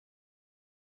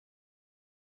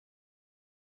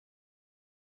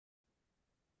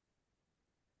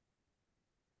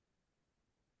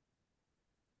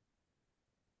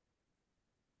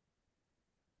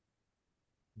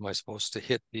Am I supposed to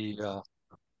hit the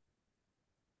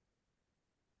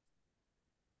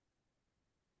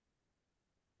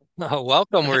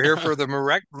welcome? We're here for the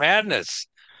MaREC Madness.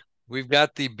 We've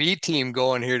got the B team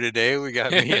going here today. We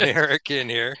got me and Eric in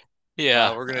here.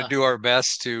 Yeah. We're going to do our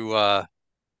best to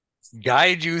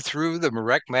guide you through the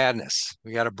MaREC Madness.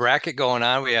 We got a bracket going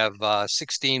on. We have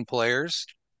 16 players.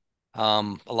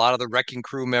 A lot of the Wrecking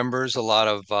Crew members, a lot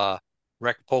of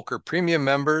Rec Poker Premium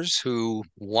members who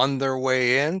won their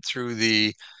way in through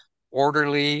the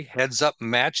orderly heads up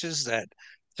matches that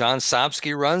John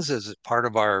Somsky runs as part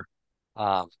of our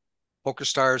uh, Poker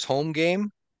Stars home game.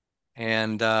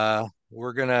 And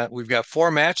we've got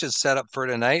 4 matches set up for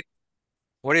tonight.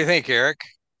 What do you think, Eric?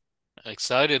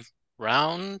 Excited.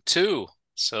 Round two.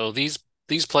 So these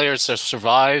players have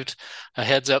survived a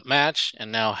heads-up match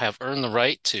and now have earned the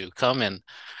right to come in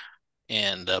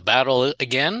and battle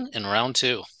again in round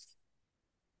two.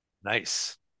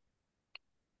 Nice.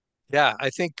 Yeah, I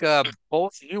think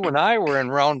both you and I were in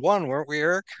round one, weren't we,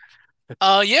 Eric?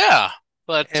 Yeah,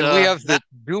 but And we have now the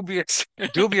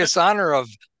dubious honor of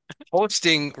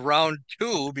hosting round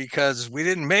two because we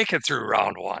didn't make it through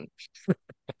round one.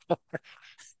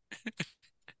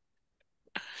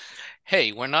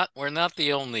 hey, we're not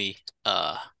the only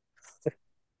That's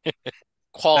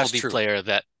quality true. player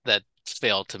that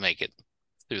failed to make it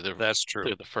through the That's true.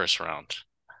 through the first round.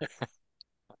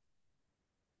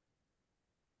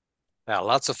 Yeah,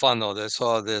 lots of fun though. This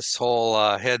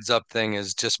whole heads up thing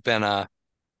has just been a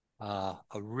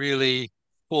really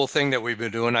cool thing that we've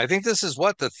been doing. I think this is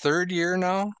what, the third year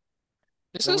now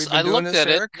that we've I been doing looked this, at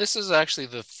it. Eric? This is actually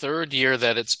the third year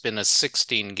that it's been a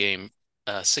 16 game,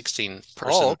 16 Oh,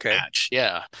 person okay. match.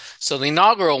 Yeah. So the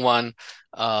inaugural one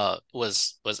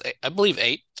was I believe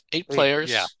eight Yeah.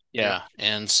 players. Yep. Yeah.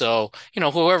 And so,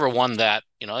 whoever won that,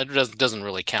 it doesn't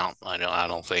really count. I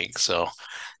don't think so.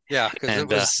 Yeah, because it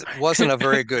And wasn't a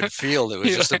very good field. It was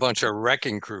you just a bunch of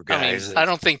wrecking crew I mean, guys. I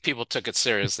don't think people took it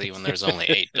seriously when there's only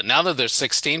eight, but now that there's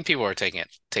 16, people are taking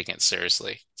it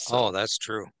seriously. Oh, So that's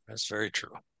true. That's very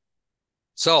true.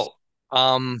 So,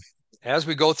 um, as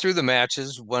we go through the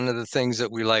matches, one of the things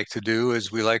that we like to do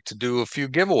is we like to do a few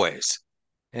giveaways.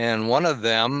 And one of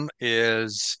them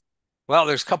is, well,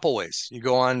 there's a couple ways. You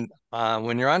go on,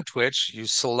 when you're on Twitch, you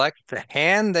select the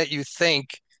hand that you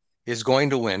think is going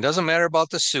to win. Doesn't matter about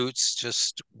the suits,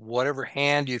 just whatever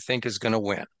hand you think is going to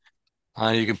win.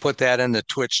 You can put that in the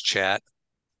Twitch chat.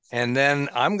 And then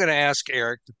I'm going to ask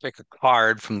Eric to pick a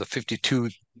card from the 52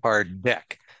 card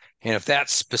deck. And if that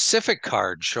specific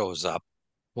card shows up,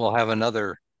 we'll have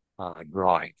another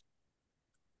drawing.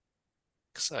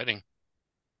 exciting.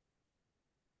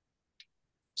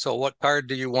 So, what card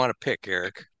do you want to pick,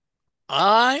 Eric?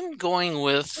 I'm going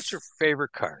What's your with,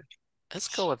 favorite card? let's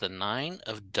go with the nine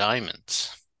of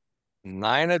diamonds.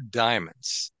 Nine of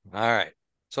diamonds. All right.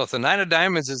 So, if the nine of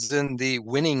diamonds is in the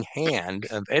winning hand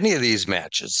of any of these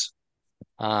matches,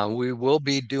 we will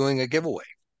be doing a giveaway.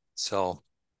 So,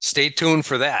 stay tuned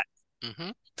for that.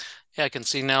 hmm Yeah, I can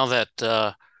see now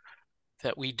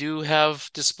that we do have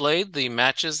displayed the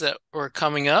matches that were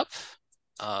coming up.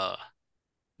 Uh,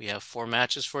 we have 4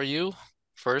 matches for you.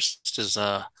 First is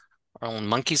our own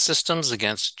Monkey Systems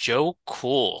against Joe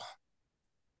Cool.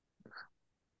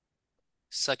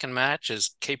 Second match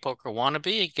is K-Poker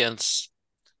Wannabe against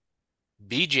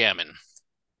B Jammin'.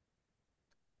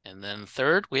 And then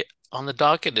third, we on the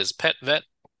docket is Pet Vet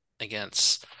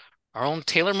against our own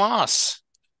Taylor Moss.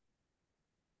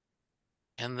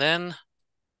 And then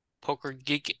Poker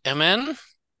Geek MN,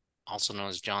 also known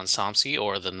as John Somsky,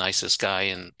 or the nicest guy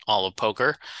in all of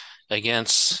poker,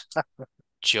 against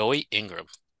Joey Ingram.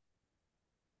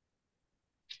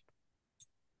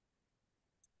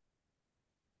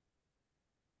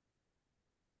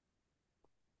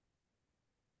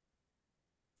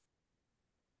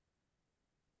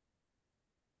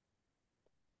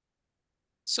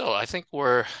 So I think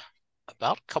we're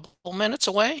about a couple minutes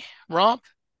away, Rob,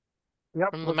 Yep.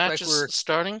 from the Looks like matches we're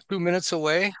starting. 2 minutes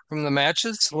away from the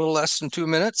matches, a little less than 2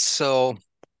 minutes. So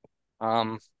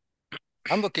um,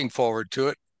 I'm looking forward to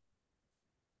it.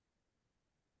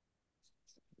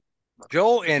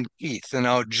 Joe and Keith. And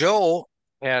now Joe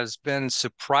has been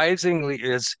surprisingly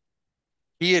is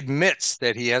he admits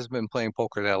that he hasn't been playing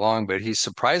poker that long, but he's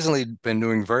surprisingly been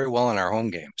doing very well in our home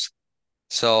games.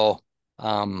 So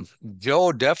um,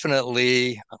 Joe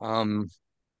definitely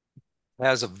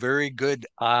has a very good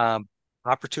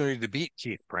opportunity to beat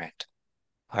Keith Brandt,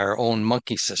 our own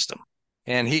monkey system.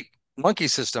 And monkey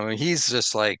system, I mean, he's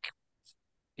just like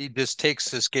he just takes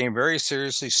this game very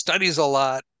seriously, studies a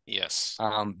lot, Yes.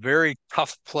 very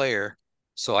tough player.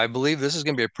 So I believe this is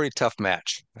going to be a pretty tough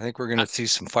match. I think we're going I, to see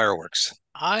some fireworks.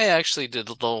 I actually did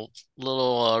a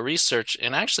little research,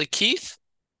 and actually Keith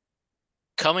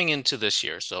coming into this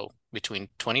year, so between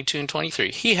 22 and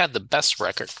 23, he had the best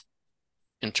record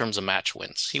in terms of match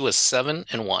wins. He was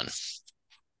 7-1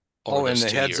 over Oh, in those the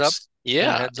 2 heads up, years. in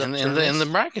the Yeah, heads up in the tournaments.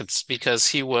 brackets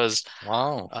because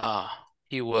Wow, uh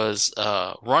he was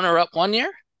runner up 1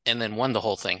 year and then won the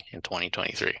whole thing in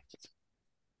 2023.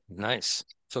 nice.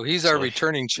 So he's our So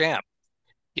returning champ.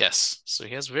 yes, so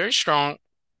he has very strong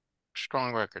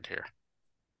record here.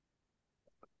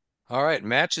 All right,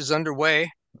 match is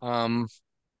underway. Um,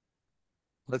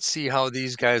 let's see how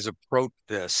these guys approach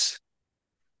this.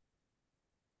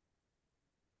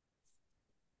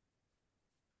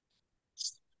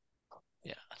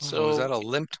 Yeah, Oh, was that so a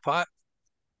limped pot?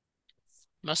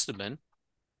 must have been.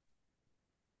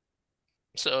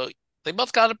 So they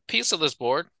both got a piece of this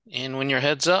board, and when your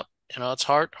head's up, it's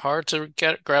hard to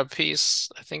grab a piece.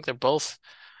 I think they're both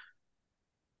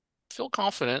feel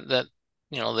confident that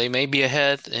they may be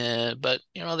ahead, but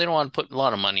they don't want to put a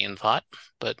lot of money in the pot.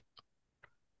 But of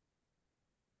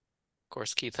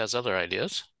course, Keith has other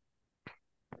ideas.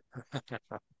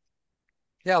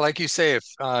 Yeah, like you say, if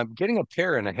getting a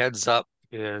pair in a heads up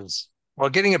is, well,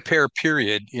 getting a pair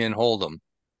period in Hold'em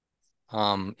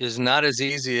is not as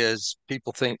easy as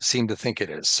people seem to think it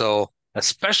is. So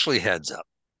especially heads up.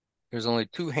 There's only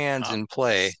two hands Uh, in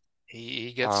play. he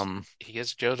he gets Um, he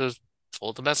gets Joe to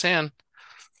fold the best hand.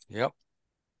 yep.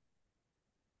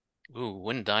 Ooh,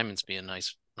 wouldn't diamonds be a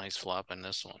nice flop in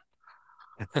this one?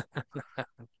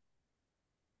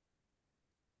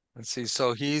 Let's see.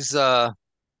 So he's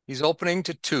opening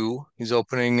to two. He's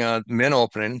opening min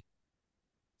opening.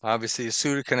 Obviously, a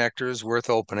suited connector is worth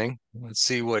opening. Let's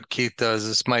see what Keith does.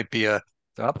 This might be a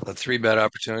three bet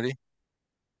opportunity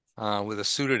with a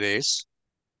suited ace.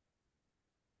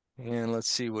 And let's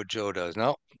see what Joe does.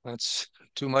 No, that's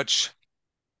too much,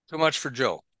 too much for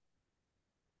Joe.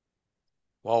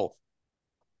 Whoa.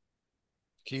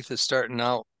 Keith is starting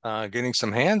out getting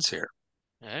some hands here.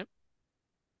 All right.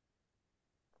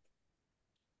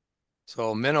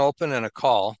 So min open and a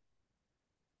call.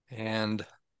 And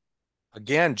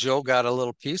again, Joe got a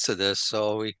little piece of this,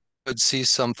 so we could see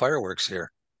some fireworks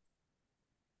here.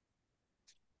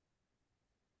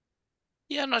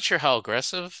 Yeah, I'm not sure how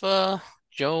aggressive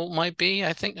Joe might be.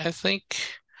 I think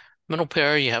middle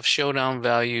pair you have showdown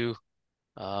value.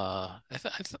 I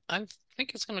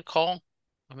think it's gonna call.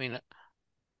 I mean,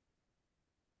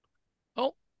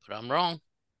 oh, but I'm wrong.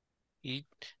 He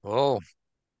Oh,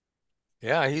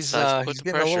 yeah, decides to put he's the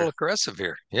getting a little pressure. aggressive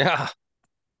here. Yeah,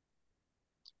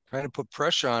 trying to put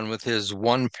pressure on with his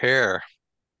one pair.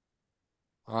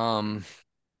 Um,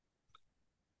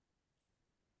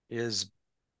 is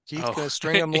Keith Oh, gonna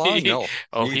string him along? No,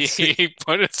 he he's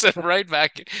put it right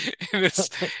back in his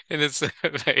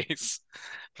face.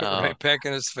 Uh, right back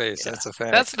in his face. yeah, That's a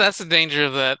fact. that's the danger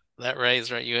of that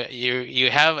raise, right?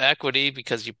 You have equity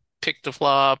because you picked the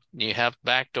flop, you have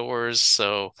backdoors,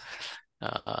 so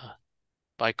uh,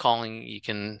 by calling you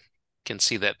can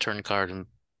see that turn card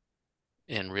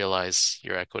and realize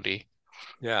your equity.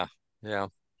 Yeah, yeah.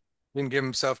 Didn't give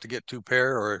himself to get two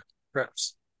pair or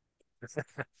perhaps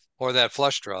or that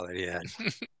flush draw that he had.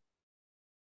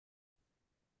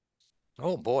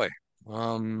 Oh boy.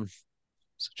 Um,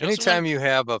 So Joseph went anytime you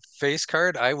have a face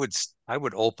card, I would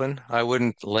open. I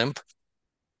wouldn't limp,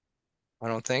 I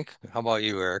don't think. How about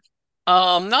you, Eric?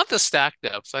 not the stack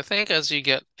depth. I think as I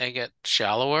get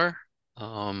shallower,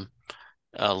 um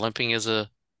limping is a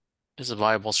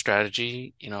viable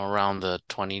strategy, around the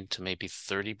 20 to maybe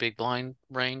 30 big blind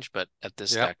range, but at this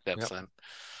Yep, stack depth yep,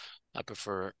 I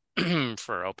prefer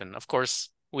for open. Of course,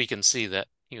 we can see that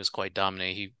he was quite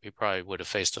dominant. He probably would have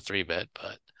faced a three bet,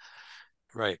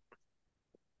 right.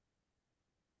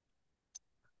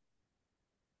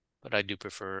 but I do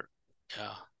prefer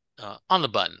on the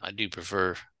button. I do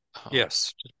prefer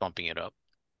Yes. just bumping it up.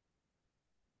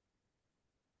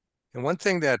 And one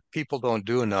thing that people don't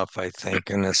do enough, I think,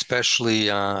 and especially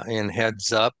in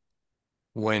heads up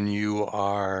when you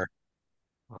are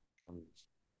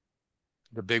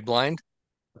the big blind,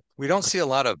 we don't see a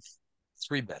lot of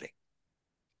three betting.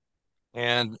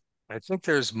 And I think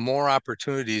there's more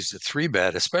opportunities to three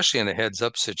bet, especially in a heads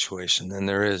up situation, than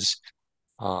there is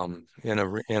in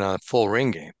a full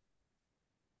ring game.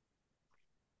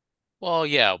 Well,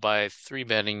 yeah, by three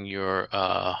betting you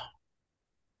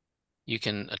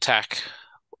can attack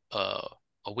uh,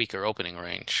 a weaker opening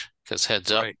range because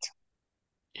heads up Right.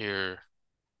 you're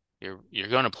you're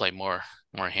going to play more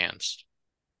hands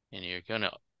and you're going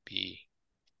to be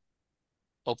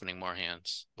opening more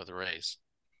hands with a raise.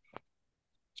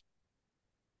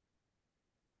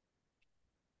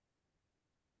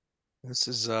 This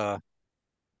is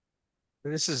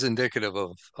this is indicative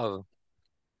of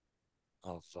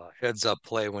heads up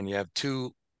play when you have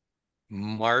two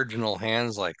marginal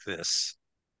hands like this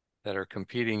that are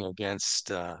competing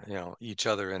against each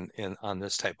other in on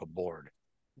this type of board.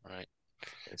 Right.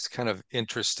 It's kind of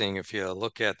interesting if you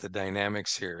look at the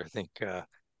dynamics here. I think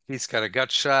Keith's got a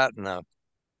gut shot and a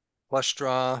flush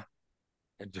draw,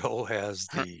 and Joe has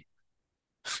the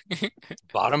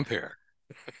bottom pair.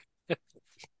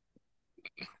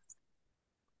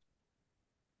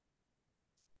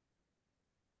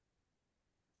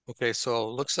 Okay, so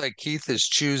it looks like Keith is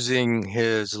choosing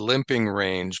his limping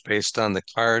range based on the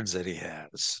cards that he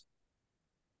has.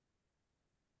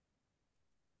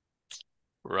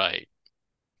 Right.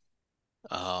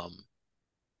 Um,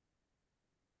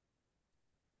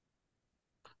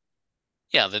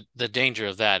 yeah, the danger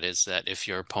of that is that if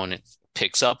your opponent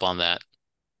picks up on that,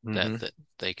 Hmm. that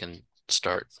they can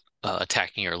start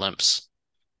attacking your limps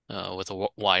with a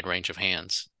wide range of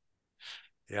hands.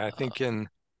 Yeah, I Uh, think in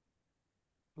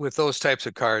with those types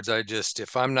of cards,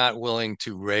 if I'm not willing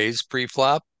to raise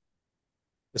pre-flop,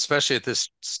 especially at this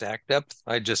stack depth,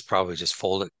 I just probably just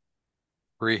fold it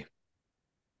free.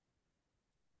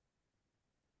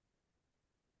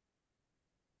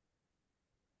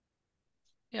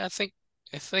 yeah, I think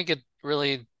it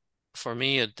really, for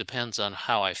me, it depends on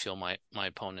how I feel my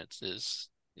opponent is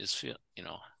feel.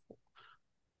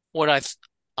 What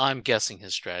I'm guessing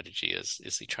his strategy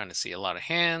is he trying to see a lot of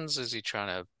hands? Is he trying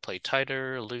to play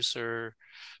tighter, looser?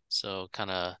 So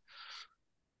kind of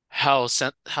how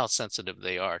sensitive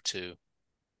they are to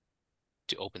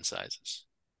open sizes.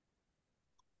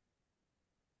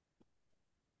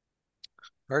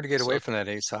 Hard to get away So from that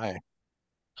ace high.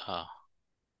 uh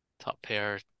top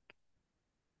pair,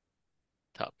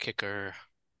 top kicker.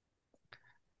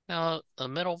 Now a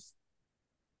middle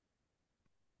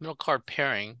card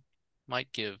pairing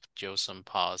might give Joe some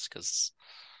pause because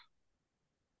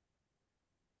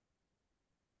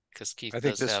Keith I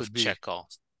think does this have would be check call.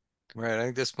 right. I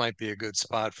think this might be a good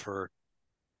spot for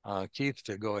Keith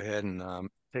to go ahead and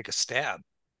take a stab.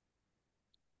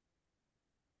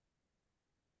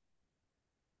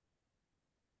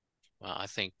 Well, I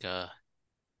think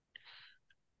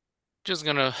just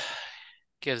gonna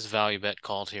get his value bet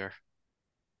called here.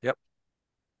 Yep.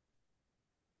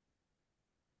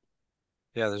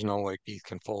 Yeah, there's no way Keith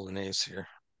can fold an ace here.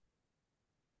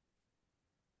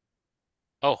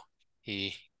 Oh,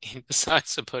 he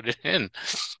decides to put it in.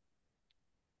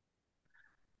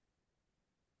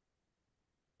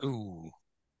 Ooh,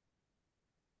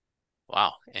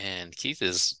 Wow, and Keith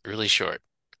is really short.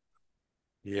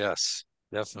 yes,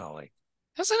 definitely.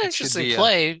 That's an That should interesting be a.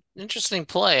 play. Interesting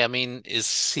play. I mean,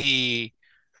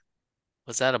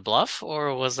 was that a bluff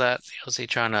or was he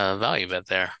trying to value bet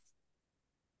there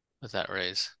with that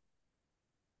raise?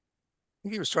 I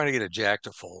think he was trying to get a jack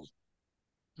to fold.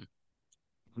 Hmm.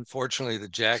 Unfortunately, the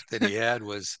jack that he had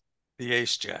was the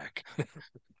ace jack.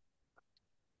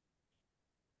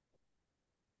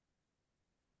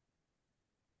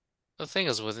 The thing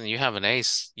is, when you have an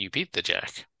ace, you beat the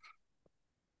jack.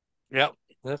 Yep,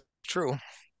 that's true.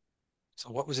 So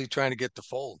what was he trying to get to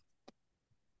fold?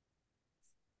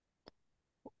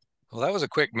 Well, that was a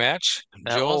quick match.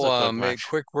 That was Joe a quick made match.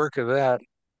 quick work of that.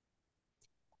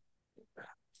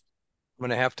 We're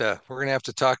gonna have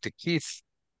to talk to Keith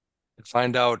and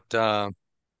find out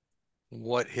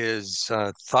what his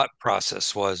thought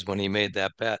process was when he made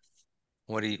that bet.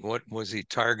 What was he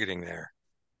targeting there?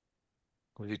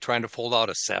 Was he trying to fold out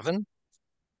a seven?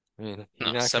 I mean,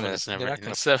 No, seven is you're never, not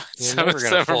gonna, you're never seven's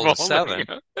gonna never fold a folding. seven.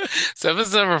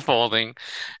 Seven's never folding.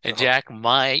 A So, jack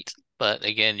might, but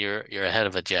again, you're ahead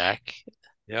of a jack.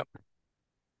 yep.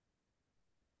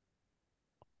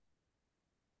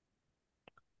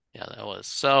 Yeah, that was.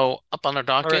 So up on our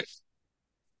All right. docket.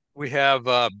 We have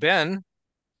Ben,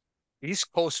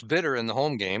 East Coast bidder in the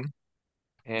home game,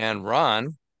 and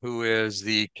Ron, who is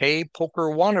the K poker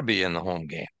wannabe in the home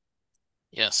game.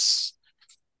 Yes.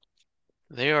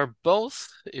 They are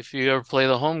both, if you ever play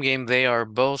the home game, they are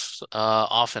both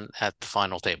often at the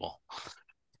final table.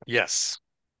 Yes.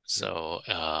 Yep. So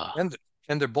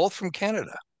And they're both from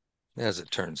Canada, as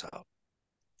it turns out.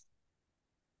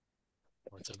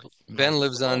 Ben north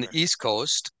of the lives on the border. East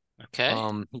Coast. Okay.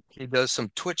 He does some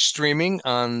Twitch streaming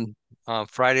on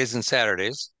Fridays and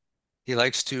Saturdays. He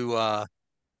likes to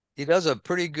he does a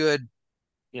pretty good,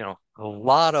 a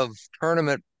lot of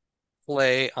tournament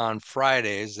play on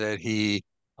Fridays that he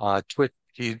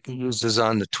uses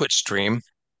on the Twitch stream.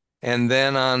 And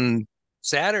then on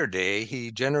Saturday,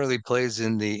 he generally plays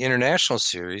in the international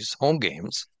series home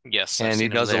games. Yes, I've And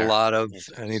seen him there.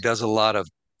 He he does. does a lot of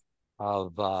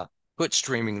Twitch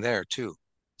streaming there too.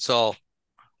 So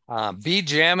B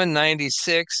Jammin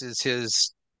 96 is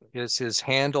his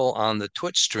handle on the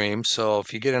Twitch stream. So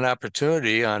if you get an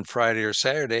opportunity on Friday or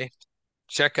Saturday,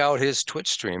 check out his Twitch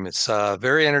stream. It's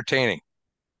very entertaining.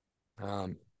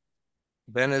 Um,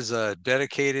 Ben is a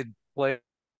dedicated player,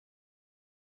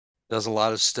 does a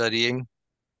lot of studying.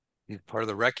 He's part of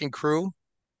the wrecking crew.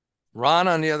 Ron,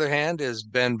 on the other hand, has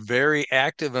been very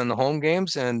active in the home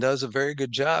games and does a very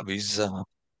good job. He's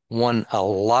won a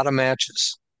lot of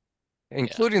matches, Yeah.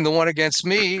 including the one against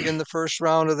me in the first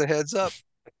round of the heads up.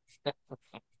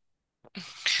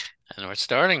 And we're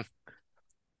starting.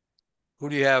 Who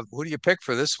do you have? Who do you pick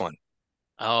for this one?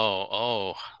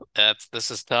 Oh,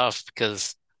 this is tough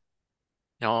because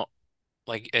you know,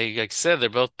 like I said, they're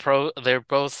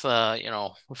both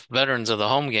veterans of the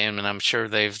home game, and I'm sure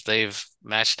they've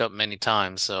matched up many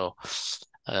times. So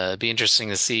it'd be interesting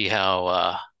to see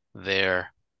how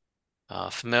their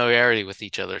familiarity with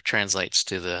each other translates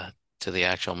to the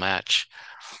actual match.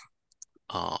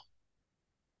 Uh,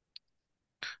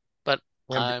 but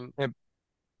And, I'm and,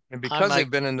 and I because might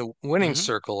they've been in the winning hmm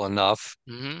circle enough,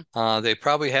 hmm they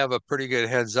probably have a pretty good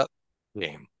heads up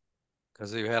game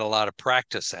because they've had a lot of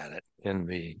practice at it in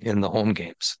the home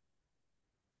games.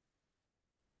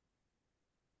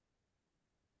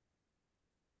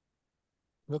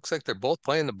 Looks like they're both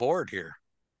playing the board here.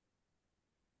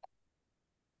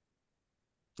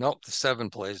 Nope, the seven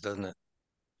plays, doesn't it?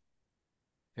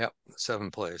 Yep, the seven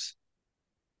plays.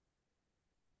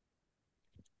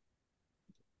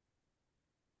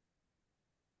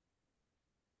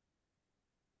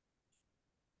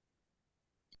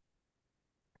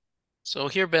 So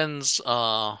here Ben's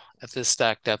at this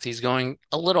stack depth, he's going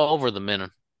a little over the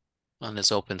minimum on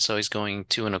his open, so he's going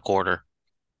 2 1/4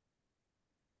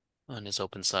 on his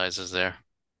open sizes there,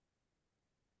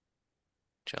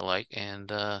 which I like.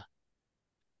 And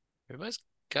everybody's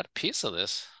got a piece of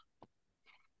this.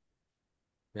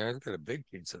 Yeah, he's got a big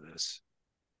piece of this.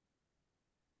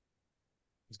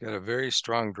 He's got a very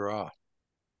strong draw,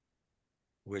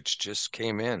 which just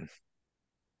came in.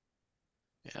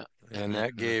 Yeah. And And then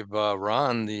that gave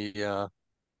Ron the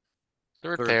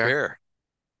third third pair, pair.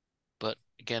 but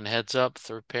again, heads up,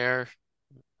 third pair.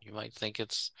 You might think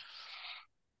it's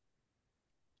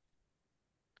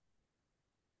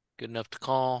good enough to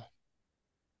call,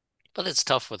 but it's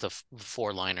tough with a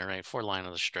four liner, right? Four line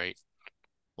of the straight.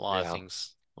 Yeah.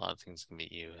 A lot of things can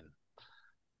beat you. And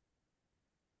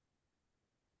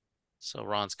so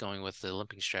Ron's going with the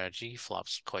limping strategy. He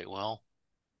flops quite well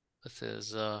with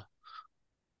his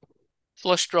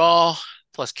flush draw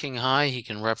plus king high. He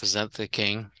can represent the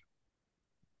king.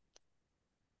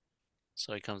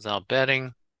 So he comes out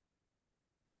betting.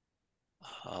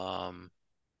 Um,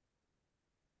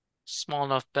 Small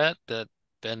enough bet that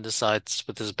Ben decides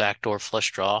with his backdoor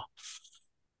flush draw.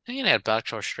 And you can add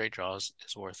backdoor straight draw is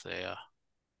worth a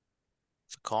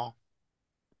call.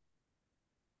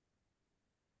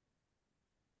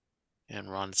 And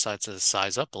Ron decides to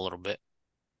size up a little bit.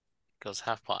 Goes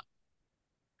half pot.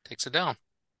 Takes it down.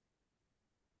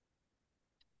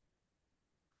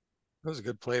 That was a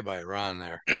good play by Ron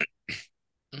there.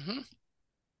 hmm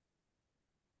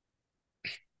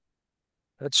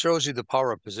That shows you the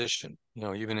power of position. You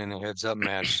know, even in a heads up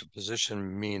match, the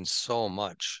position means so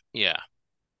much. Yeah,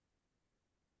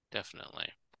 definitely.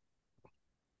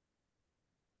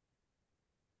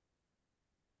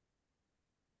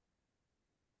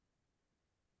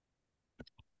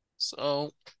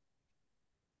 So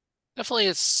definitely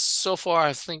it's so far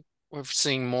I think we're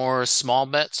seeing more small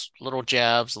bets, little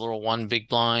jabs, a little one big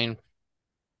blind,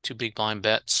 two big blind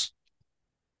bets.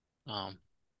 Um,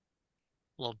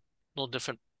 little little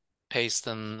different pace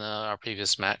than our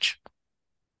previous match.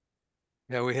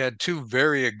 Yeah, we had two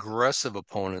very aggressive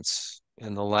opponents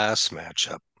in the last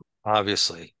matchup,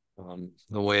 obviously,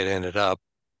 the way it ended up.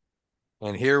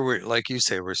 And here we're, like you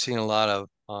say, we're seeing a lot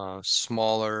of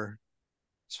smaller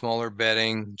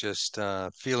betting, just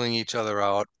feeling each other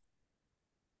out.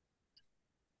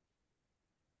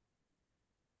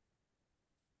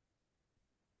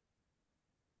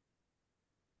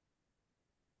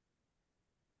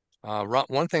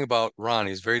 One thing about Ron,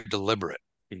 he's very deliberate.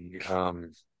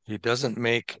 He doesn't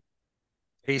make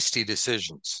hasty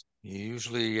decisions. He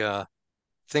usually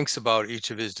thinks about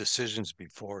each of his decisions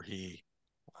before he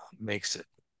makes it.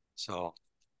 So,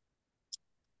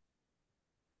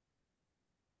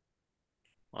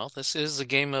 Well, this is a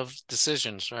game of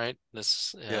decisions, right?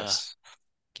 This yes.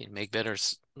 can make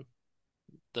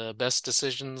the best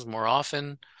decisions more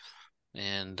often,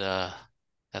 and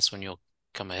that's when you'll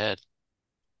come ahead.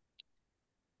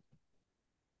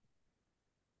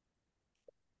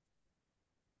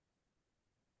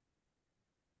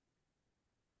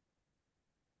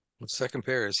 What second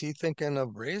pair? Is he thinking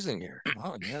of raising here?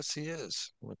 Oh, yes, he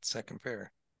is. What second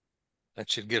pair? That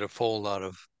should get a fold out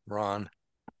of Ron.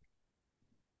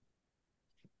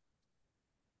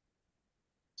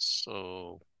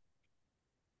 So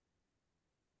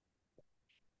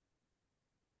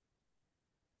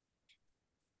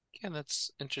yeah,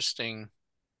 that's interesting.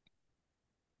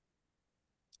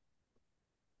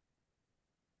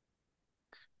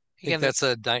 Think Again, that that's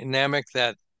a dynamic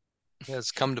that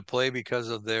has come to play because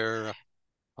of their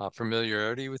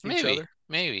familiarity with each maybe, other.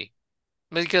 maybe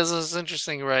because it's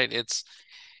interesting, right? It's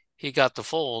he got the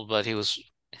fold, but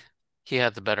he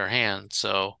had the better hand,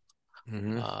 so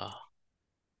Hmm. uh,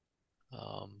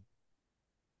 um,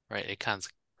 right. It kind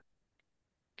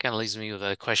of leaves me with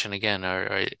a question again: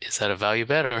 is that a value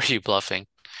bet, or are you bluffing?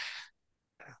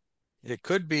 It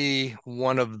could be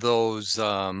one of those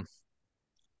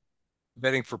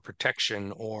betting for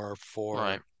protection or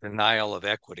Right. for denial of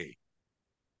equity.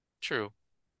 True.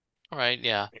 All right.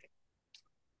 Yeah.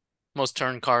 Most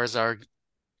turn cards are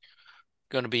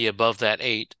going to be above that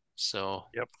eight. So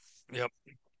Yep. Yep.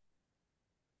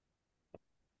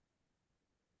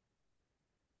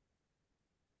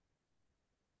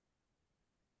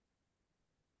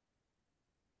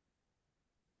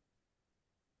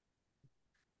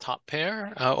 top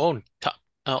pair. Oh,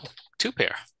 two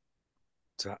pair.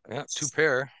 So, yeah, two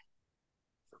pair.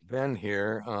 Ben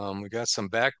here. We got some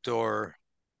backdoor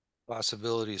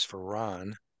possibilities for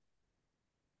Ron.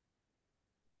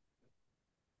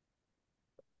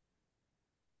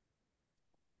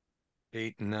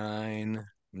 8, 9,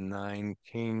 9,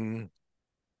 king,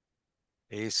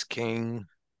 ace, king.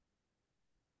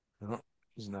 No,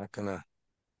 he's not gonna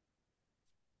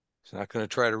he's not gonna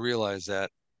try to realize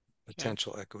that Okay.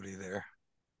 potential equity there.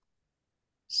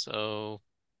 So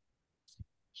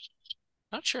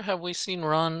not sure have we seen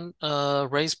Ron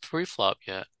raise pre-flop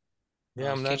yet.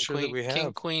 Yeah, I'm not sure that we King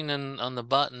have. queen and on the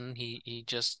button he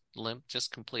just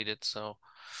just completed. So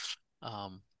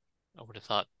um I would have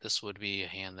thought this would be a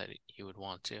hand that he would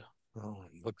want to. Oh,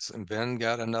 looks and Ben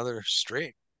got another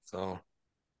straight. So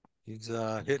he's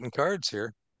Yeah. hitting cards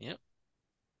here. Yep.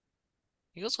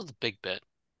 He goes with a big bet.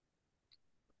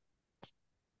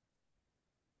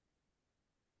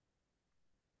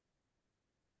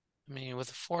 I mean, with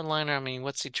a four liner, I mean,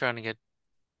 what's he trying to get?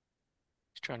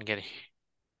 He's trying to get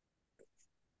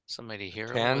somebody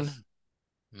hero 10, with.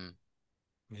 Hmm.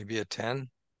 maybe a 10,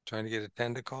 trying to get a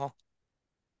 10 to call.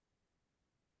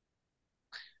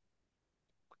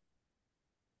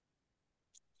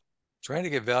 Trying to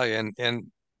get value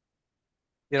and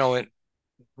it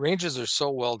ranges are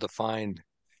so well defined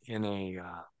in a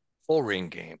full ring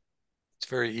game. It's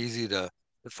very easy to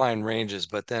define ranges,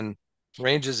 but then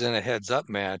ranges in a heads up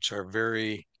match are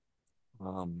very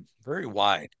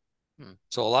wide. Hmm.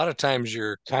 So a lot of times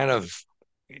you're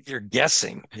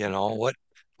guessing,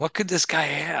 what could this guy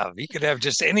have? He could have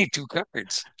just any two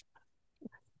cards.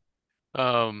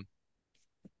 Um.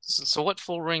 So what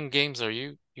full ring games are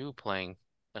you playing?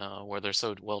 Where they're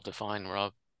so well defined,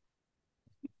 Rob?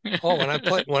 Oh, when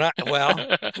I well,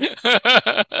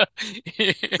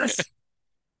 let's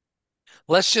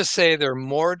let's just say they're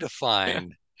more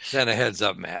defined than a heads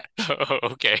up match. Oh,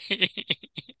 okay.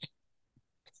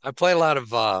 I play a lot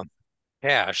of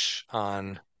cash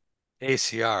on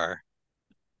ACR,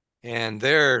 and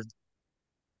there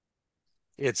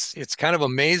it's kind of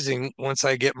amazing once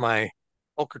I get my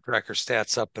poker tracker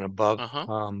stats up and above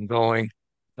Uh-huh. going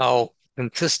how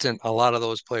consistent a lot of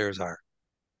those players are,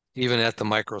 even at the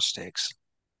micro stakes.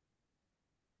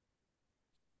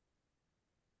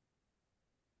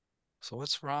 So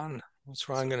what's Ron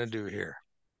gonna do here?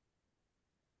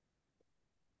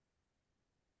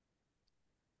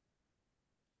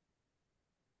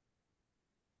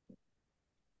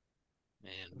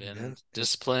 And Ben, been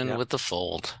disciplined yep, with the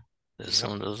fold. This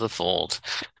yep, one to the fold.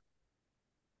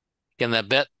 Again, that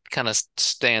bet kind of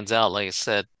stands out. Like I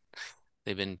said,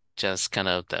 they've been just kind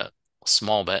of that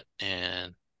small bet,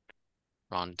 and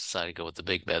Ron decided to go with the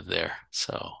big bet there.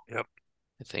 So yep.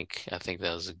 I think that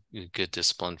was a good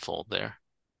disciplined fold there.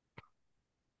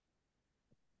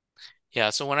 Yeah,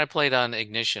 so when I played on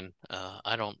Ignition,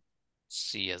 I don't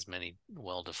see as many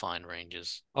well-defined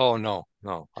ranges. Oh no,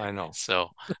 no, I know. So,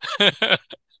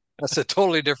 That's a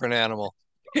totally different animal.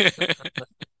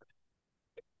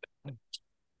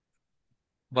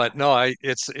 But no, I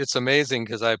it's amazing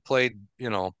because I played,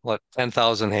 what,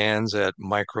 10,000 hands at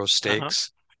micro uh-huh.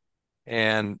 stakes,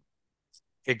 and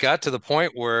it got to the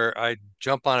point where I'd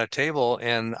jump on a table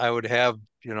and I would have,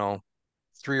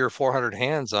 three or 400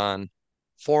 hands on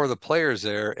four of the players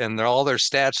there, and all their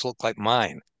stats look like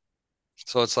mine.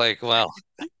 So it's like, well,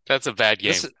 That's a bad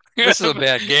this game. This is a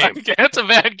bad game. That's a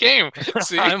bad game.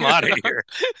 See? I'm out of here.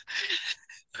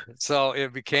 So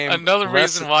it became Another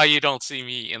less. reason why you don't see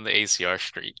me in the ACR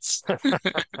streets.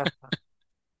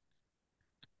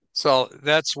 So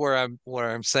that's where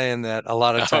I'm saying that a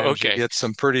lot of Oh, times you okay. get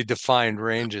some pretty defined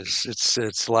ranges.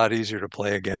 It's a lot easier to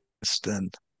play against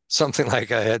than something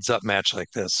like a heads up match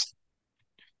like this.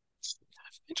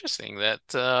 Interesting that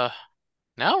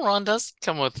now Ron does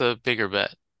come with a bigger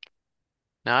bet.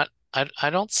 Not I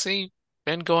don't see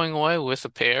Ben going away with a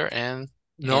pair and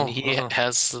No, he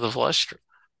has the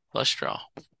flush draw.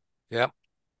 yep.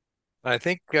 I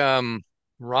think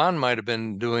Ron might have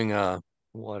been doing a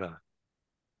what a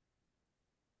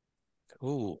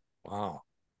ooh wow.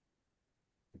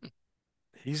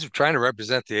 He's trying to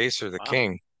represent the ace or the Wow.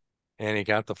 king, and he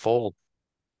got the fold.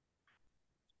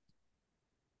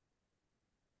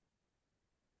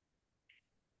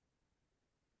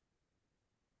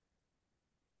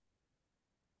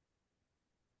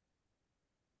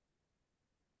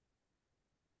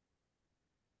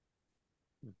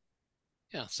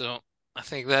 Yeah, so I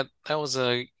think that was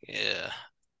a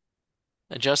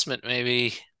adjustment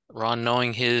maybe Ron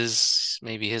knowing his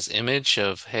maybe his image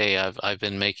of hey I've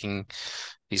been making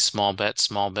these small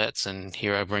bets and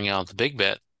here I bring out the big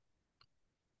bet.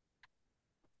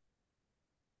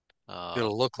 Uh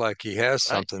It'll look like he has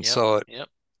right, something. yep, So yep,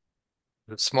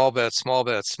 the small bet, small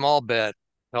bet, small bet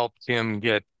helped him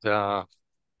get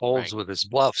holds right, with his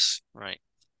bluffs right.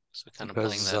 So kind of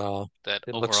playing because that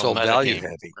it looks overall so meta value game,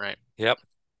 heavy. right? Yep,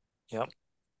 yep.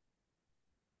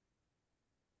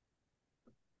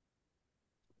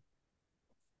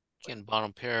 Again,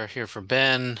 bottom pair here for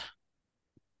Ben.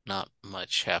 Not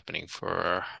much happening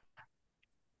for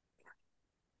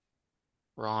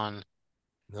Ron.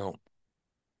 No.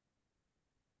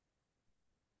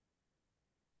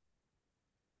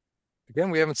 Again,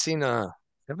 we haven't seen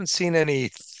any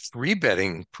three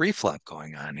betting pre-flop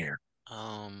going on here.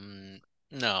 Um,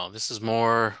 no, this is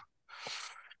more.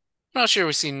 I'm not sure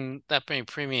we've seen that many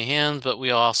premium hands, but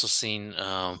we also seen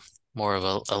more of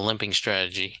a limping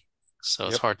strategy. So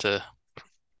it's Yep. hard to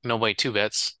no way two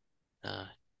bets. Uh,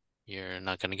 you're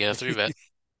not going to get a three bet.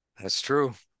 That's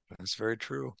true. That's very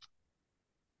true.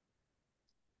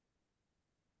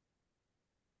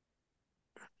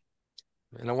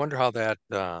 And I wonder how that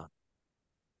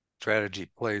strategy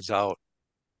plays out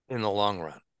in the long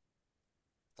run.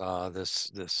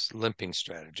 This limping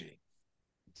strategy.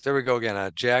 There we go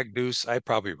again. Jack deuce. I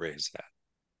probably raise that.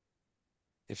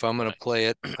 If I'm going to Right, play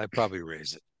it, I probably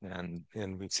raise it,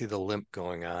 and we see the limp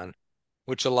going on,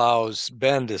 which allows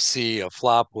Ben to see a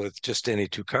flop with just any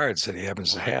two cards that he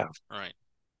happens to right, have. right.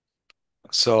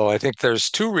 So I think there's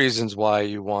two reasons why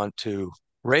you want to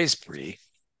raise pre,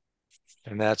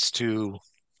 and that's to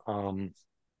um,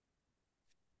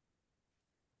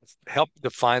 help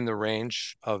define the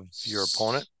range of your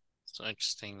opponent. So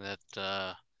interesting that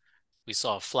we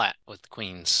saw a flat with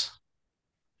queens.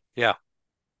 Yeah.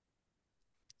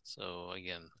 So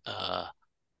again,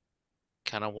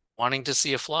 kind of wanting to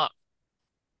see a flop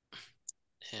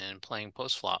and playing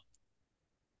post flop.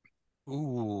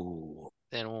 Ooh.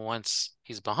 Then once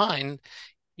he's behind,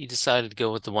 he decided to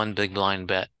go with the one big blind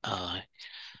bet. Of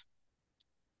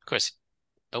course,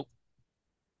 oh,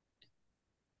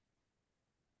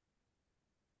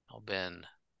 Ben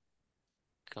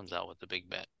comes out with the big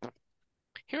bet.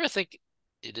 Here, I think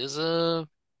it is a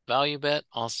value bet.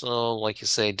 Also, like you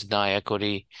say, deny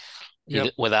equity. Yep.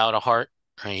 Without a heart,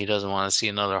 right? He doesn't want to see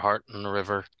another heart in the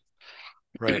river.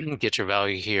 Right. Get your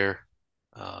value here.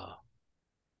 Uh,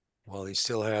 Well, he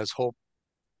still has hope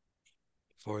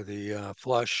for the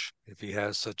flush if he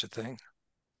has such a thing.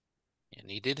 and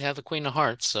he did have the queen of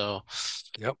hearts, so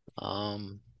Yep.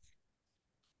 um,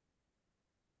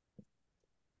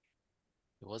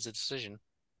 it was a decision.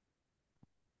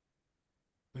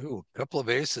 Ooh, couple of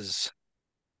aces,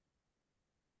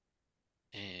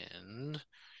 And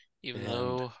even and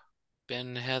though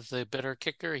Ben had the better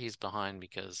kicker, he's behind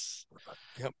because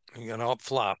yep, he got out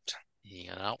flopped. he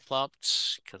got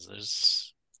outflopped because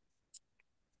there's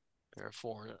pair of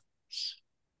fours.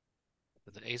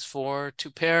 With the ace four, two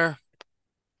pair.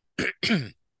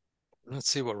 Let's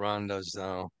see what Ron does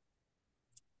now.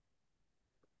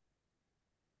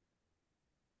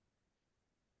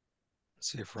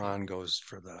 See if Ron goes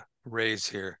for the raise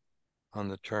here on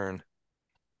the turn.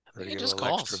 I Try think to it get a just little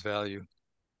extra calls. value.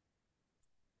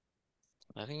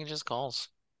 I think it just calls.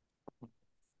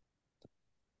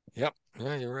 Yep.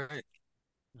 Yeah, you're right.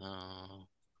 Uh,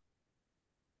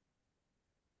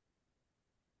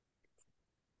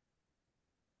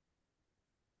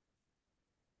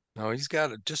 No, he's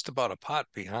got just about a pot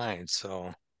behind,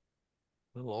 so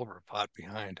A little over a pot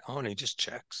behind. Oh, and he just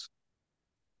checks.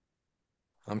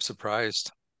 I'm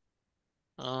surprised.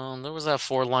 There was that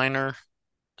four-liner.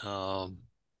 Um,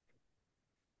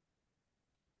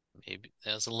 Maybe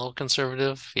that's a little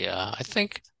conservative. Yeah, I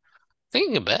think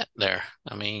you can bet there.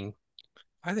 I mean,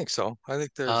 I think so. I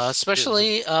think there's a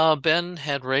especially Ben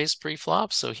had raised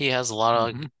pre-flop, so he has a lot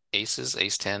of hmm aces,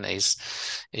 ace 10,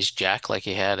 ace jack, like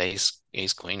he had ace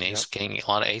queen, Yep. ace king, a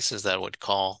lot of aces that would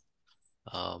call.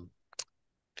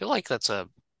 Feel like that's a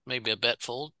maybe a bet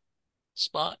fold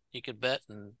spot you could bet,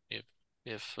 and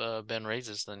if Ben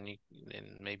raises, then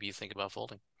maybe you think about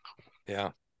folding.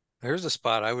 Yeah. There's a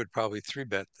spot I would probably three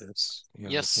bet this,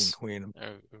 king, Yes, queen of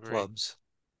I agree. clubs.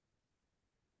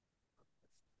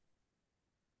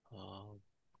 Uh,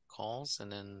 Calls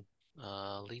and then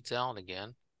leads out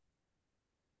again,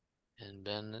 and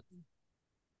Ben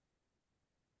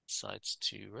decides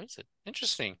to raise it.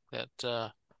 Interesting that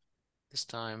this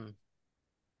time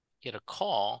get a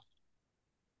call.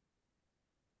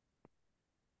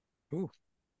 Ooh.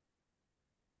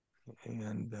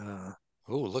 And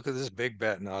oh, look at this big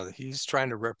bet now. He's trying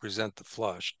to represent the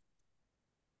flush.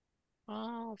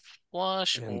 Oh,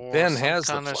 flush And or Ben some has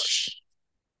the kind of flush.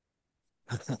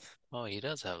 oh, he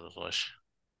does have the flush.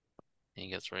 He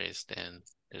gets raised, and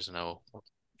there's no.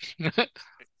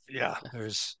 Yeah,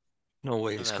 there's no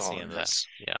way And he's that's the calling end of that. this.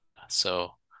 Yeah.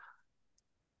 So,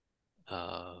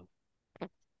 uh,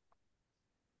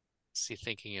 is he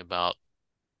thinking about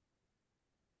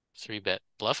three bet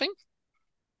bluffing?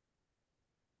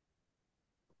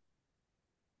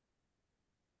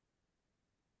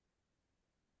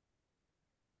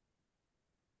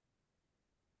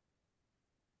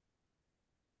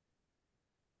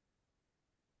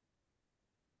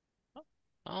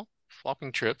 Well,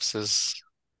 flopping trips is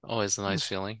always a Hmm, nice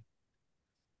feeling.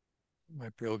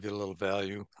 might be able to get a little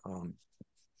value.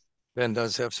 Ben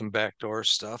does have some backdoor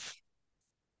stuff.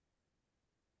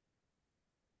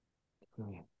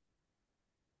 Hmm,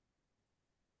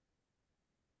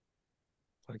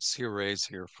 let's see a raise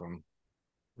here from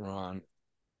Ron.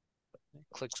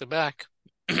 Clicks it back.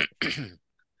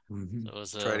 Hmm. So it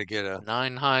was Try a to get a.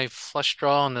 nine high flush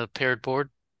draw on the paired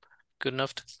board. Good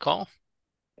enough to call?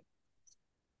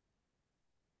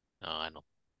 No, I don't.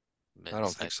 I Ben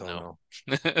don't think decides so. no.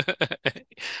 No.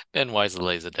 Ben wisely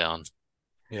lays it down.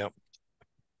 Yep.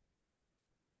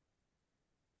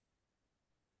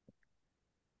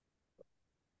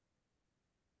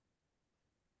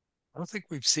 I don't think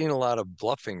we've seen a lot of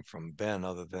bluffing from Ben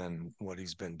other than what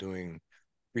he's been doing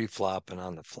pre-flop and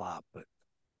on the flop. But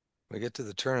when we get to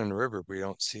the turn in the river, we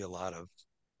don't see a lot of.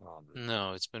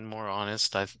 No, it's been more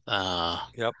honest.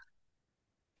 Yep.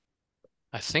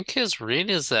 I think his read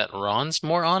is that Ron's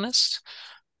more honest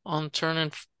on turn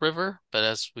and river, but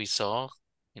as we saw,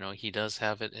 he does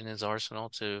have it in his arsenal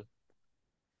to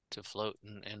float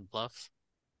and bluff.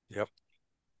 Yep.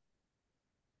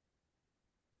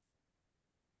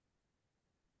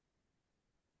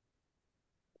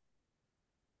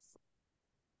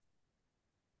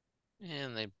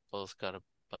 And they both got a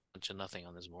bunch of nothing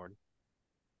on this board.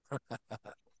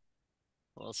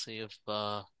 We'll see if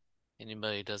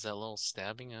anybody does that little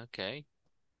stabbing. Okay.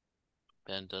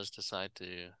 Ben does decide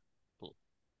to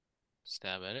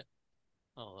stab at it,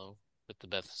 although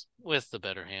with the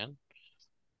better hand.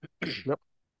 Yep.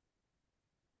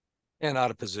 And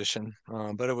out of position.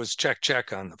 But it was check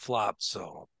check on the flop.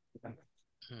 So,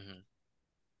 Mhm.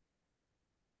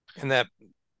 and that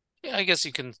Yeah, I guess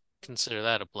you can consider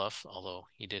that a bluff, although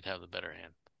he did have the better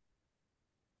hand.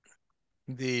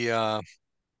 the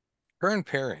current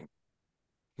pairing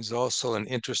is also an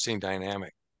interesting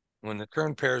dynamic. When the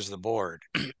current pairs the board,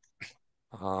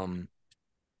 um,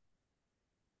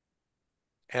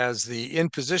 as the in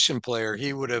position player,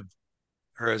 he would have,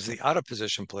 or as the out of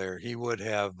position player, he would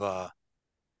have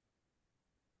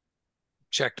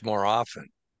checked more often.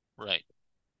 Right.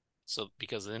 So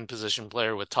because the in position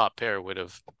player with top pair would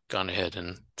have gone ahead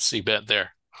and c bet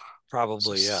there.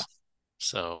 So Probably, yeah.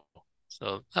 so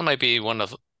so that might be one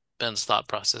of Ben's thought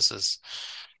processes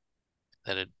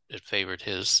that it favored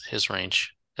his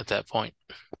range at that point.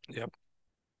 Yep.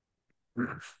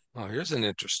 Oh, here's an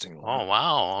interesting one. Oh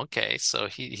wow. Okay. So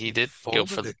he He did go folded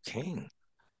for a king.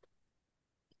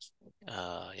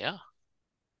 yeah.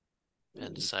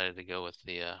 Ben decided to go with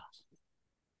the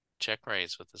check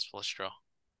raise with his flush draw.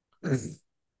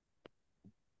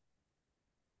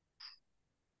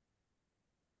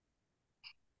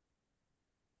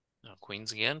 No,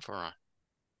 queens again for Ron.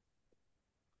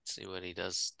 See what he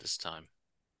does this time.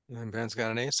 And Ben's got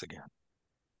an ace again.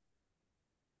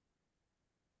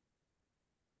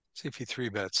 See if he three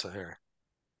bets here.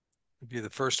 It'd be the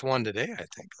first one today, I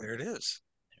think. There it is.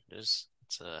 There it is.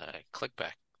 It's a click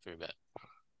back 3-bet.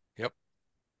 Yep.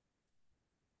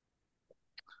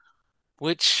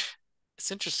 Which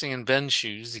it's interesting in Ben's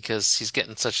shoes because he's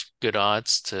getting such good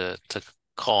odds to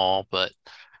call, but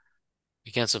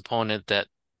against an opponent that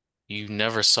you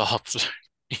never saw,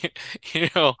 you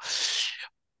know,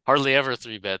 hardly ever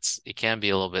 3-bets. It can be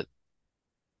a little bit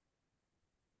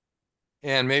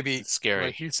And maybe, scary.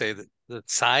 like you say, that the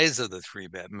size of the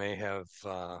 3-bet may have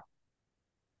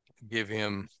give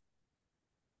him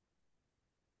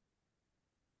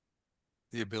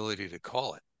the ability to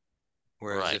call it.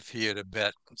 Whereas Right. if he had a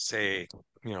bet, say,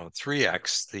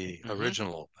 3x the Hmm.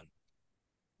 original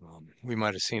open, we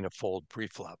might have seen a fold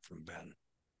pre-flop from Ben.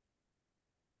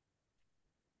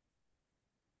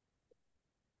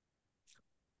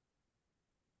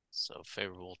 So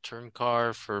favorable turn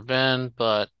card for Ben,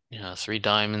 but 3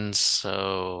 diamonds,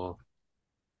 so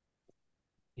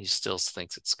he still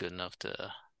thinks it's good enough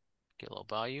to get a little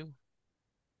value.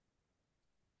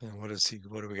 And what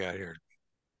do we got here?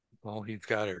 All he's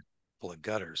got are full of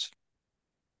gutters.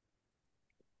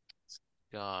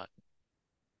 Got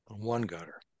One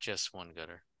gutter. just one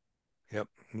gutter. Yep,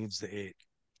 needs the 8.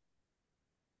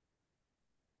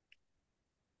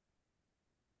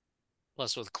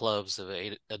 Plus with clubs,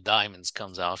 if a diamonds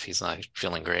comes off, he's not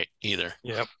feeling great either.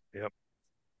 Yep, yep.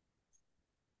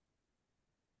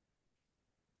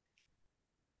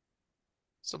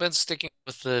 So Ben's sticking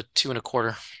with the 2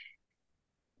 1/4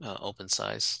 open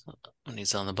size when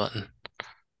he's on the button.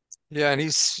 Yeah, and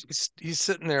he's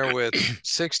sitting there with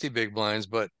 60 big blinds,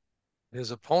 but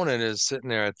his opponent is sitting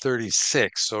there at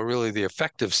 36. So really the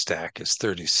effective stack is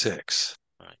 36.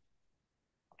 Right.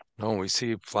 No, we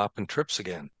see flopping trips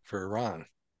again for Iran.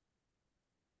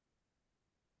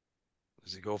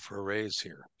 Does he go for a raise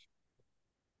here?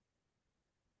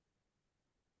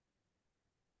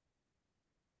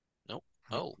 Nope.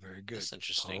 Oh, Oh, very good. that's Oh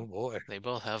interesting. boy. They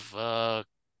both have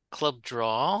club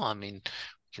draw. I mean, you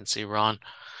can see Ron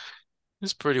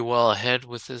is pretty well ahead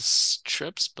with his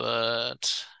trips,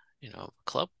 but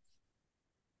club.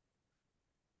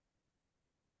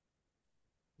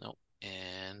 Nope.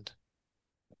 And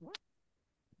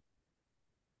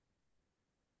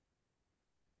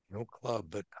No club,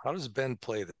 but how does Ben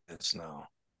play this now?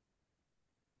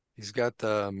 He's got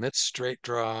the Mitts straight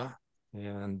draw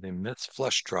and the Mitts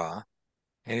flush draw,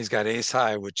 and he's got ace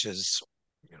high, which is,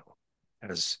 you know,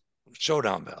 has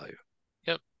showdown value.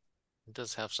 yep, it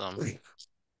does have some.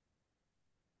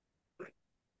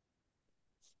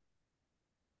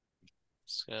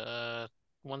 It's got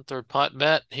 1/3 pot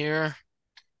bet here.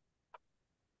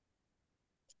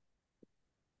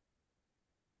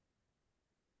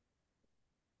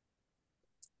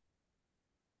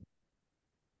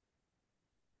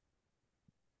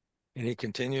 And he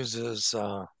continues his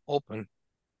open.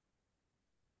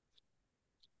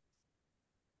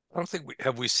 I don't think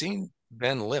we seen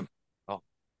Ben limp. Oh,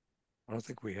 I don't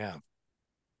think we have.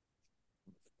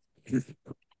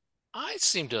 I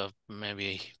seem to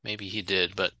maybe he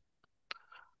did, but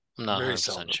I'm not Very 100%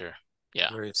 seldom. sure.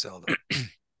 Yeah. Very seldom.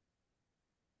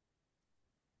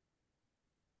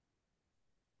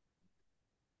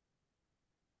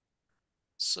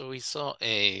 So we saw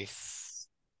a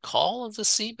call of the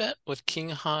C bet with king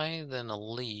high, then a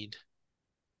lead.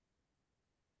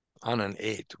 On an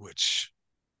 8, which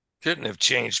shouldn't have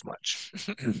changed much.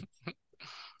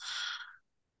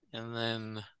 And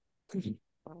then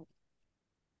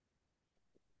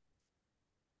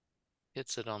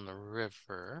hits it on the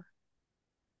river.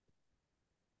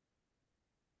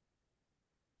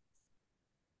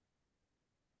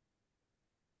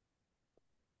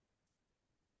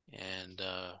 And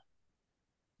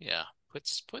yeah,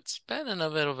 puts Ben in a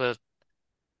bit of a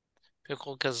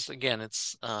pickle because again,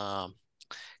 it's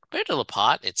compared to the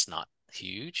pot, it's not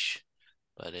huge,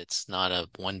 but it's not a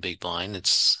one big blind.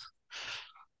 It's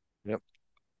Yep.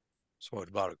 So what,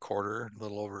 about a quarter, a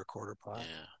little over a quarter pot?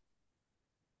 yeah.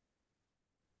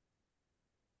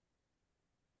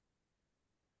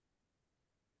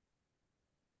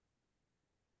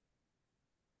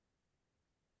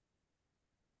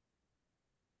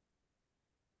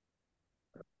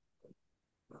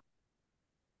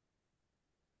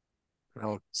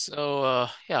 No, So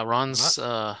yeah, not Ron's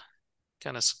kind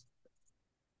of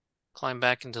climb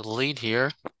back into the lead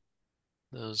here.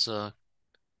 Those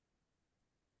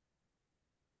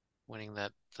winning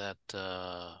that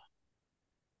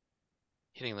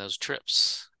hitting those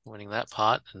trips, winning that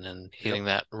pot, and then yep. hitting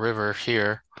that river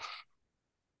here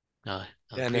on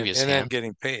the And then previous and then hand.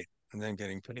 getting paid. And then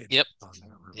getting paid Yep. on that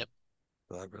river. Yep.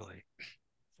 So that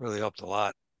really helped a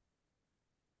lot.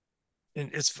 And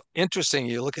it's interesting.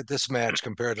 You look at this match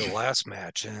compared to the last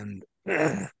match, and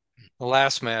The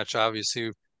last match,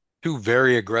 obviously, two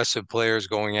very aggressive players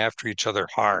going after each other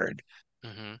hard.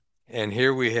 Hmm. And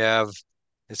here we have,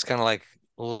 it's kind of like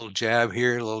a little jab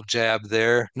here, a little jab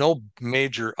there. No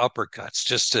major uppercuts,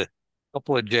 just a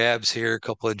couple of jabs here, a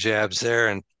couple of jabs there.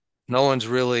 And no one's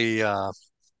really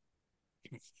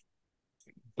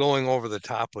going over the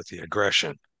top with the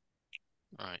aggression.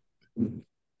 All right.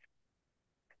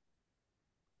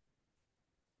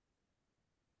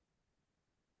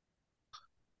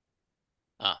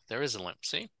 Ah, there is a limp.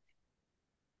 See?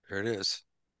 There it is.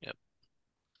 Yep.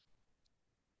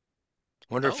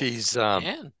 Wonder if Oh, he's,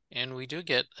 and we do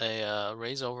get a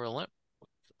raise over a limp.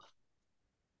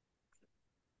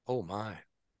 oh my.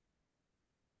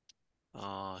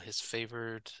 His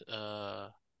favored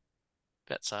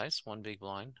bet size, one big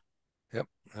blind. Yep,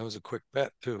 that was a quick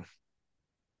bet too.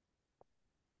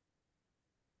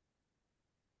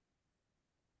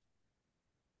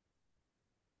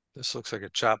 This looks like a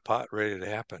chop pot ready to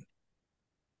happen.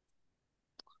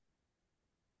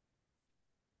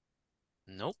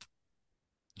 Nope.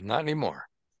 Not anymore.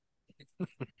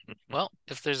 Well,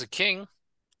 if there's a king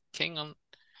on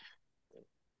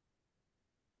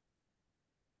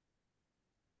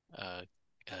uh,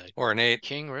 uh Or an eight,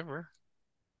 King River,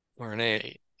 or an eight.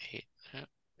 eight, eight. Yeah.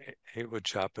 Eight would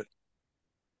chop it.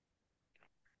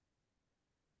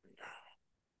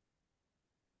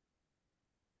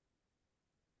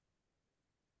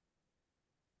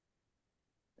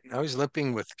 Now he's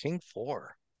limping with king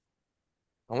four.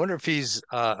 I wonder if he's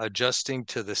adjusting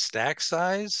to the stack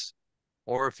size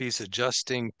or if he's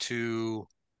adjusting to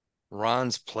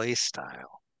Ron's play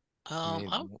style. I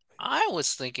I mean, I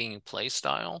was thinking play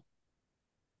style.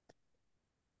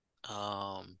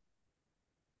 Um,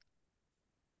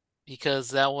 because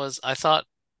that was I thought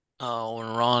when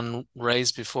Ron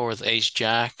raised before with Ace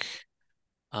Jack,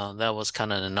 that was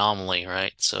kind of an anomaly,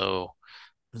 right? So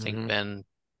I think mhm. Ben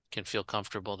can feel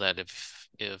comfortable that if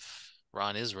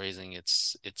Ron is raising,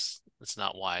 it's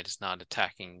not wide, it's not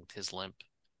attacking his limp,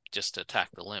 just to attack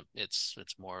the limp. It's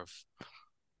more of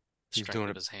He's strength doing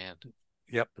of it. his hand.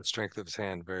 Yep, the strength of his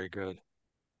hand, very good.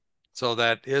 So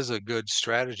that is a good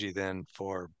strategy then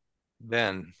for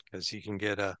Ben because he can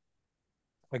get a.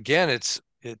 Again,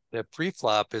 the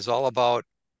pre-flop is all about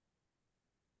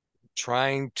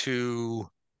trying to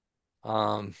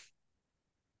um,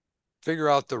 figure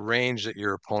out the range that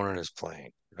your opponent is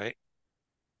playing, right?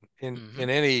 Hmm. In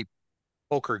any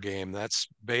poker game, that's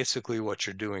basically what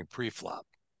you're doing pre-flop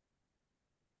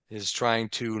is trying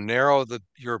to narrow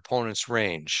your opponent's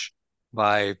range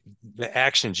by the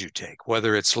actions you take,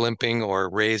 whether it's limping or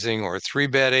raising or three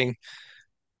betting.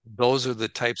 Those are the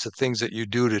types of things that you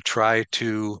do to try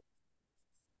to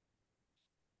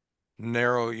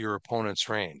narrow your opponent's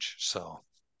range. So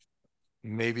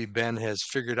maybe Ben has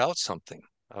figured out something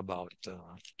about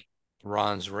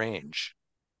Ron's range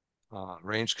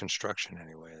construction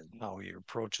anyway, how he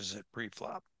approaches it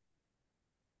pre-flop.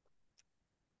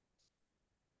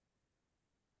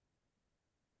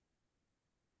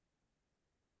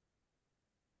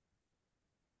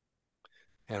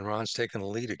 And Ron's taking the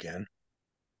lead again.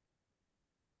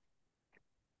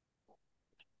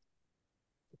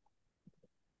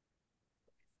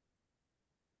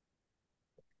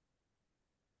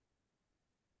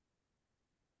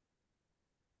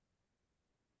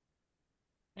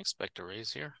 Expect a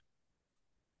raise here.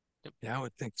 Yep. Yeah, I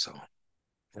would think so.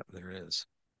 Yep, there is.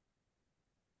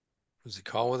 Does he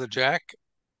call with a jack?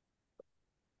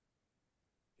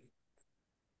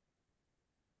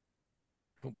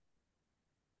 Oh,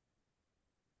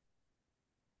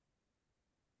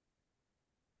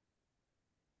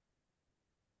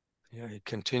 yeah, he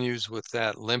continues with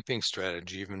that limping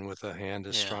strategy, even with a hand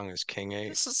as Yeah. strong as King Eight.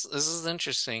 This is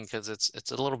interesting because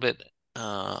it's a little bit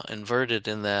inverted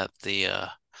in that the uh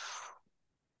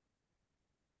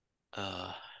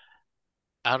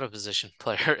out of position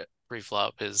player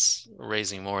pre-flop is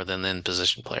raising more than the in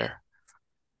position player.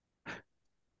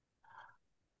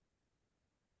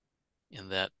 In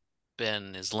that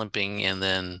Ben is limping and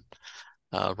then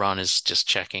Ron is just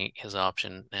checking his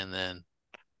option, and then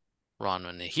Ron,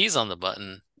 when he's on the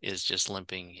button, is just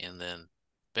limping, and then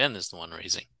Ben is the one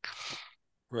raising.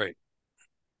 Right.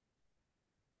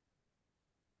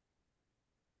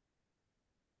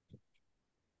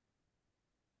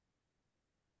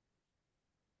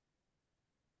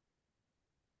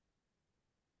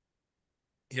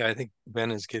 Yeah, I think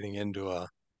Ben is getting into a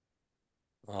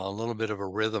little bit of a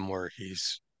rhythm where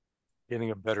he's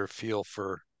getting a better feel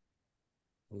for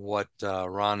what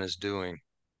Ron is doing.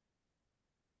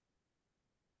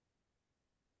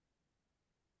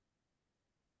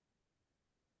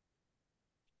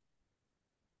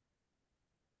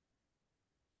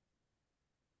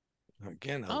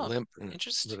 Again, a Oh, limp and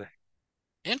interesting. with a,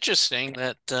 Interesting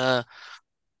that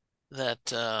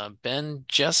Ben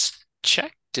just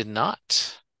checked, did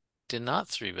not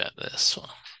three bet this one.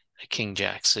 King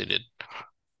Jack suited.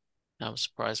 I was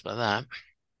surprised by that.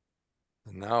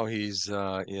 and now he's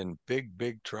in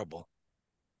big trouble.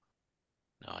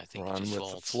 No, I think he Ron just with the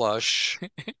folds. flush.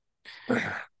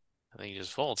 I think he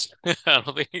just folds. I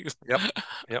don't think he's... Yep,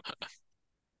 yep.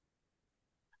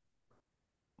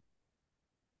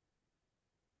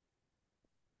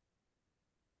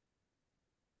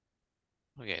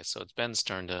 Okay, so it's Ben's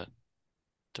turn to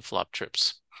flop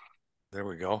trips. There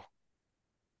we go.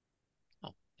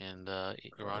 Oh, and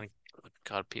Iran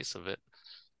caught a piece of it.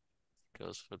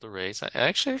 Goes for the raise. I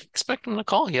actually expect him to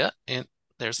call yet. And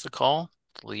there's the call.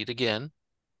 Lead again.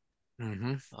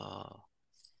 Mm-hmm.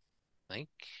 think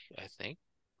I think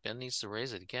Ben needs to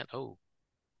raise it again. Oh,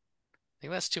 I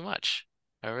think that's too much.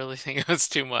 I really think that's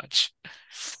too much.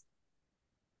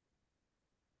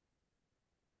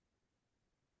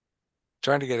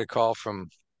 Trying to get a call from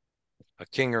a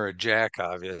king or a jack,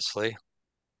 obviously.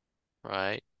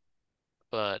 Right.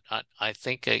 But I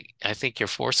think you're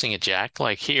forcing a jack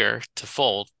like here to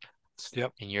fold,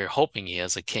 Yep. and you're hoping he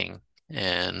has a king.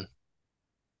 And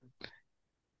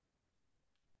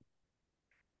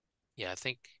yeah, I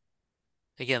think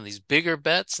again these bigger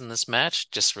bets in this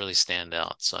match just really stand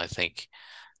out. So I think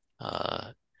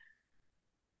uh,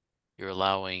 you're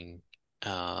allowing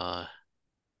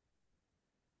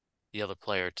the other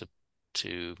player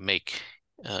to make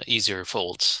easier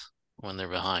folds when they're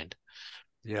behind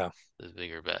Yeah. the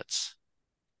bigger bets.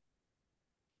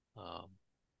 Um,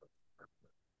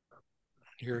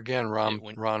 Here again, it, Ron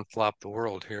when Ron flopped the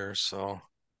world here, so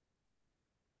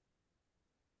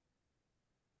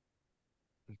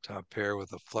top pair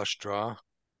with a flush draw.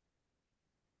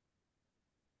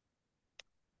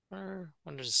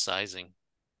 wonder the sizing.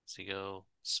 Does he go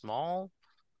small?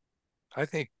 I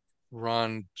think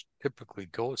Ron typically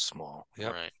goes small.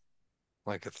 Yep. Right.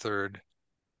 Like a third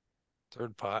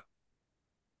pot.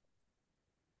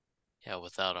 Yeah,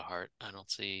 without a heart. I don't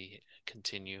see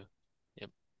continue. Yep.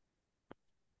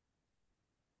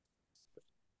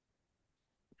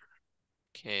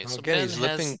 Okay, Now so again, Ben he's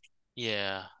lipping has,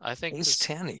 yeah, I think ace this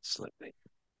 10. He's lipping.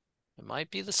 it might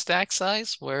be the stack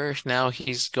size where now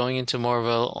he's going into more of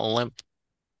a limp,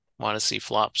 want to see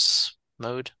flops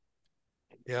mode.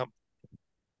 Yep.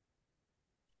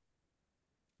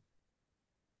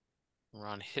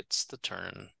 Ron hits the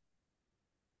turn,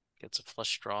 gets a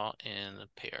flush draw and a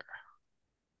pair.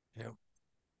 Yep.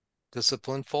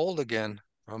 Disciplined fold again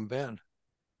from Ben.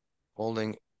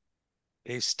 Holding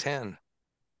ace 10.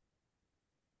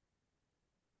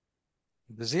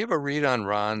 Does he have a read on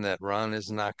Ron that Ron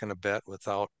is not going to bet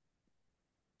without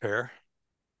pair?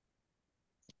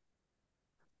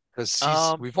 Because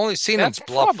Um, we've only seen him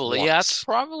bluff once.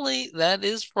 that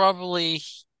is probably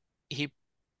he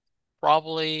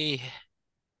probably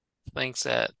thinks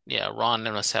that yeah, Ron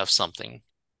must have something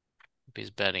if he's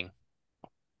betting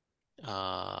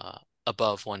uh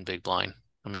above one big blind.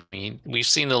 I mean, we've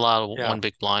seen a lot of Yeah, one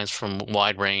big blinds from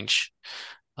wide range.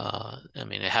 I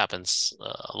mean, it happens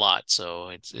a lot, so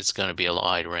it's going to be a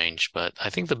wide range. But I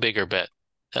think the bigger bet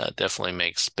definitely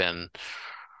makes Ben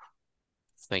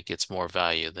think it's more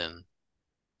value than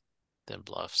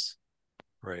bluffs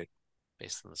right.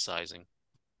 based on the sizing.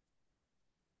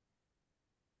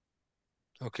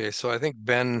 Okay, so I think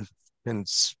Ben can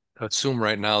assume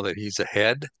right now that he's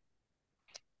ahead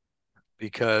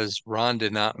because Ron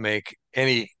did not make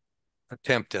any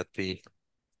attempt at the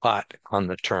pot on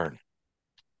the turn.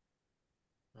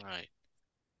 Right.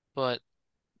 But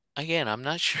again, I'm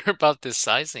not sure about this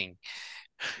sizing.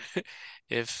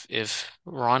 If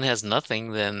Ron has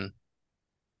nothing, then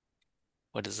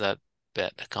what does that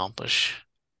bet accomplish?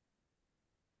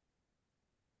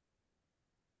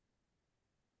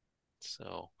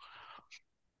 So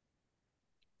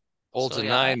Holds a yeah,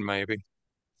 nine, maybe.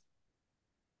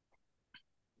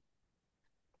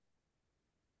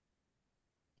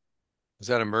 Is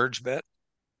that a merge bet?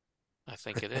 I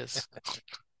think it is.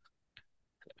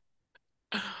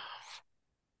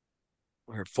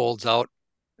 Where it folds out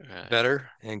Right.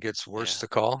 better and gets worse Yeah. to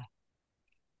call?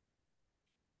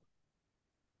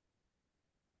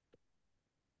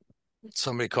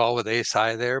 Somebody call with ace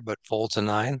high there, but folds a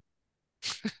nine?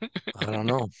 I don't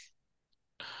know.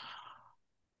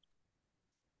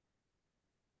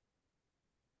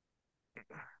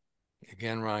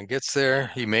 Again, Ron gets there.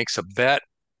 Yeah. He makes a bet.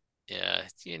 Yeah.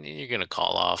 You're gonna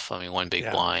call off. I mean, one big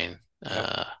Yeah. blind.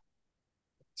 Yep.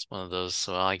 It's one of those,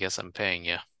 so I guess I'm paying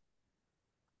you.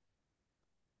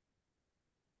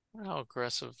 How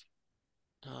aggressive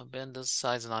Ben does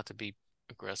decides not to be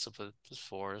aggressive with his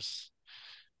fours.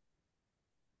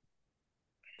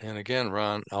 And again,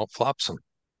 Ron outflops him.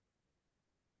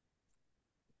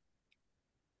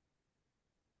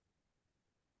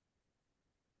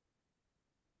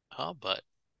 Oh, but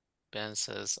Ben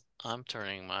says, I'm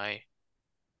turning my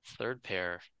third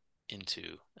pair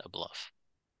into a bluff.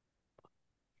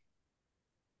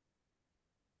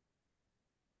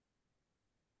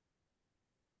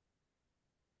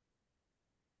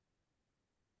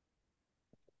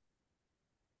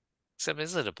 Except,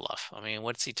 is it a bluff? I mean,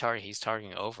 what's he targeting? He's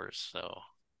targeting overs, so.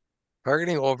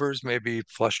 Targeting overs, maybe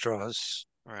flush draws.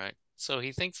 Right. So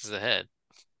he thinks he's ahead,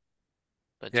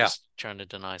 but Yeah. just trying to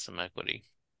deny some equity.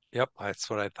 Yep. That's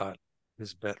what I thought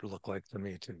his bet looked like to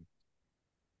me, too.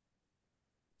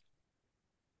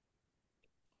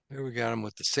 Here we got him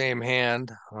with the same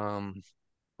hand.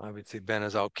 Obviously, Ben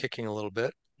is out kicking a little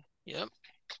bit. Yep.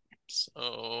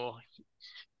 So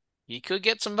he could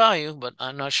get some value, but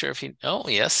I'm not sure if he. Oh,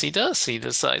 yes, he does. He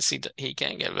decides he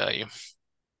can get value.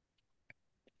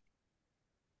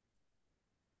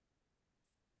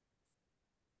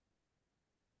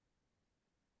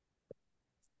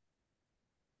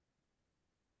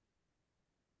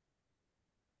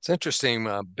 It's interesting.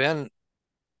 Ben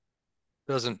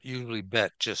doesn't usually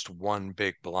bet just one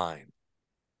big blind.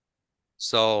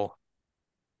 So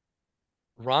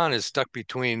Ron is stuck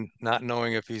between not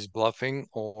knowing if he's bluffing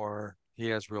or he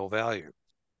has real value.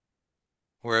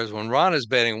 Whereas when Ron is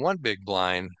betting one big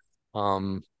blind,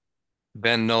 um,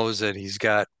 Ben knows that he's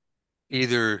got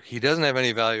either he doesn't have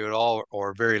any value at all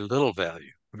or very little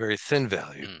value, very thin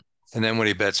value. Hmm. And then when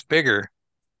he bets bigger,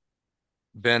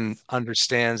 Ben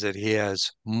understands that he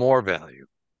has more value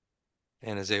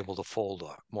and is able to fold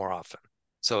more often.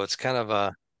 So it's kind of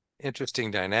a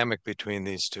interesting dynamic between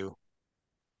these two.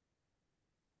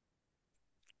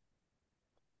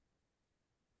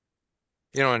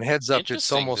 You know, and heads up, it's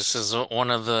Interesting. This almost is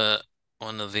one of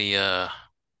the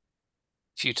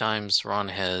few times Ron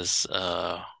has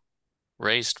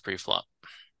raised pre-flop.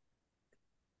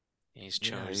 He's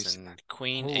yeah, he's chosen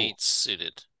Queen oh, 8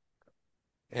 suited,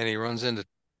 and he runs into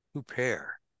two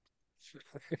pair.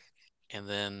 and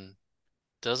then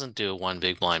doesn't do a one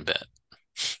big blind bet.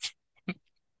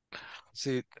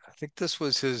 See, I think this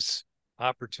was his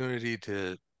opportunity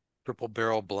to triple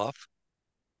barrel bluff.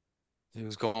 He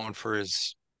was going for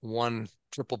his one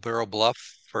triple barrel bluff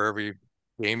for every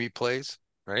game he plays,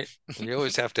 right? You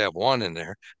always have to have one in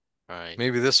there. Right.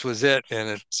 Maybe this was it,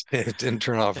 and it didn't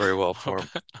turn out very well for him.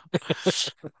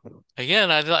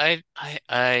 Again, I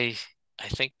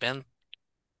think Ben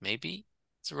maybe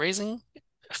is raising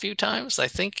a few times. I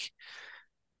think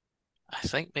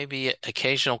maybe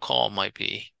occasional call might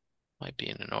be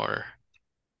in an order.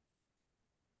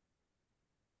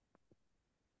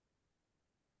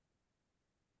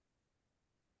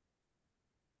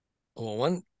 Well,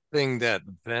 one thing that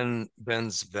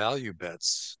Ben's value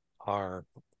bets are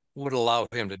would allow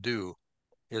him to do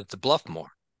is to bluff more.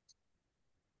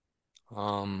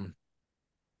 Um,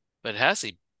 But has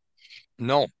he?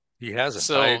 no, he hasn't.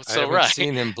 So I so haven't right.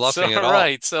 seen him So bluffing at all.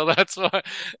 right. So that's what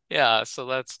yeah, so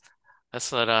that's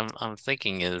what I'm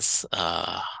thinking is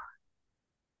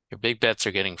your big bets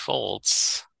are getting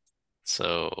folds.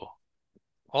 So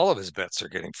All of his bets are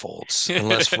getting folds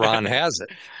unless Ron has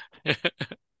it.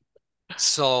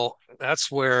 So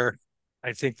that's where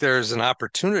I think there's an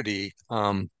opportunity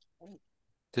to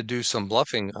do some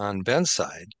bluffing on Ben's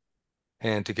side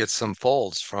and to get some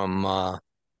folds from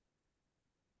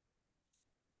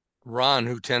Ron,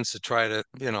 who tends to try to,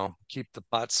 keep the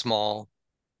pot small,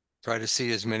 try to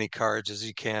see as many cards as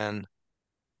he can.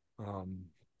 Um,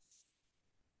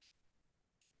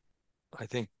 I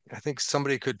think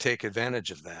somebody could take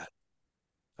advantage of that.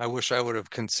 I wish I would have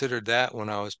considered that when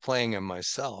I was playing him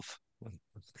myself.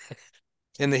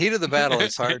 In the heat of the battle,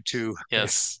 yes, it's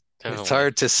definitely.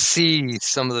 hard to see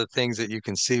some of the things that you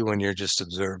can see when you're just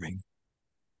observing.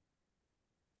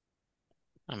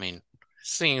 I mean,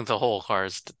 seeing the whole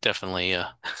cards definitely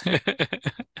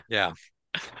Yeah.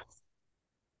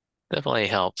 definitely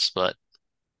helps, but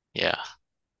yeah.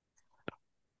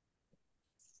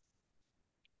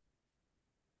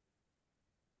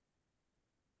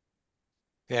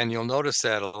 And you'll notice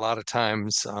that a lot of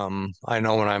times, I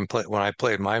know when I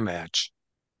played my match,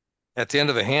 at the end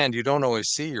of a hand, you don't always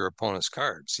see your opponent's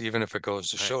cards, even if it goes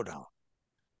to Right. showdown.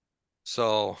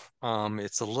 So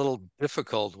it's a little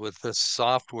difficult with this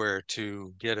software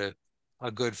to get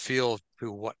a good feel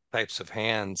to what types of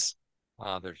hands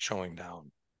they're showing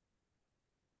down,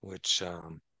 which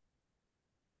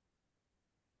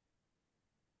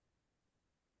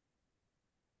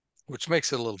which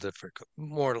makes it a little difficult, a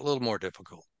little more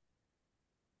difficult.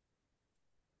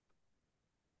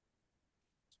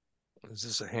 Is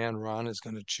this a hand Ron is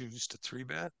going to choose to three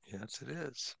bet? Yes, it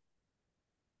is.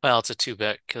 Well, it's a two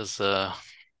bet because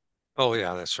Oh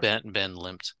yeah, that's right. Ben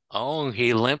limped. Oh,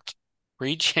 he limped,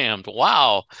 re-jammed.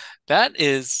 Wow, that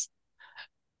is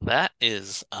that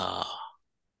is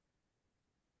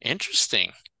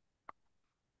interesting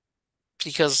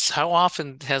because how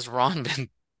often has Ron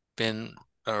been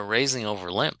raising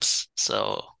over limps?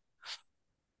 So,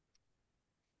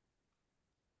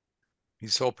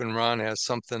 He's hoping Ron has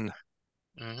something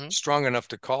mhm. strong enough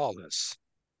to call this.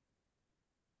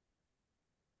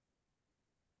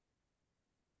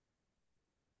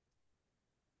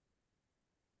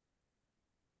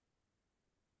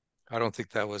 I don't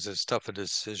think that was as tough a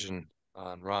decision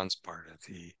on Ron's part if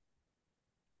he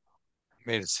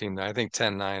made it seem that I think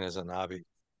 10-9 is an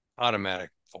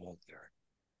automatic fold there.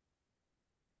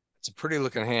 It's a pretty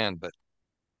looking hand, but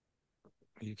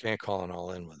you can't call an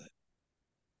all in with it.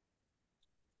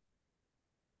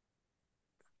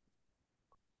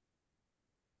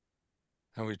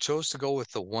 And we chose to go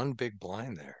with the one big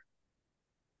blind there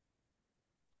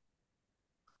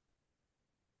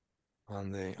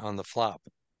on the flop.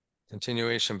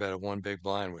 Continuation bet of one big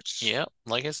blind, which Yeah,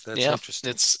 like it's that's yeah,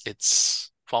 interesting.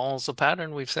 it's follows the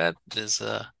pattern we've said is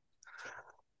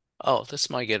oh, this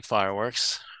might get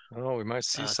fireworks. Oh, we might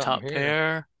see something Top here.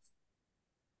 pair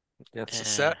It's a and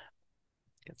set.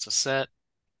 gets a set.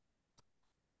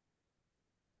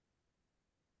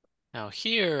 Now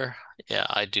here, yeah,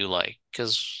 I do like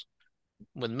because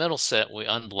with middle set we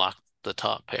unblock the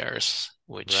top pairs,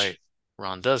 Right. which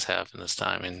Ron does have in this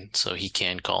time, and so he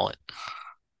can call it.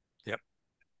 Yep.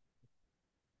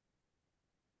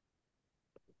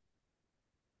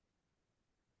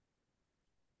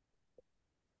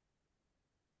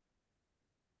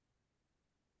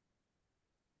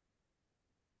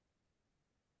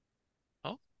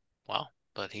 Oh, wow.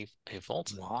 But he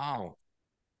folds it. Wow.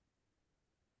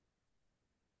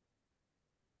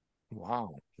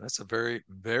 Wow. That's a very,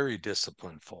 very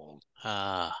disciplined fold.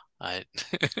 I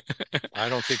I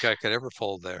don't think I could ever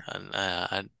fold there.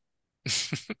 I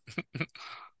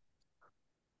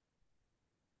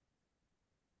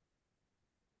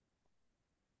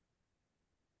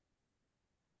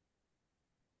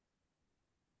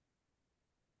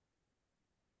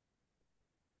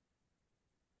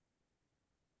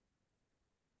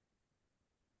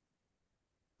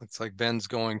It's like Ben's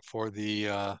going for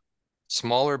the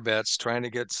smaller bets, trying to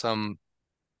get some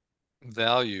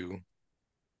value,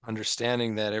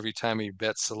 understanding that every time he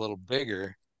bets a little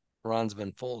bigger, Ron's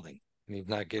been folding and he's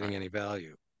not getting any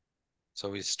value.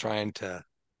 So he's trying to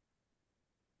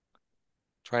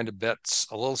bet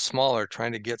a little smaller,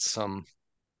 trying to get some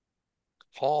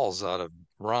calls out of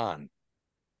Ron.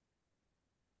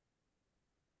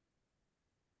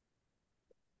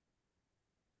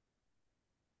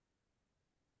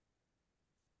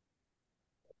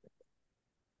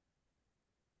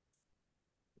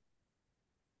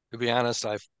 To be honest,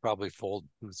 I've probably folded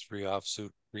the three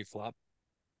offsuit pre-flop.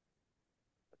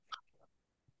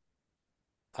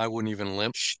 I wouldn't even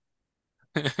limp.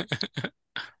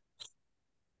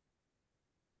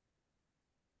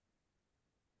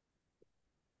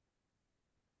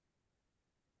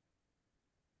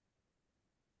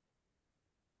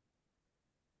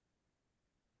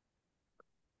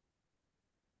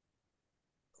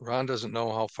 Ron doesn't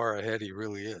know how far ahead he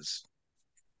really is.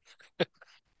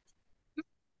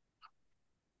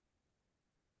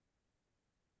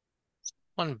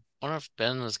 wonder if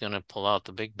Ben was gonna pull out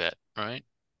the big bet, right?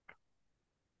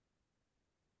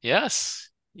 Yes.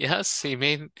 Yes, he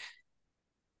made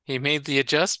the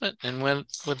adjustment and went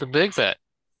with the big bet.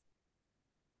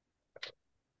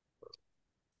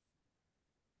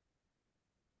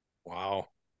 Wow.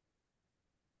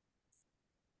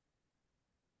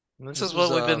 This This is is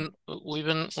what we've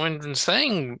been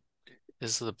saying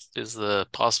is the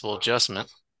possible adjustment.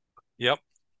 yep.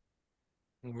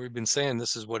 We've been saying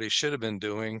this is what he should have been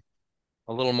doing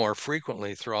a little more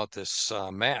frequently throughout this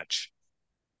match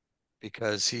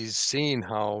because he's seen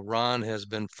how Ron has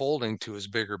been folding to his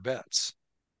bigger bets.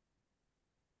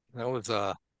 That was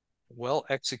a well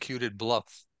executed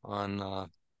bluff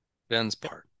on Ben's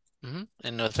Yep. part.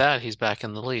 And with that, he's back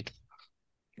in the lead.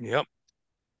 Yep.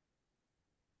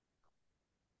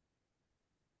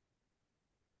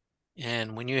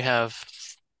 And when you have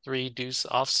three deuce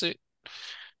offsuit,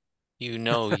 you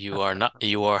know you are not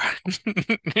you are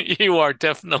you are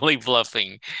definitely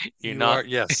bluffing. You're You not are,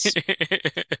 yes.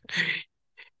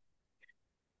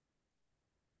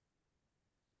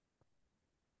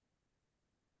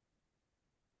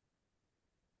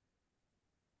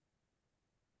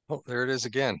 Oh, there it is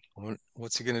again.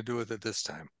 What's he going to do with it this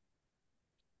time?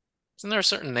 Isn't there a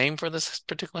certain name for this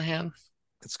particular hand?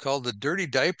 It's called the Dirty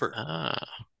Diaper.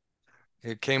 Ah,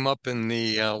 It came up in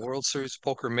the World Series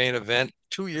Poker main event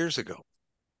 2 years ago.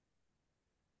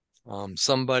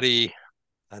 Somebody,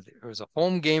 there was a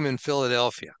home game in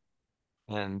Philadelphia,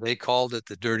 and they called it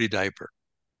the Dirty Diaper,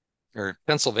 or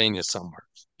Pennsylvania somewhere.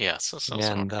 yeah, so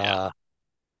And yeah.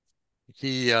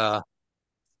 he uh,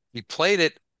 he played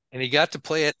it, and he got to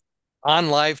play it on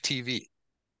live TV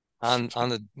on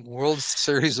the World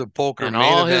Series of Poker And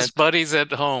main all his event. buddies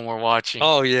at home were watching.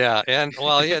 Oh yeah, and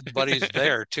well, he had buddies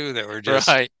there too that were just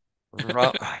Right.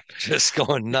 just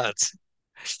going nuts,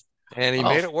 and he Oh,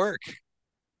 made it work.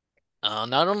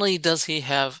 not only does he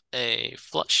have a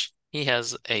flush, he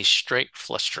has a straight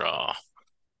flush draw.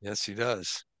 Yes, he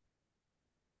does.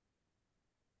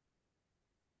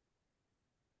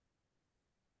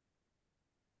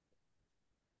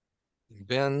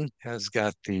 Ben has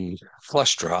got the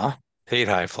flush draw, 8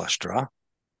 high flush draw.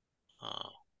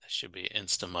 Oh, that should be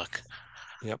Instamuck.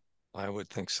 Yep, I would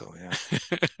think so. Yeah,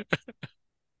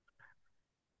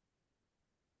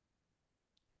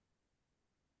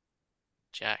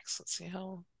 Jax, let's see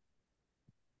how.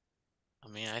 I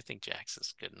mean, I think Jax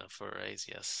is good enough for a raise,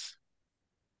 yes.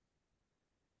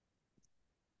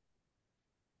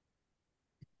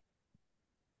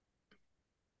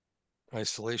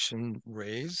 isolation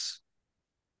raise,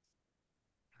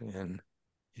 and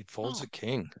he folds Oh, a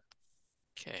king.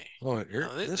 okay. Oh,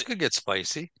 Now, this could get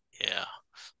spicy. yeah.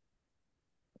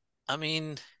 I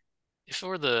mean, if it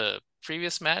were the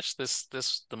previous match,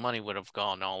 the money would have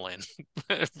gone all in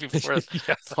before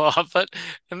Yeah, flop. But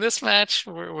in this match,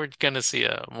 we're gonna see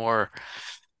a more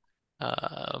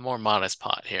modest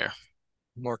pot here.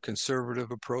 more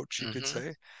conservative approach, you could Hmm.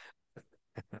 say.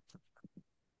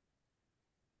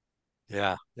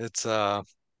 Yeah, it's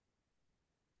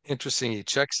interesting. He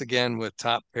checks again with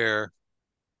top pair,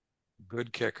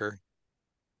 good kicker.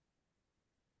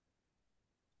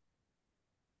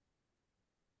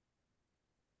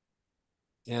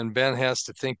 And Ben has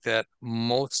to think that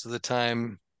most of the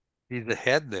time he's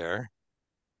ahead there.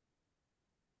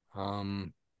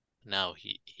 Um, Now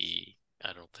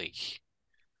I don't think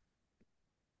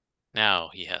now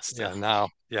he has to. yeah, now,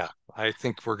 yeah, I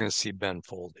think we're going to see Ben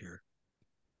fold here.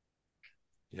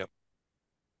 Yep.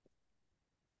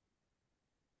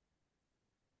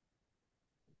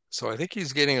 So I think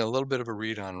he's getting a little bit of a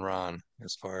read on Ron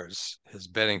as far as his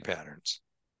betting patterns.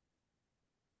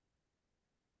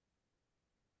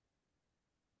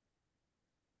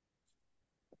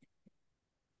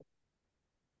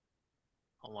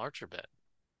 A larger bet.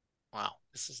 Wow,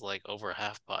 this is like over a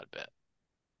half pot bet.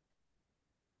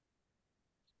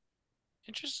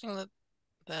 Interesting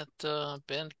that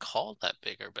Ben called that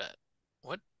bigger bet.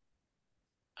 What?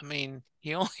 I mean,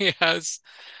 he only has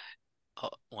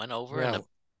went over and Yeah,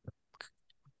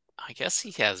 I guess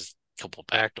he has a couple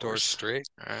backdoor backdoors. straight.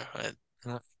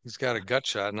 Uh, He's got a gut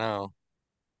shot now.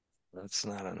 That's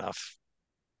not enough.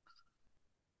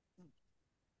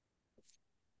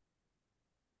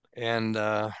 And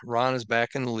Ron is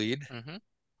back in the lead. mm-hmm.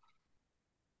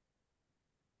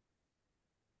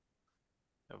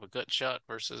 Have a gut shot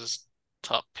versus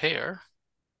top pair.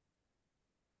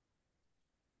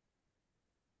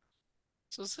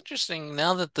 So it's interesting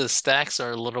now that the stacks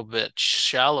are a little bit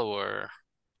shallower,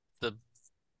 the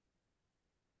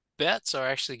bets are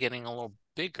actually getting a little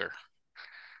bigger.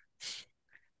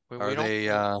 We, Are we don't they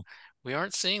we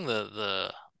aren't seeing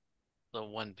the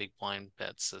one big blind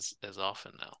bets as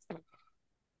often now.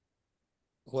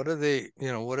 what are they,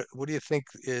 what do you think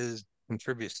is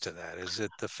contributes to that? Is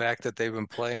it the fact that they've been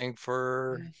playing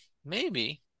for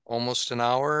Maybe. almost an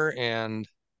hour and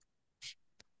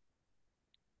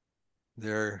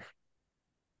they're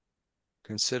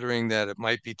considering that it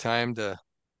might be time to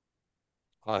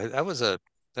that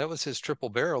was his triple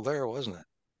barrel there, wasn't it?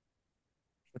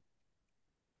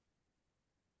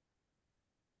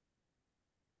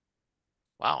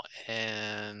 Wow.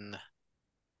 And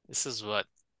this is what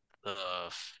the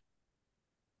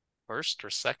first or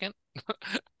second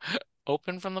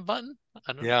open from the button?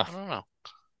 Yeah. I don't know.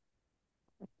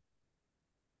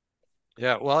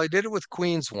 Yeah. Well, he did it with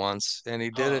queens once Oh, and he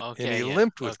okay, yeah.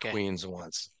 limped with Okay. queens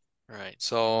once. Right.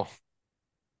 So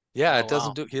yeah, Oh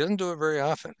wow. he doesn't do it very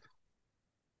often.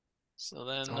 So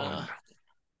then Oh,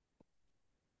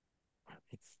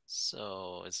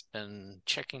 so it's been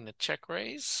checking the check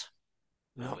raise,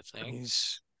 I no, would think.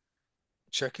 he's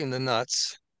checking the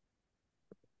nuts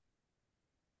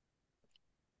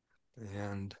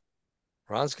and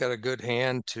Ron's got a good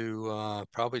hand to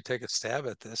probably take a stab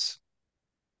at this.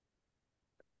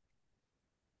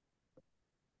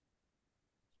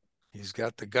 He's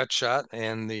got the gut shot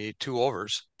and the two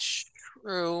overs.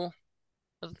 True.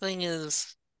 The thing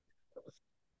is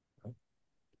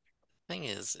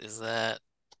that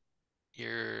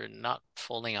you're not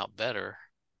folding out better.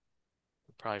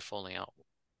 You're probably folding out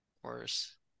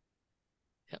worse.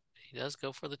 Yep, he does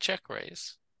go for the check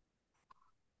raise.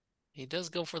 He does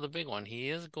go for the big one. He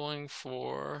is going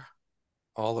for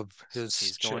All of his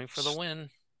he's going for the chips.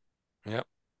 win. Yep.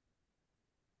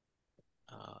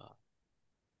 Uh,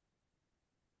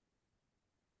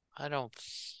 I don't.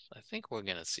 I think we're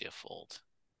gonna see a fold.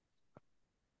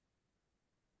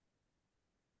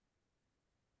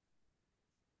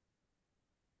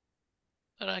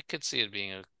 But I could see it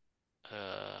being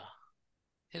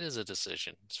it is a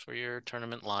decision. It's for your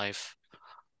tournament life.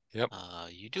 Yep.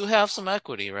 You do have some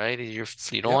equity, right? You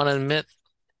don't Yep. want to admit.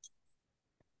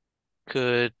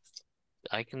 Could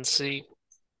I can see.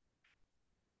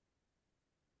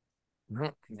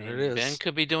 Yep, I there it mean, Ben is.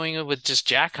 could be doing it with just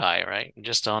Jack high, right?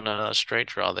 Just on a straight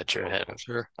draw that you're ahead.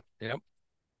 Sure. Yep.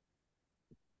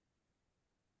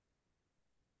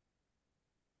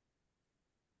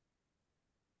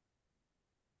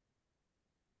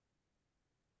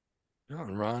 Yeah,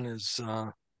 and Ron is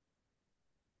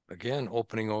again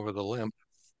opening over the limp,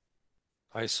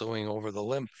 ISOing over the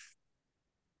limp.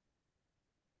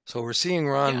 So we're seeing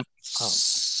Yeah. Ron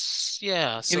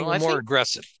Yeah. getting So a little I more think,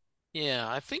 aggressive. yeah,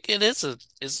 I think it is a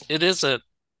is it is a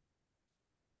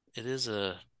it is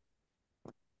a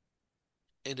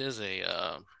it is a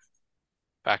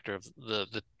factor of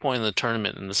the point of the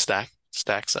tournament and the stack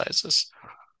sizes.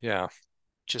 Yeah.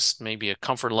 Just maybe a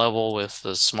comfort level with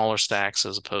the smaller stacks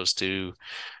as opposed to,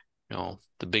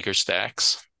 the bigger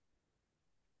stacks.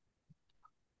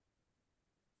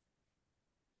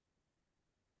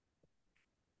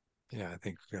 Yeah, I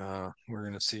think we're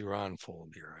going to see Ron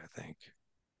fold here, I think.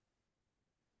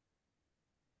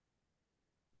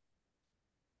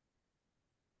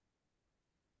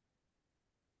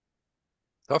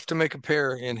 Tough to make a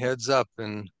pair in heads up,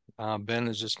 and Ben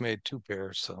has just made two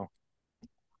pairs, so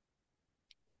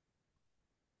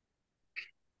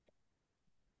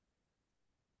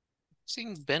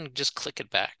Seeing Ben just click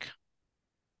it back.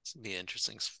 This would be an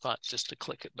interesting spot just to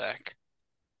click it back.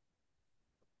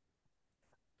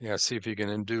 yeah, see if you can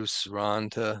induce Ron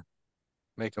to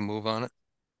make a move on it.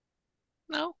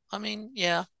 No, I mean,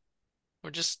 yeah,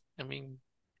 I mean,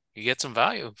 you get some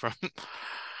value from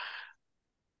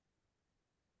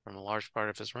from a large part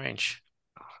of his range.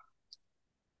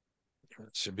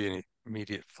 It should be an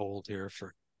immediate fold here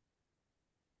for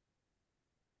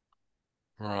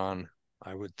Ron,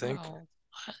 I would think. Well,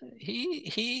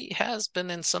 he has been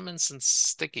in some instance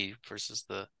sticky versus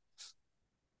the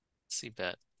C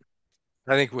bet.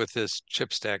 I think with this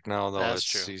chip stack now, though, That's it's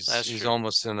true. he's That's he's true.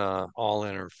 almost in a all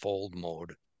in or fold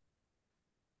mode.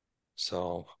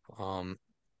 So,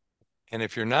 and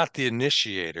if you're not the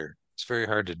initiator, it's very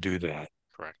hard to do that.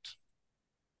 Correct.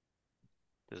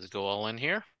 Does it go all in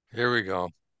here? Here we go.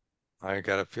 I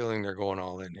got a feeling they're going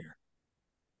all in here.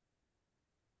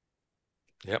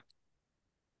 Yep.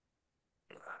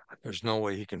 There's no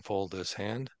way he can fold this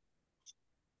hand.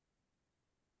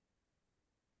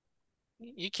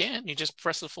 You can. You just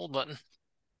press the fold button.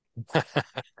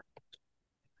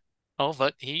 Oh,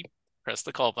 but he pressed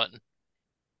the call button.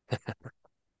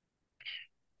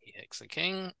 He hits the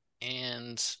king,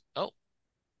 and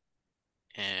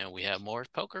and we have more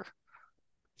poker.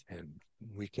 And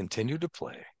we continue to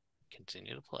play.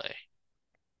 Continue to play.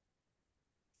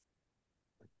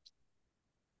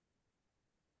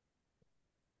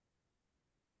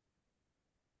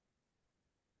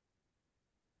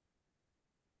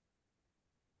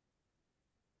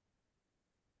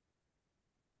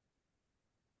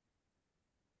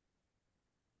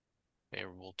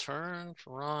 Favorable turn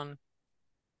for Ron.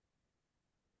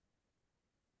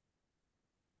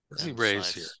 Does he Then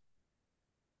raise here? decides.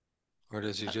 Or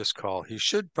does he I, just call? He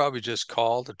should probably just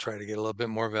call to try to get a little bit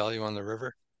more value on the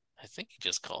river. I think he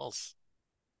just calls.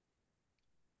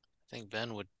 I think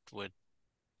Ben would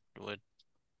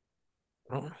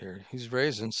Oh, here he's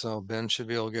raising, so Ben should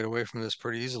be able to get away from this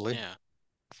pretty easily. yeah.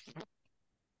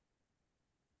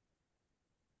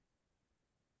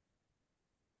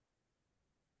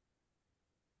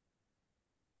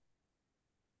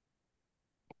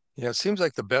 Yeah, it seems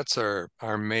like the bets are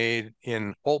made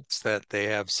in hopes that they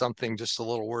have something just a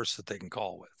little worse that they can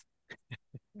call with.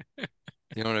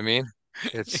 You know what I mean?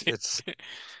 It's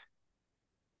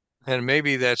and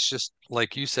maybe that's just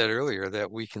like you said earlier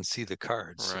that we can see the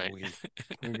cards, so Right. we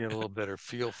get a little better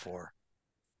feel for.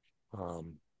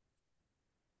 Um,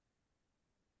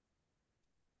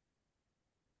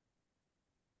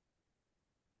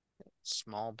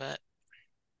 Small bet.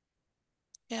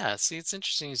 Yeah, see, it's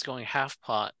interesting he's going half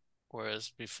pot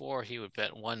Whereas before he would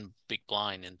bet one big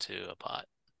blind into a pot.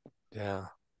 Yeah.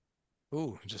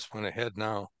 Ooh, just went ahead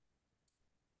now.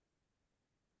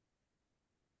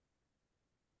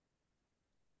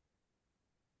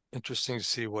 Interesting to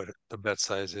see what the bet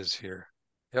size is here.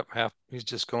 Yep, half. He's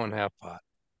just going half pot.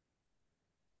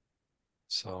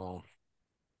 So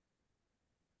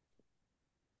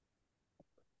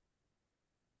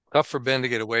tough for Ben to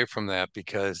get away from that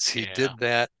because he Yeah, did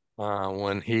that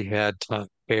when he had top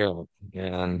pair,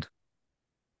 and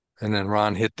and then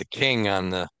Ron hit the king on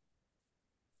the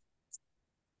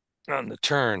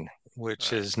turn, which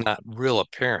right. is not real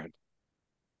apparent.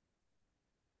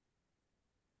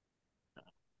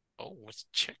 Oh, what's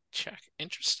check, check.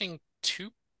 Interesting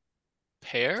two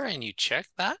pair and you check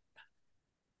that?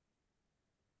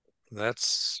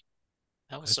 That's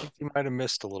That was I so think he might have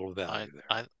missed a little I value there.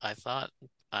 I I thought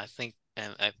I think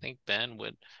Ben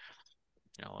would,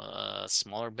 a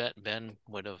smaller bet Ben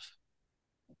would have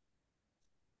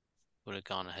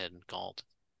gone ahead and called.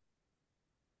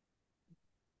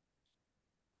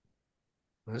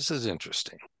 This is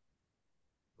interesting.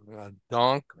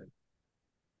 Donk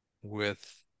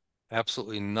with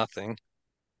absolutely nothing.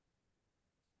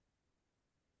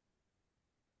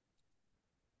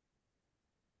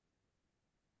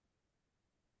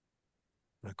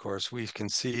 And of course, we can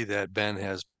see that Ben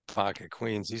has pocket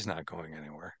queens. He's not going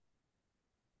anywhere.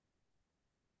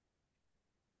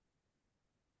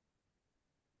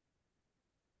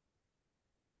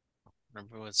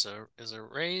 Remember, it's a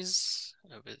raise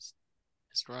of his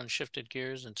run shifted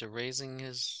gears into raising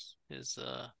his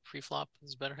pre-flop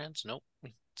his better hands. Nope,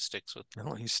 he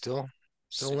No, he's still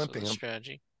sticks with limping his him.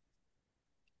 strategy.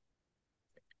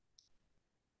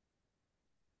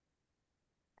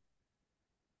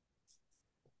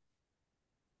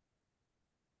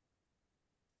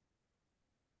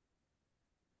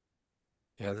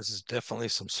 Yeah, this is definitely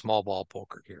some small ball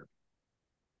poker here.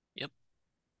 Yep.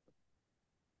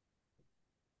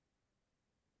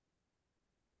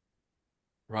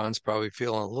 Ron's probably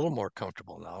feeling a little more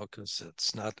comfortable now because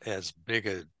it's not as big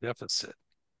a deficit.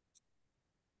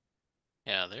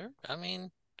 Yeah, there. I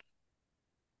mean,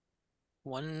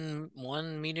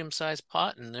 one medium-sized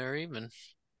pot and they're even.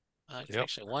 Yep.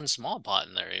 Actually, one small pot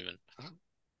and they're even.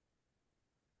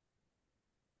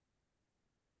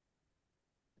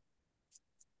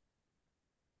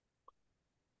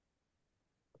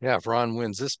 Yeah, if Ron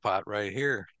wins this pot right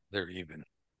here, they're even.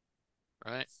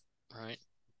 Right, right.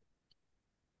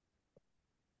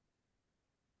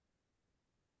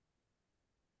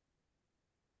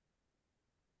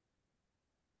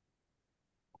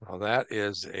 Well, that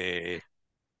was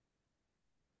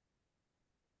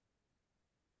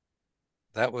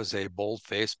a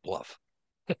bold-faced bluff.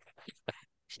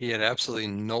 He had absolutely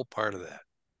no part of that.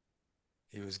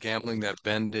 He was gambling that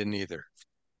Ben didn't either.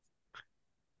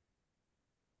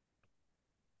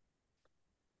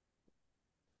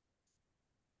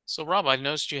 So, Rob, I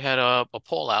noticed you had a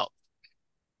poll out.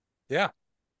 Yeah,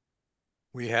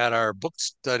 we had our book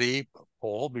study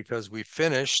poll because we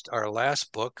finished our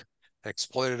last book,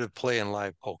 Exploitative Play in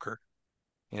Live Poker,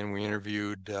 and we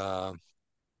interviewed the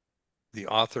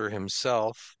author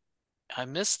himself. I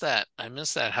missed that. I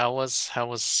missed that. How was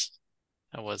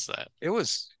that? It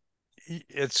was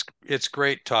it's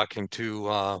great talking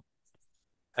to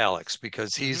Alex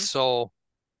because he's Mm-hmm. so,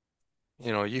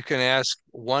 you can ask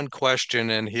one question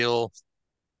and he'll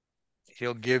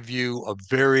give you a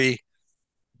very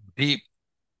deep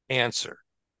answer.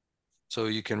 So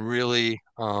you can really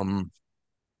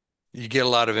you get a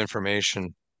lot of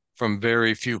information from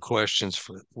very few questions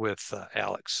with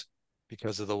Alex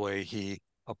because of the way he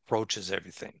approaches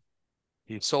everything.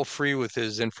 He's so free with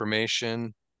his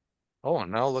information. Oh,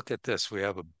 and now look at this. We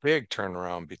have a big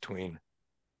turnaround between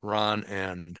Ron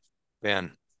and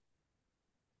Ben.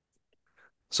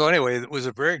 So anyway, it was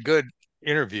a very good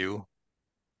interview.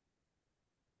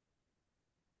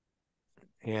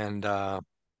 And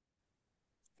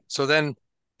so then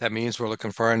that means we're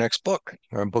looking for our next book.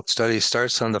 Our book study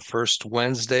starts on the first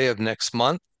Wednesday of next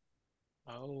month.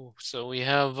 Oh, so we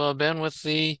have Ben with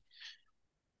the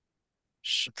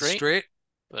It's straight, straight,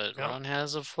 but yep, Ron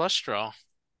has a flush draw.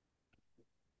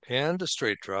 and a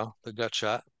straight draw, the gut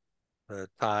shot, the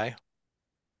tie,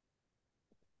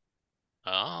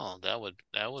 Oh, that would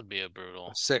be a a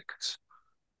brutal. six.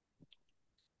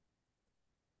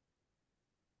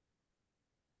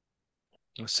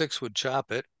 A six would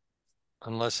chop it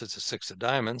unless it's a six of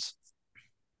diamonds.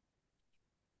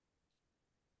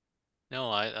 No,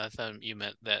 I thought you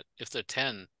meant that if the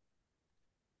 10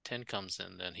 comes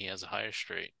in, then he has a higher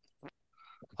straight.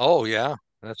 Oh yeah,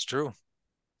 that's true.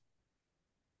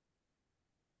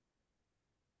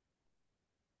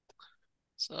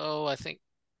 So I think,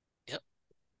 yep,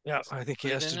 Yeah, I think he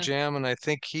put it has to in. jam, and I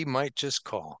think he might just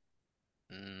call.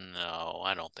 No,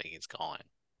 I don't think he's calling.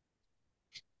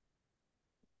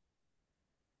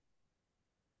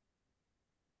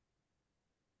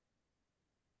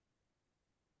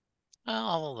 Well,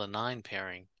 although the nine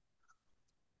pairing,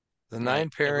 The right, nine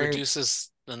it pairing,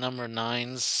 reduces the number of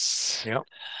nines. yep.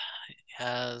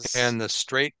 Has And the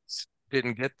straights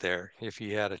didn't get there if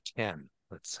he had a 10,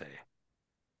 let's say.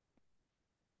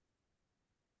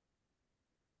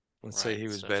 Let's say right. he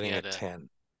was So if he betting a had a 10.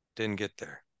 Didn't get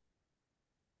there.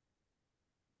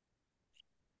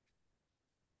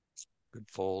 Good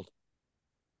fold.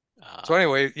 So uh,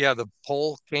 anyway, yeah, the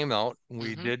poll came out.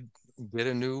 We mm-hmm. did get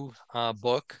a new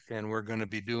book, and we're going to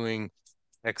be doing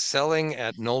Excelling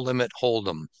at No Limit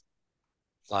Hold'em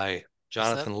by Is that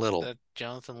Jonathan Little. that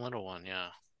Jonathan Little one? Yeah.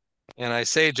 And I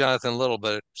say Jonathan Little,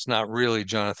 but it's not really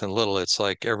Jonathan Little. It's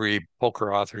like every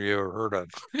poker author you ever heard of,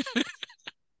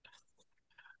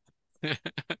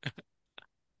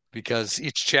 because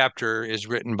each chapter is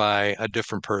written by a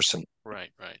different person.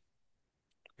 Right, right.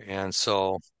 And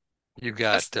so you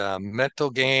got That's mental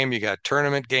game, you got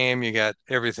tournament game, you got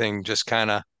everything, just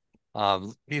kind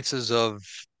of pieces of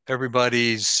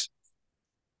everybody's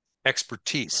right.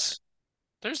 expertise.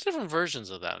 There's different versions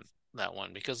of that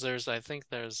one because I think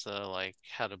there's like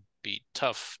how to beat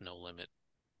tough no limit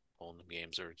hold'em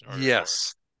games or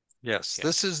Yes. Yes. yeah,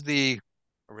 This is the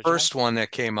original. first one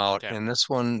that came out, Okay. and this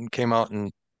one came out in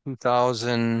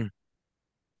 2015.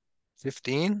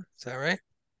 Is that right?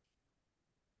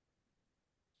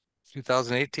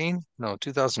 2018? No, Okay.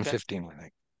 2015, I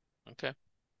think. Okay.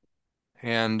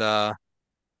 And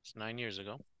It's 9 years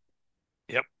ago.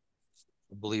 yep,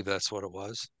 I believe that's what it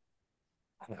was.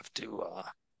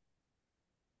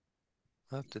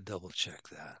 I have to double check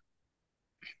that.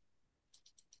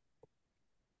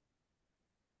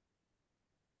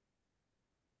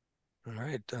 All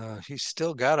right, he's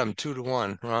still got him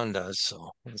 2-1. Ron does,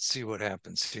 so let's see what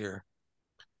happens here.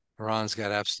 Ron's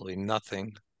got absolutely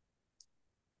nothing.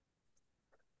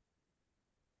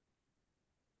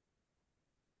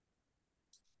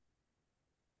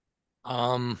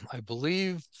 I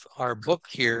believe our book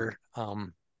here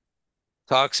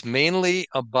talks mainly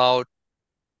about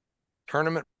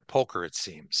tournament poker, it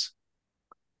seems.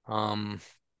 Um,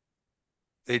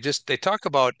 they talk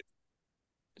about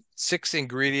 6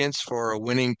 ingredients for a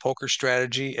winning poker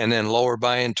strategy, and then lower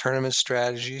buy-in tournament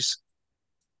strategies.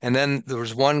 And then there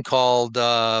was one called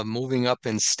moving up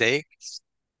in stakes.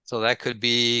 So that could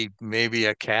be maybe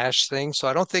a cash thing. So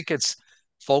I don't think it's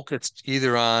focused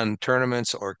either on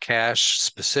tournaments or cash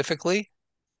specifically.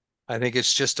 I think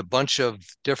it's just a bunch of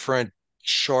different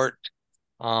short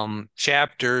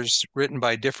chapters written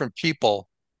by different people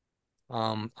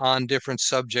on different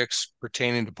subjects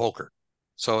pertaining to poker.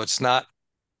 So it's not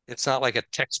like a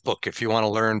textbook if you want to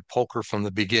learn poker from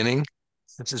the beginning.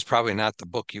 This is probably not the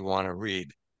book you want to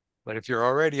read. But if you're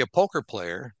already a poker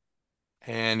player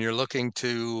and you're looking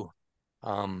to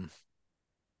um,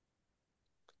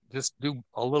 just do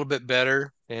a little bit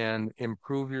better and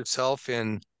improve yourself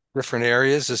in different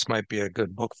areas, this might be a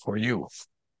good book for you.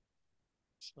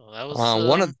 So that was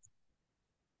One of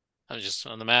I was just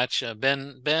on the match.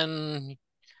 Ben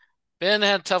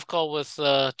had a tough call with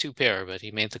two pair, but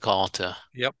he made the call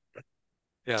Yep,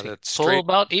 yeah, to pull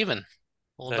about that even.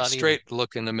 straight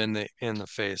looking them in the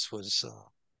face was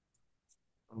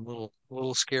a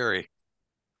little scary.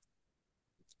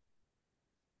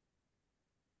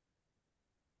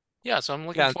 Yeah, so I'm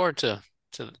looking Yeah, forward to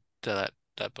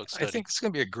that book I think study. it's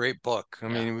going to be a great book. I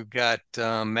Yeah. mean, we've got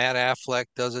Matt Affleck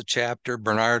does a chapter,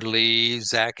 Bernard Lee,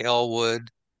 Zach Elwood,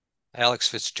 Alex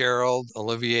Fitzgerald,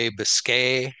 Olivier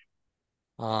Biscay,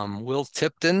 Will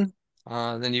Tipton.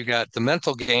 Then you got The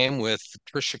Mental Game with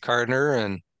Tricia Cardner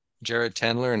and Jared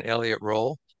Tendler and Elliot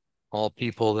Rowe, all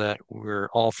people that we're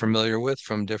all familiar with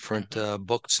from different Hmm.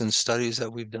 books and studies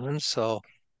that we've done. So,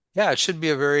 yeah, it should be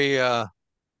a very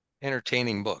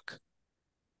entertaining book.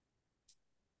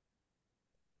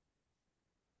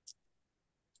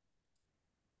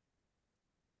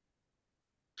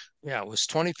 Yeah, it was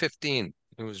 2015.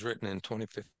 It was written in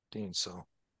 2015, so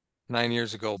 9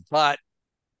 years ago. But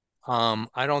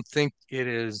I don't think it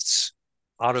is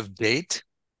out of date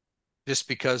just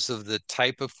because of the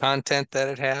type of content that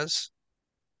it has.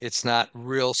 It's not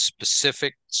real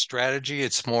specific strategy.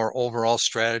 It's more overall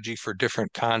strategy for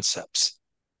different concepts.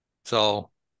 So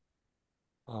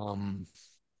um,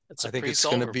 It's a I think it's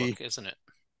going to pre-solver be book, isn't it?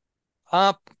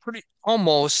 pretty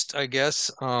almost, I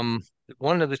guess.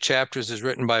 One of the chapters is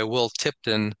written by Will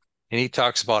Tipton, and he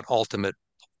talks about ultimate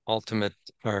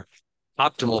or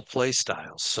optimal play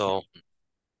styles. So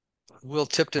Will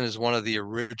Tipton is one of the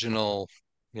original,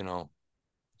 you know,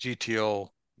 GTO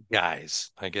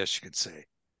guys, I guess you could say.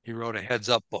 He wrote a heads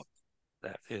up book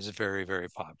that is very, very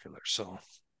popular. So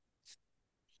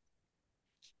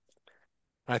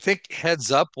I think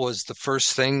heads up was the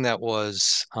first thing that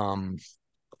was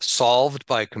solved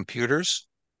by computers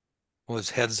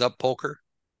was heads up poker.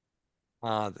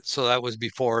 So that was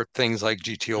before things like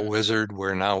GTO Hmm. Wizard,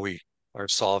 where now we are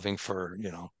solving for,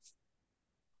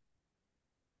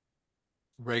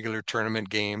 regular tournament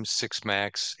games, six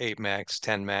max, eight max,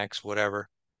 10 max, whatever.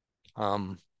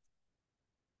 Um,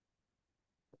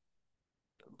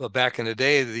 but back in the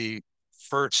day, the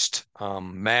first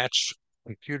match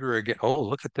computer again. Oh,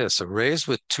 look at this. A raise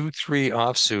with 2-3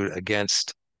 offsuit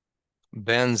against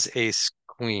Ben's ace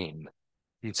queen.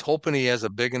 He's hoping he has a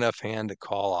big enough hand to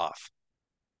call off.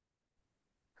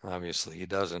 Obviously, he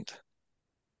doesn't.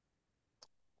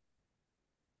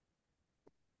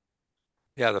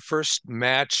 Yeah, the first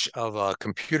match of a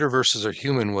computer versus a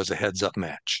human was a heads up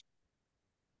match.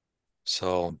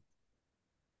 So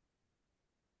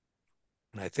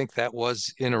I think that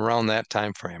was in around that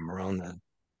time frame, around the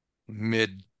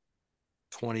mid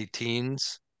 20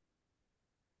 teens.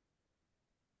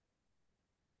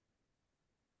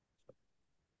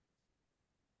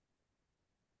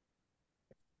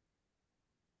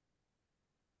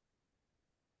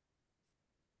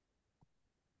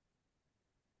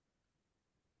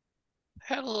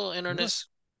 Had a little internet This,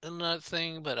 internet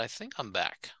thing, but I think I'm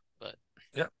back. But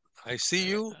yeah, I see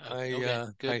you. okay,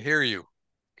 I good, hear you.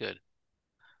 good.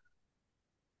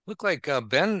 Look like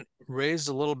Ben raised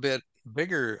a little bit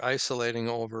bigger, isolating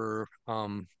over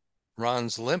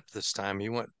Ron's limp this time. He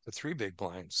went to three big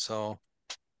blinds. So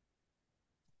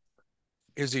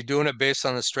is he doing it based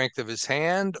on the strength of his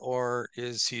hand, or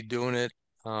is he doing it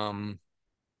um,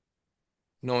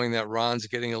 knowing that Ron's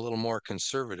getting a little more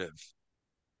conservative?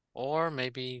 Or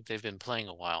maybe they've been playing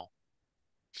a while.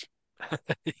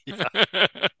 Yeah,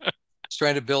 he's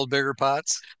trying to build bigger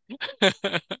pots.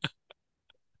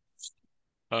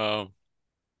 Um,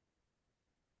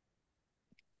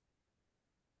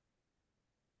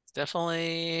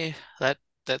 definitely that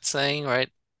saying, right?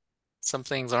 Some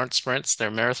things aren't sprints,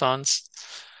 they're marathons.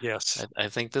 Yes. I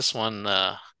think this one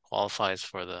qualifies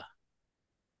for the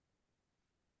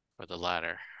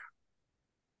latter.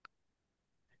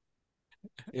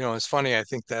 It's funny. I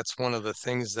think that's one of the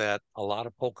things that a lot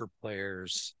of poker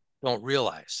players don't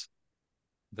realize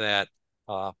that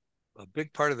uh, a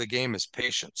big part of the game is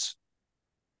patience.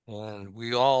 And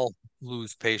we all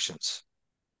lose patience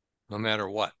no matter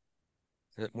what.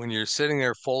 When you're sitting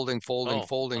there Oh,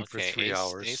 folding for okay. three Ace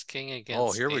hours, King oh,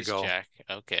 against here we Ace go. Jack.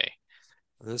 Okay.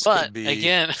 This But could be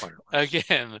again, fireworks.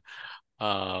 again,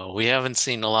 we haven't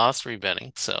seen a lot of three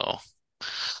betting, so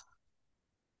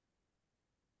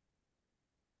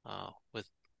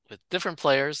with different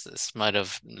players, this might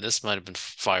have been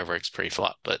fireworks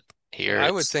pre-flop, but here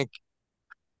I would it's think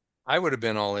I would have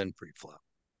been all in pre-flop.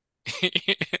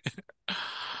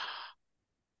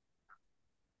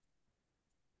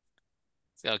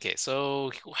 okay.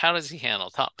 So how does he handle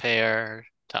top pair,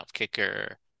 top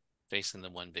kicker, facing the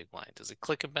one big blind? Does he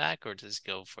click it back or does he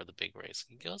go for the big raise?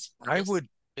 He I goes would,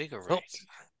 bigger oh, raise.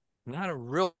 not a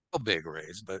real big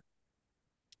raise, but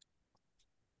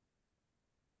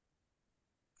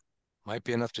might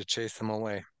be enough to chase them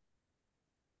away.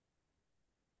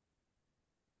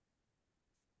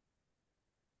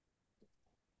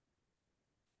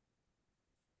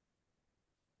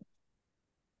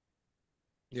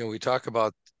 We talk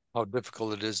about how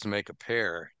difficult it is to make a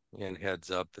pair in heads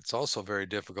up. It's also very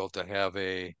difficult to have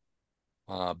a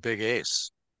big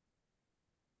ace.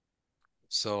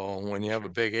 So when you have a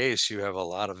True. big ace, you have a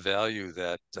lot of value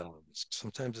that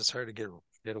sometimes it's hard to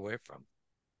get away from.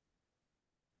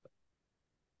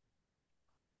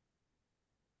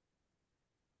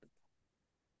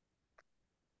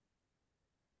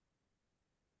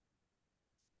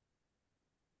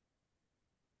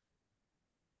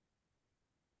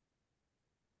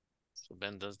 So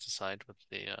Ben does decide with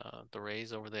the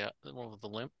raise over the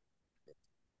limp.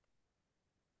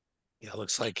 Yeah, it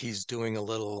looks like he's doing a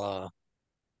little,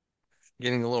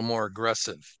 getting a little more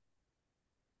aggressive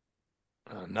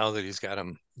now that he's got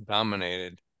him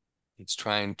dominated. He's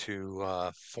trying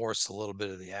to force a little bit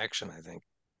of the action, I think.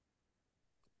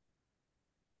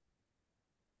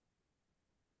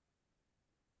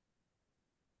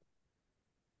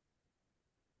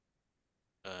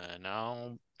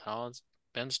 Now it's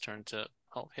Ben's turn to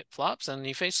hit flops, and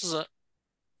he faces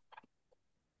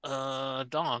a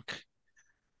donk.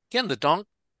 Again, the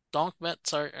donk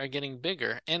bets are getting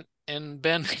bigger, and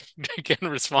Ben again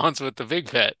responds with the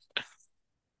big bet.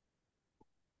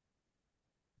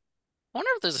 I wonder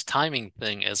if there's a timing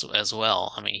thing as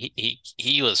well. I mean,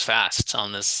 he was fast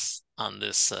on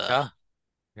Yeah,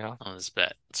 yeah. on this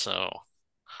bet. So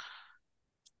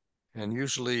And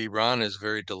usually Ron is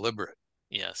very deliberate.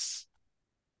 yes.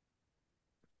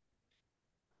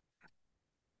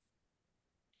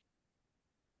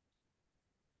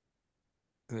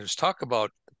 And there's talk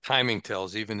about timing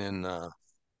tells even in the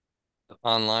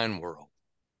online world,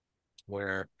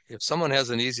 where if someone has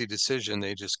an easy decision,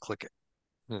 they just click it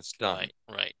and it's done. Right,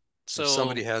 right. If So,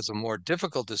 somebody has a more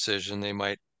difficult decision, they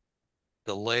might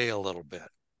delay a little bit.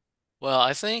 well,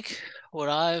 I think what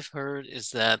I've heard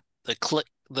is that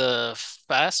the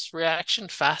fast reaction,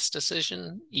 fast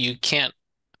decision, you can't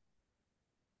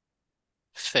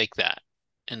fake that.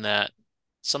 And that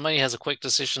somebody has a quick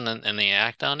decision and they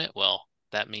act on it, well,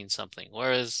 that means something.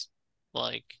 Whereas,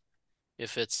 like,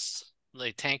 if it's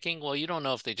like tanking, well, you don't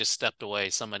know if they just stepped away.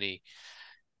 Somebody,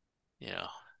 you know,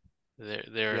 their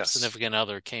Yes, significant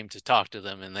other came to talk to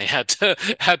them and they had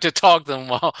to talk to them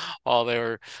while they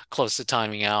were close to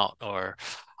timing out, or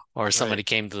right. somebody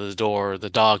came to the door, the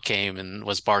dog came and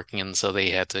was barking, and so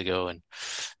they had to go and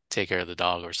take care of the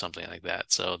dog or something like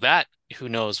that. So that, who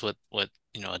knows what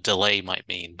a delay might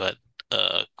mean, but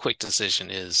a quick decision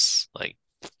is like,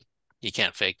 you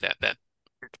can't fake that. That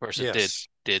person did Yes,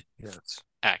 did yes.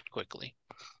 act quickly.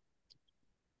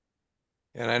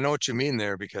 And I know what you mean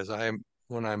there because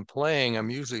when I'm playing, I'm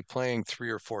usually playing 3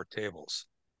 or 4 tables.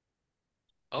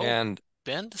 Oh, And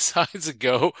Ben decides to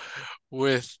go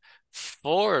with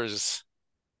fours.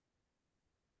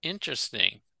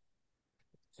 Interesting.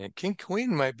 and King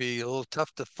Queen might be a little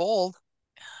tough to fold.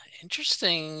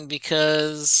 Interesting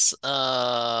because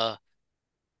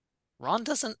Ron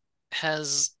doesn't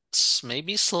has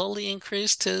maybe slowly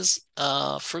increased his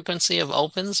frequency of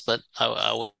opens, but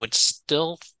I would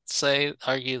still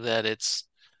argue that it's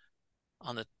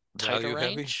on the tighter Value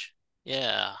heavy. range.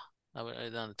 Yeah, I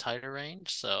would on the tighter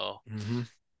range. So Hmm.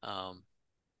 um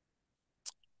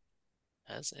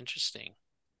that's interesting.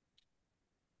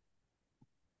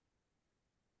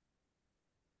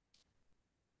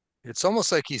 It's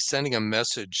almost like he's sending a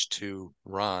message to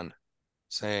Ron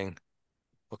saying,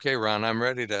 "Okay, Ron, I'm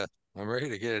ready to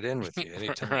get it in with you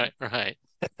anytime." Right, right.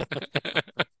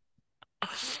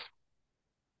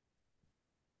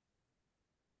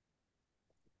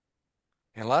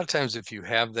 And a lot of times, if you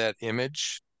have that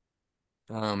image,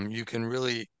 you can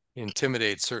really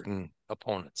intimidate certain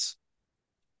opponents.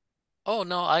 Oh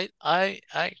no,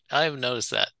 I've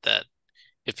noticed that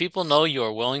if people know you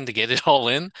are willing to get it all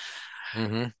in,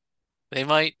 Hmm. they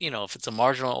might, if it's a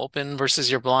marginal open versus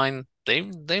your blind,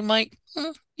 they might,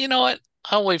 you know what?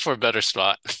 I'll wait for a better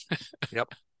spot. Yep,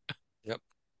 yep.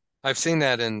 I've seen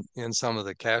that in some of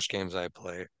the cash games I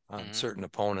play on Mhm. certain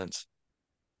opponents.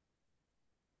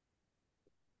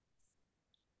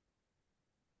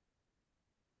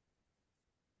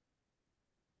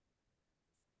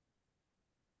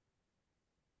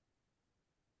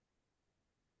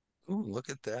 Ooh, look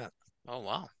at that. Oh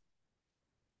wow.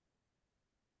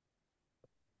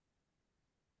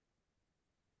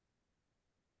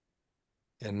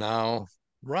 And now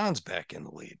Ron's back in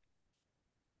the lead.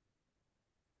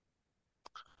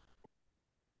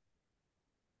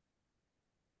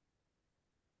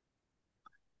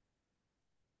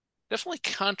 Definitely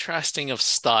contrasting of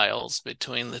styles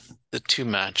between the two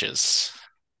matches.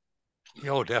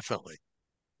 Oh, definitely.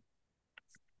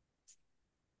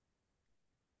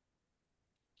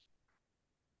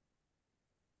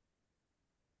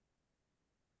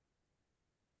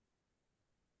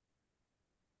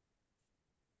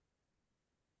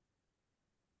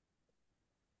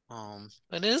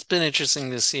 But it has been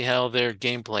interesting to see how their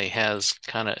gameplay has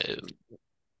kind of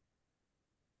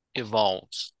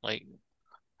evolved. Like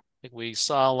we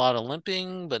saw a lot of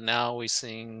limping, but now we're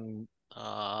seeing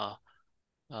a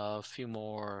few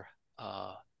more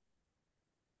uh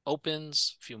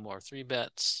opens, a few more three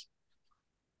bets.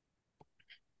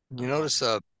 You Um, notice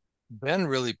Ben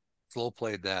really slow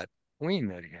played that queen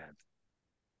that he had.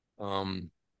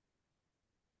 Um,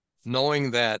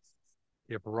 Knowing that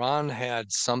if Ron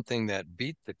had something that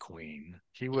beat the queen,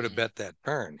 he would have mhm. bet that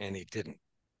turn, and he didn't.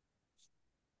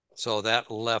 So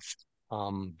that left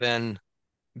Ben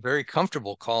very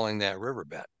comfortable calling that river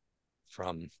bet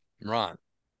from Ron.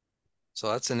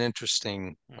 So that's an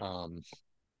interesting.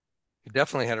 He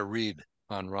definitely had a read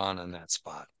on Ron in that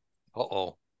spot.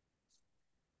 Uh-oh,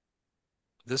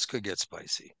 this could get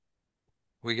spicy.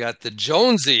 We got the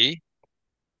Jonesy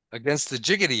against the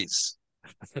Jiggities.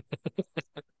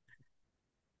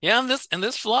 Yeah, and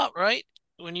this flop, right?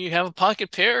 When you have a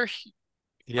pocket pair,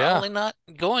 Yeah, probably not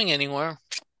going anywhere.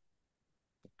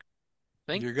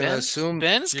 I think you're gonna assume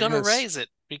Ben's you're gonna gonna raise it.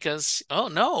 because oh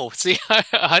no, see,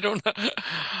 I don't know.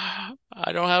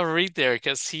 I don't have a read there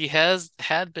because he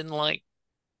had been like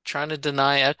trying to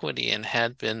deny equity and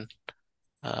had been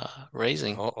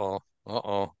raising. Uh-oh.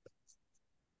 Uh-oh.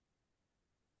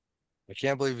 I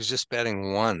can't believe he's just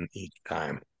betting one each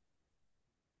time.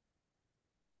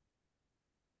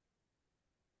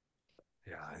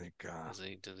 Yeah, I think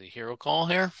Does he hero call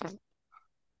here?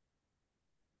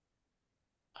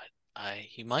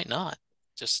 He might not.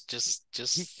 he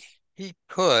Just he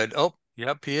could. Oh,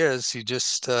 yep, he is. He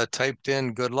just typed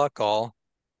in good luck all.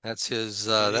 That's his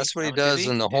did he? that's what he Oh, did does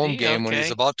he? in the Did home he? game when he's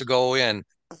Okay. about to go in.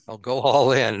 I'll go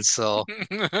all in. So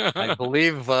I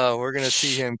believe we're gonna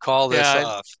see him call this Yeah.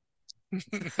 off.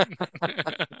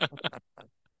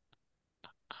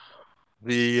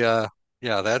 The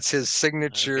yeah, that's his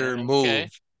signature Okay, move. okay.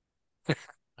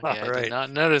 All Okay, I did right. not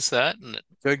notice that.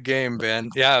 Good game, Ben.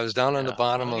 Yeah, I was down on the Yeah.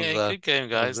 bottom Okay, good game, of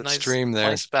guys. the Nice stream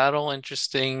there. nice battle,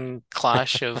 interesting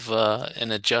clash of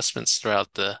and adjustments Yeah,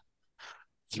 throughout the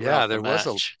there was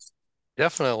a match.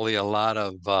 definitely a lot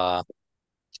of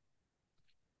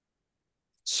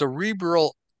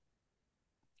cerebral,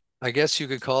 I guess you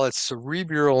could call it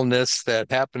cerebralness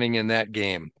that happening in that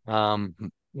game.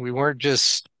 We weren't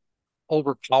just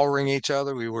overpowering each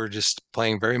other. We were just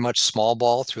playing very much small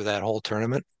ball through that whole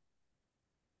tournament.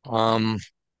 Um,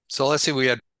 so let's see, we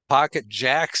had Pocket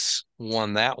Jacks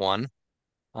won that one.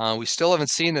 We still haven't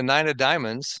seen the nine of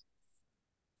diamonds.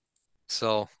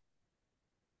 So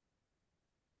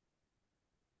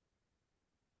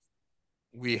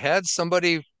we had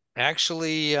somebody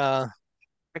actually pick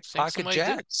I think Pocket somebody did.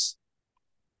 Jacks.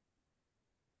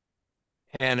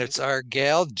 And Con it's our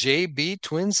gal JB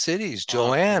Twin Cities.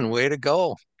 oh, Joanne, way to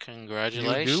go.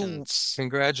 You do. congratulations.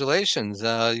 Congratulations.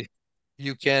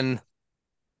 You can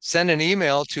send an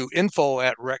email to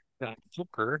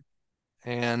info@rec.poker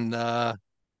and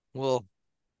we'll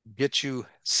get you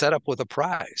set up with a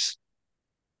prize.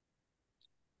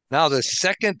 Now, the So,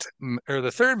 second or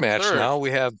the third match third. now,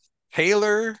 we have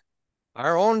Taylor,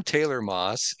 our own Taylor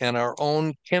Moss, and our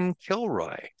own Kim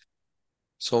Kilroy.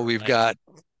 So All we've right. got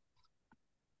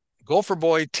Gopher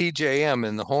Boy TJM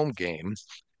in the home game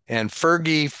and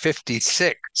Fergie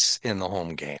 56 in the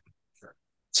home game.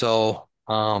 So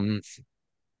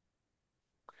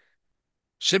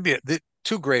should be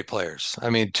two great players. I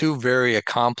mean, two very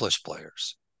accomplished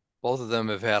players. Both of them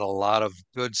have had a lot of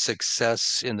good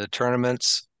success in the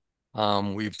tournaments.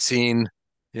 We've seen,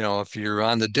 if you're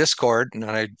on the Discord, and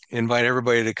I invite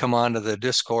everybody to come on to the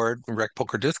Discord, Rec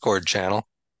Poker Discord channel.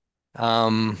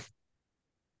 Um,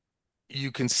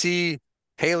 you can see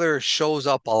Taylor shows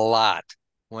up a lot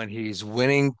when he's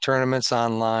winning tournaments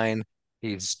online.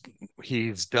 He's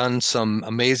he's done some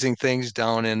amazing things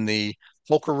down in the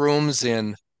poker rooms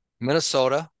in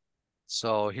Minnesota.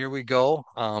 So here we go.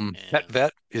 Pet And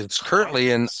Vet is currently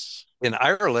cards. in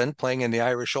Ireland playing in the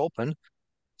Irish Open.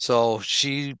 So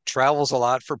she travels a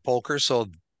lot for poker. So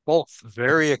both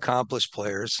very accomplished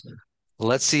players.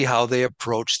 Let's see how they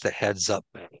approach the heads up.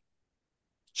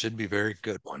 Should be a very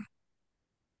good one.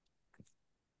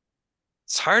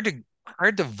 It's hard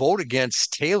to vote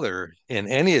against Taylor in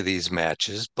any of these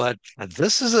matches, but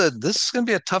this is going to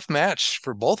be a tough match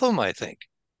for both of them, I think.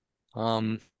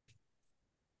 Um,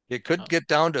 it could Uh, get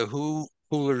down to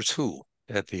who's who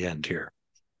at the end here.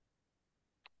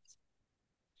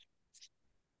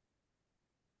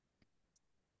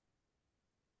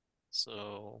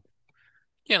 so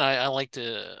again, I like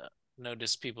to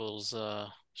notice people's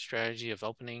strategy of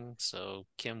opening. So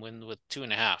Kim went with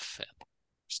 2.5,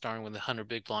 starting with 100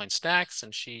 big blind stacks,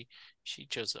 and she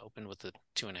chose to open with the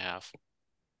 2.5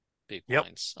 big Yep.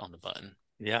 blinds on the button.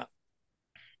 Yeah.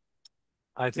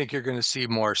 I think you're going to see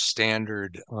more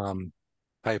standard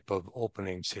type of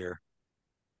openings here.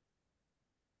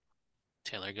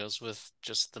 Taylor goes with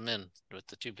just the min with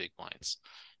the two big blinds.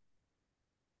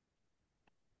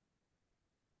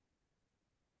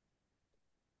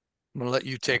 I'm going to let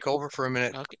you take over for a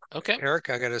minute, Okay, okay, Eric.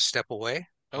 I got to step away.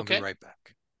 I'll be okay. right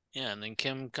back. Yeah, and then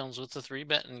Kim comes with the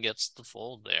 3-bet and gets the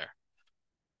fold there.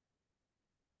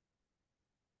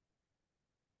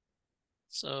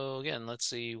 So again, let's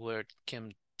see where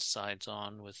Kim decides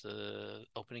on with the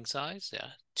opening size.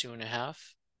 Yeah,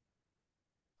 2.5.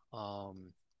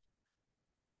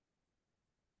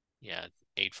 Yeah,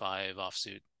 8-5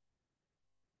 offsuit.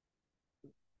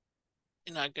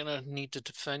 You're not gonna need to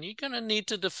defend. You're gonna need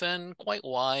to defend quite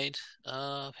wide,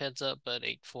 heads up, but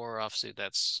 8-4 offsuit,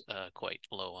 that's quite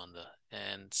low on the,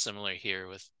 and similar here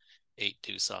with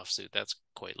 8-deuce offsuit, that's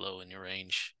quite low in your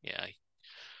range. Yeah, you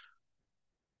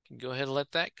can go ahead and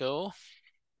let that go.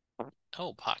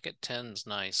 Oh, pocket 10's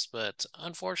nice, but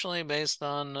unfortunately, based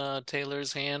on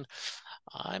Taylor's hand,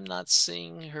 I'm not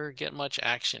seeing her get much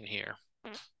action here.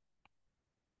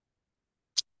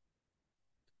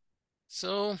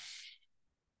 So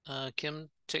Kim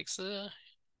takes a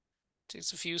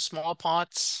few small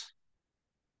pots.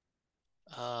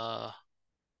 And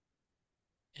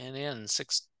in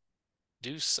six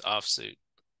deuce offsuit.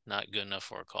 Not good enough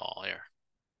for a call here.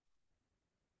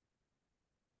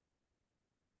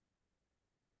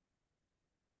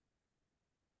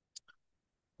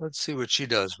 Let's see what she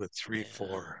does with Yeah.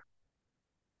 3-4.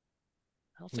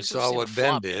 I don't We think we've saw seen a what Ben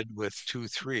flop yet. did with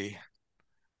 2-3.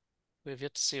 We've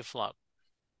yet to see a flop.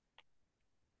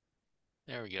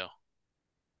 There we go.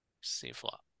 See a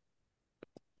flop.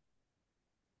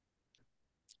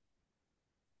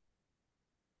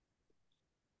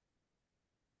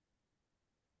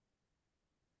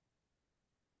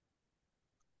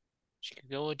 She could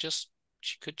go with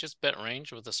she could just bet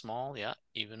range with a small, yeah,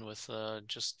 even with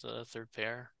just a third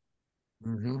pair.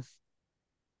 Mm-hmm.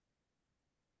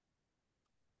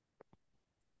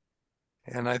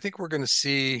 And I think we're going to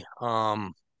see a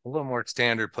little more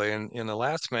standard play. In the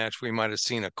last match, we might have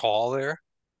seen a call there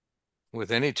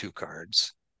with any two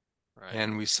cards. Right.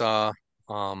 And we saw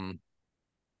um,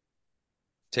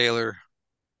 Taylor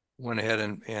went ahead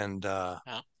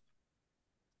Yeah.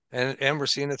 and we're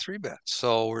seeing a three bet.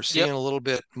 So we're seeing Yep. a little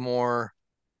bit more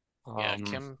Yeah.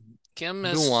 um, Kim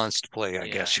has, nuanced play, I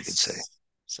yeah. guess you could say.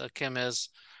 So Kim has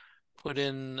put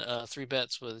in three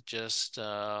bets with just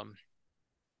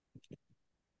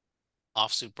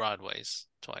offsuit broadways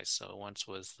twice. So once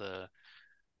was the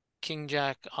King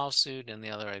Jack offsuit, and the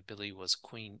other I believe was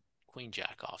Queen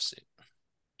Jack offsuit.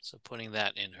 So putting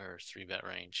that in her three bet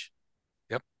range.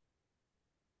 Yep.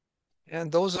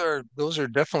 And those are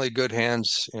definitely good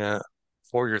hands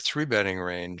for your three betting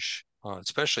range,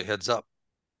 especially heads up.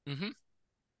 Mm-hmm.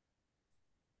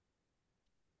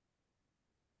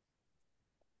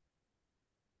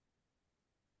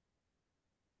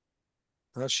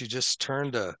 Well, she just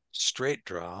turned a straight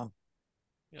draw. Of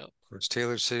Yep. course,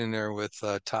 Taylor's sitting there with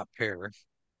top pair.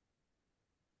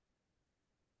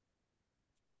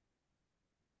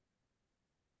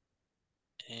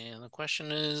 And the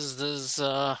question is, does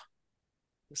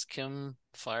Kim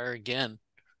fire again?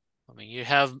 I mean, you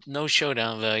have no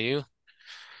showdown value.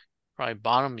 Probably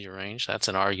bottom of your range. That's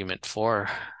an argument for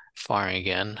firing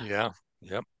again. Yeah.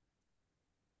 Yep.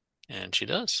 And she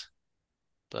does.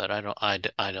 But I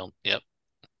don't, yep.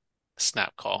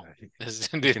 Snap call. Yeah,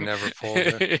 he can never fold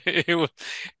there. It was,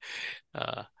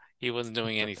 uh, he wasn't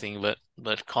doing anything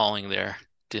but calling there.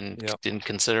 Yep. Didn't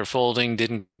consider folding,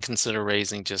 didn't consider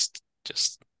raising, just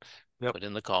Yep. put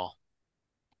in the call.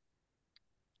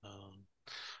 Um,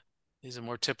 these are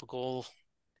more typical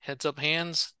heads up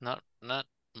hands. Not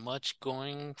much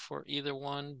going for either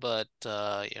one, but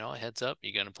heads up,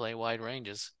 you're gonna play wide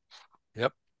ranges.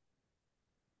 Yep.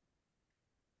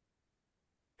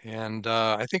 And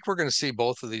I think we're going to see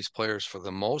both of these players for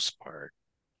the most part.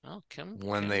 Well,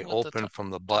 When they Kim with the open from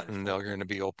the tighter button, they're fold. going to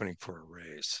be opening for a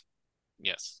raise,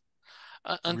 Yes.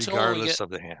 Until we regardless get, of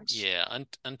the hands. yeah,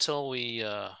 until we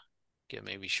get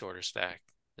maybe shorter stack,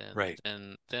 Right.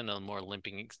 then a more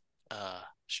limping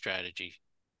strategy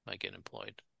might get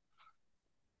employed.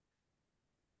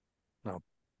 Now,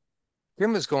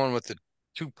 Kim is going with the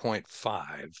 2.5.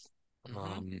 Mm-hmm.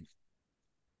 Um,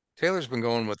 Taylor's been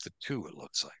going with the 2, it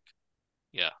looks like.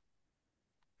 Yeah.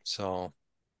 So,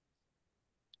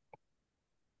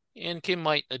 And Kim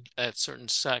might, at certain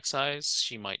stack size,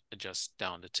 she might adjust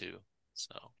down to 2.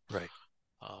 So right.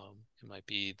 it might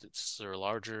be this is a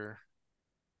larger,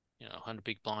 100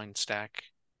 big blind stack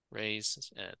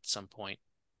raise at some point.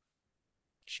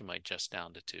 She might adjust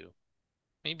down to 2.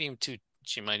 Maybe even 2.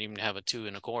 She might even have a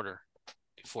 2.25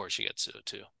 before she gets to a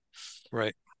 2.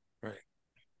 Right. Right.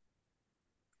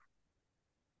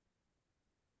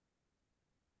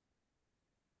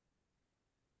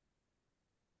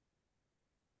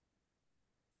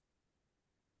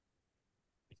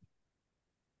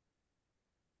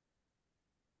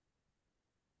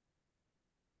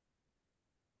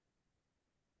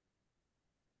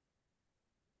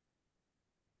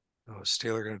 Oh, is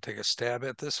Taylor going to take a stab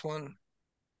at this one?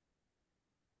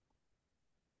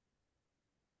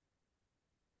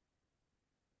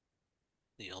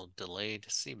 The old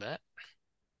delayed C bet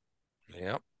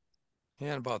Yep.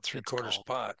 And about three gets quarters called.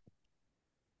 pot.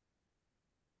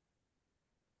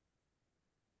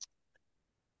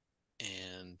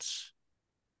 And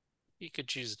you could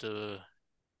choose the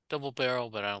double barrel,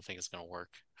 but I don't think it's going to work.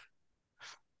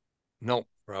 Nope,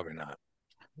 probably not.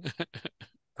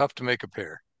 Tough to make a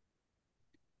pair.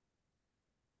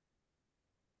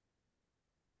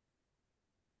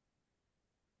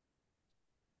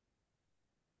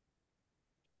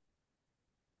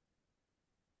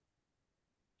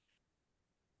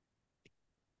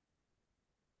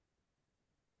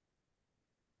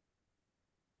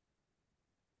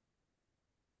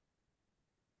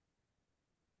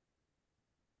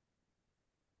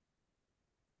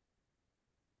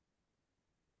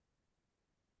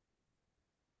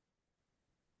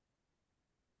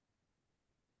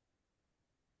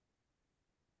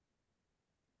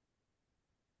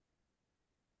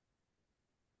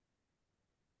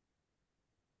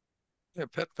 Yeah,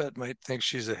 Pet might think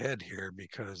she's ahead here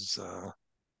because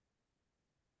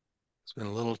it's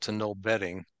been little to no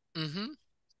betting. Mm-hmm.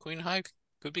 Queen high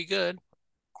could be good.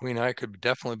 Queen High could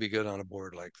definitely be good on a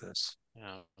board like this.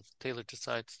 Yeah, if Taylor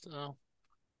decides, oh,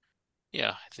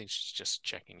 yeah, I think she's just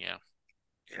checking. Yeah.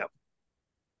 Yep.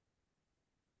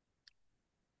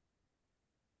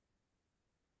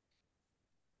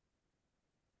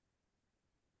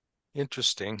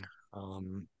 Interesting.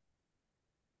 Um,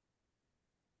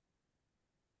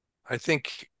 I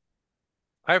think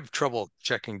I have trouble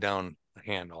checking down the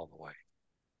hand all the way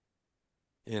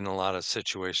in a lot of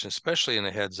situations, especially in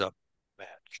a heads up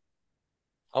match.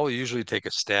 I will usually take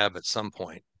a stab at some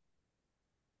point,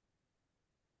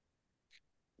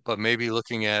 but maybe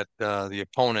looking at the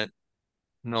opponent,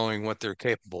 knowing what they're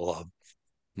capable of,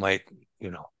 might,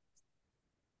 you know,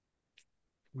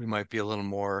 we might be a little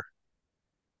more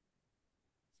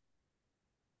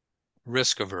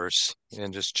risk averse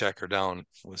and just check her down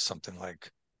with something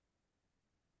like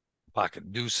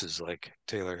pocket deuces like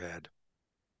Taylor had.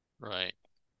 Right.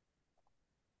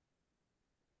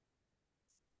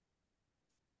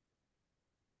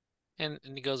 And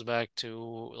it goes back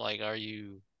to like, what are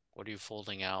you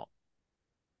folding out?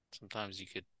 Sometimes you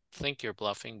could think you're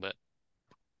bluffing, but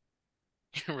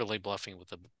you're really bluffing with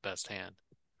the best hand.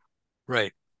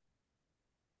 Right.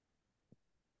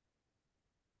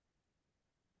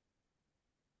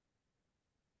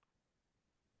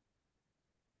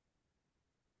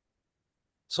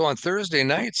 So on Thursday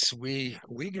nights we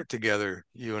get together,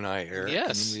 you and I, Eric,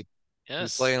 and Yes. we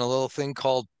play Yes. in a little thing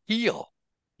called Peel.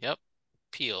 Yep.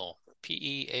 Peel.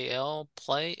 Peal.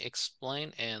 Play,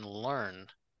 explain, and learn.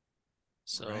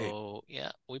 Right. So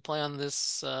yeah, we play on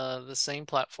this the same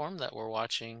platform that we're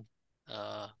watching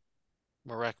uh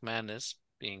MaREC Madness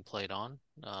being played on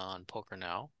Poker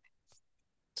Now.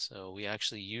 So we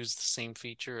actually use the same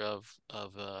feature of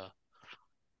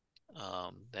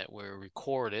that we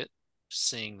record it,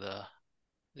 seeing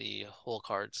the whole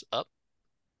cards up.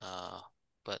 Uh,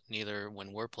 but neither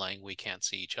when we're playing we can't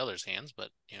see each other's hands, but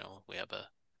we have a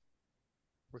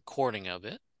recording of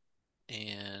it.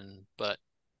 And but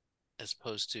as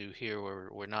opposed to here where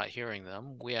we're not hearing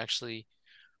them, we actually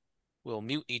will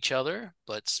mute each other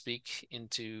but speak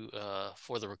into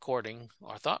for the recording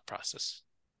our thought process.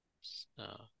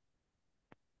 Uh,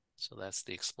 so that's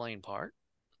the explain part,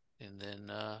 and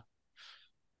then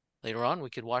later on we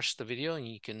could watch the video and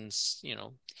you can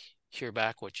hear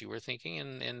back what you were thinking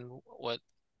and what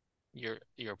your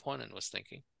opponent was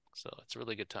thinking. So it's a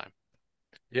really good time.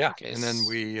 Yeah. Okay. And then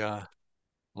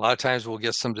a lot of times we'll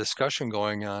get some discussion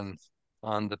going on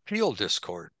the Peel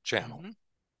Discord channel, Mm-hmm.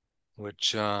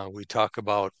 which we talk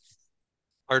about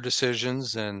our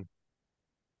decisions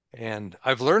and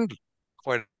I've learned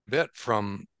quite a bit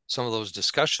from some of those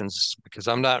discussions because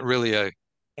I'm not really a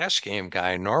cash game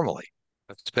guy normally.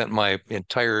 I've spent my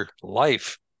entire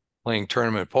life playing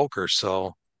tournament poker,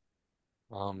 so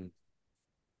um,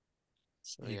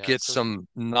 So you yeah, get so some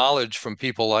knowledge from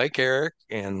people like Eric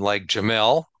and like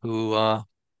Jamel, who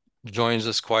joins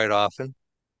us quite often,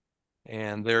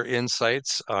 and their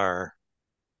insights are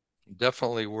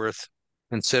definitely worth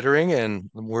considering and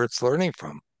worth learning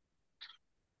from.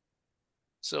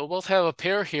 so we'll both have a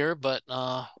pair here, but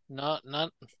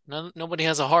nobody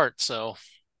has a heart. So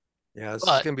Yeah, this is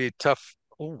but going to be tough.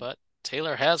 Oh, but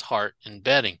Taylor has heart in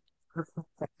betting.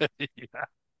 yeah.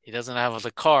 He doesn't have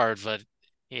the card, but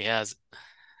he has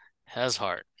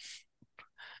heart.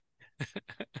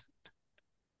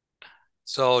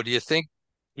 So do you think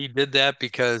he did that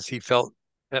because he felt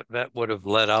that that would have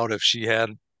let out if she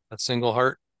had a single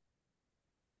heart?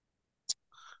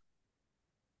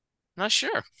 Not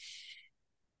sure.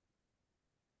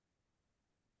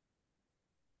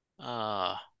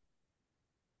 Uh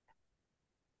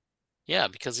yeah,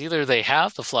 because either they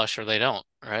have the flush or they don't,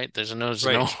 right? There's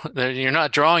Right, no you're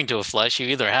not drawing to a flush. You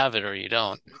either have it or you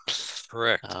don't.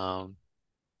 correct. Um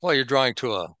Well, you're drawing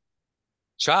to a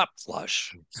chop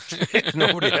flush if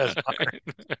nobody has a heart.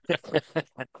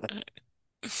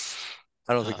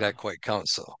 I don't think uh that quite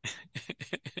counts, though.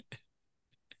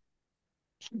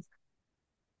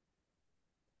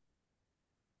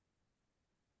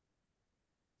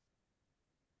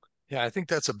 Yeah, I think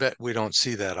that's a bet we don't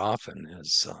see that often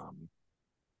is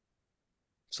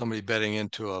somebody betting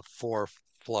into a four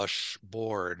flush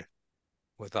board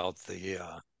without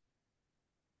the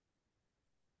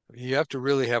you have to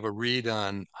really have a read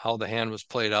on how the hand was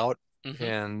played out mhm.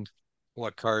 and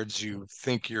what cards you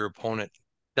think your opponent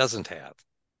doesn't have,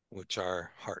 which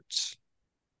are hearts.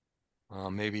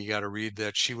 Maybe you got to read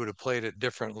that she would have played it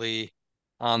differently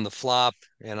on the flop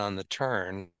and on the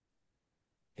turn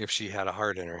if she had a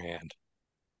heart in her hand.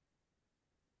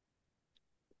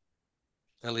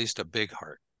 at least a big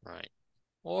heart. Right.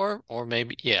 Or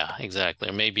maybe, yeah, exactly.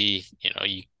 Or maybe,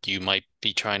 you might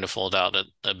be trying to fold out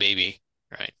a baby,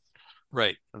 right?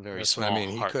 Right. A very That's what I small mean.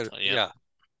 He heart. could, Yep. yeah,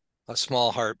 a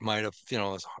small heart might have,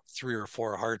 three or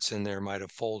four hearts in there might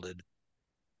have folded.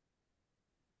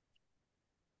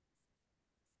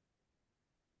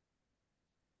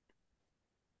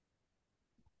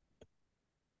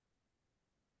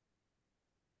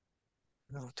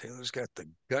 No, Taylor's got the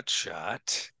gut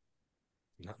shot.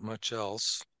 Not much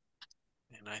else.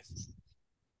 And I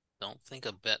don't think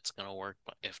a bet's gonna work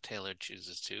if Taylor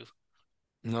chooses to.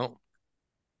 No.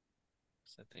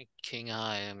 So I think King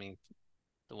High, I mean,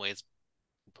 the way it's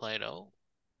played out,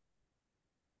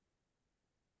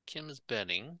 Kim is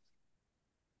betting.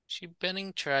 She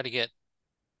betting try to get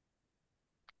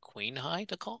Queen High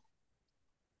to call?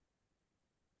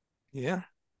 Yeah.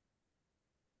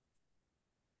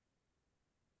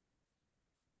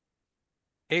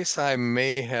 Ace High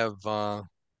may have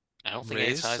I don't think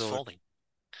Ace raised, High is so folding.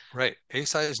 right.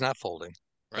 Ace High is not folding,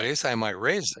 but Right, Ace High might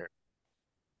raise there.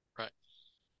 right.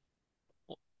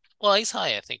 Well, Ace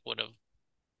High, I think would have.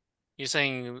 You're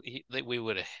saying that we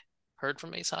would have heard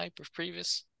from Ace High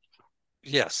previous?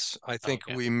 Yes, I think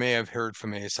Okay, we may have heard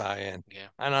from Ace High, yeah,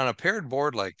 and on a paired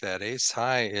board like that, Ace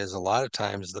High is a lot of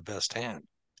times the best hand.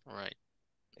 right.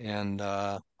 And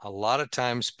a lot of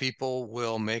times people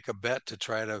will make a bet to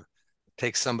try to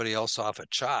take somebody else off a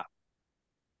chop.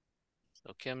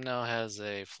 So Kim now has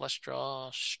a flush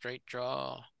draw, straight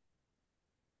draw,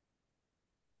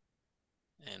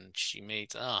 and she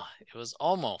made it was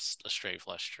almost a straight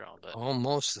flush draw, but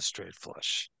Almost a straight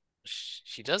flush.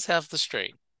 she does have the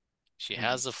straight. She Mm,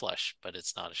 has the flush, but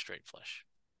it's not a straight flush.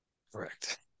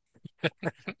 correct.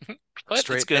 But it's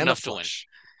Straight good and a enough to win. flush.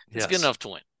 It's good Yes, enough to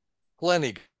win.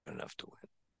 plenty good enough to win.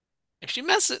 If she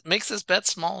makes this bet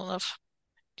small enough,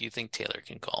 do you think Taylor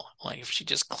can call? Like if she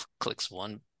just clicks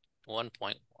one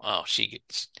point, oh, she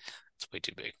gets it's way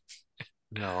too big.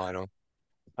 No, I don't.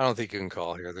 I don't think you can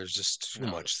call here. There's just too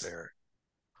No, much there.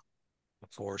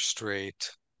 Four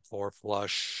straight, four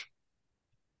flush.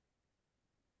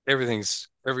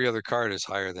 Every other card is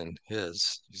higher than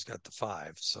his. He's got the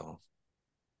five, so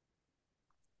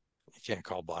you can't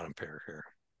call bottom pair here.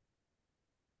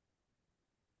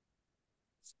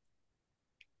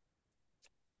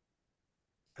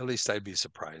 At least I'd be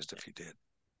surprised if he did.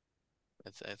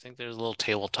 I think there's a little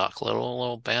table talk, a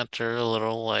little banter, a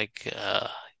little like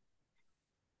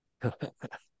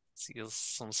see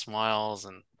some smiles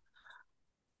and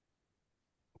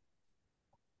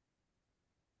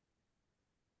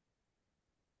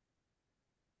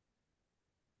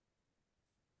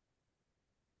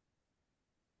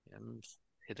him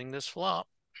hitting this flop.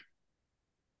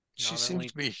 She Not seems only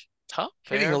to be top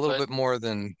hitting a pair, little but bit more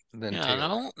than yeah, Taylor.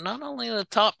 not only the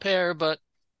top pair, but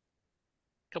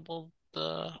a couple of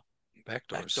the back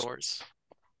Backdoors. doors.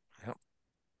 Yep.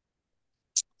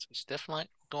 So she's definitely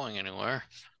not going anywhere.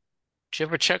 Do you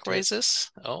ever check Ta raise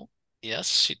this? Oh,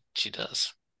 yes, she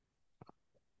does.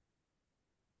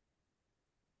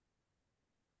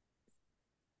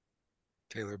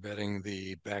 Taylor betting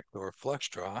the backdoor flush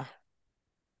draw.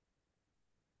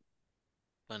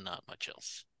 But not much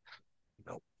else.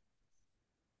 Nope.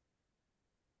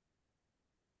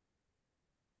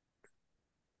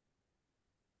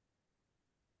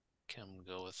 Can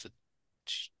go with the.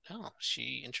 Oh,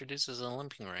 she introduces an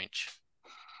limping range.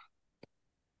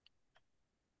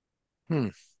 Hmm.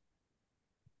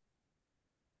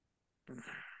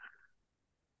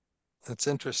 That's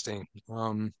interesting.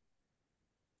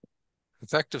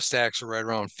 Effective stacks are right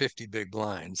around 50 big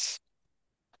blinds.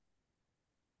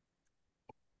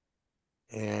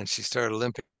 And she started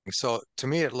limping. So to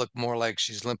me, it looked more like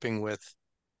she's limping with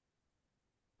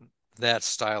that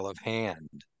style of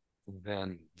hand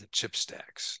than the chip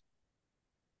stacks.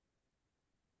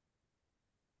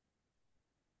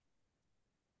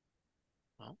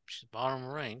 Well, she's bottom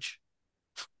of range.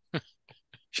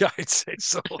 Yeah, I'd say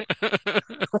so.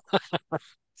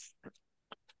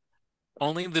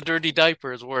 Only the dirty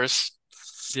diaper is worse.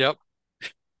 Yep.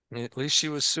 At least she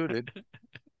was suited.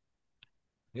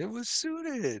 It was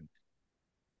suited.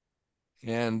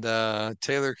 And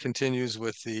Taylor continues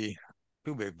with the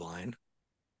two big blind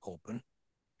open.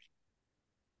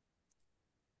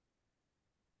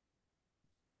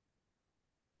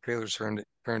 Taylor's turn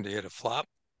to hit a flop.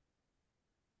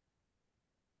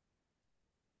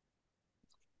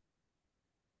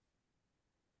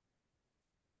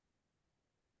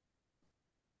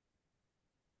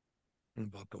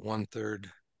 About the 1/3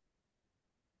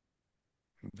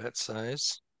 bet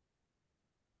size.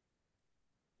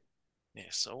 Yeah,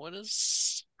 so what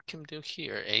does Kim do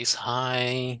here? Ace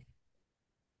high,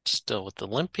 Still with the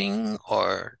limping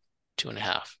or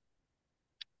 2.5?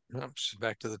 Nope, she's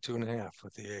back to the 2.5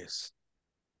 with the ace.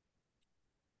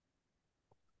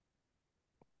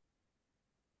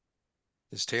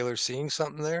 Is Taylor seeing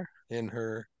something there in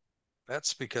her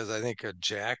bets? Because I think a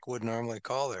jack would normally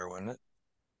call there, wouldn't it?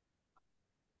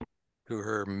 To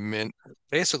her min.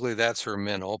 Basically, that's her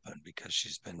min open because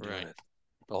she's been doing Right. it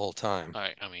the whole time.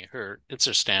 I mean, it's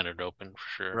her standard open for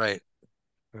sure. Right.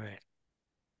 Right.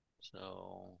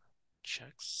 So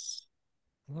checks.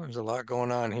 Well, there's a lot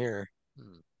going on here.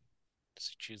 Does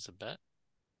he choose a bet?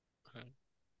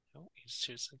 No, he's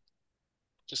choosing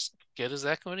just get his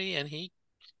equity, and he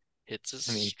hits his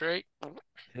And he straight.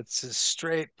 hits his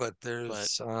straight, but But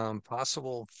there's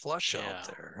possible flush out yeah,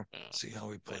 there. yeah. See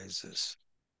how he But, plays this.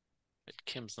 but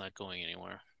Kim's not going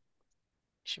anywhere.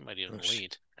 She might Oh, even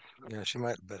lead. yeah, she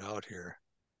might bet out here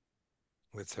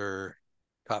with her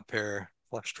top pair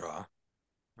flush draw.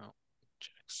 No,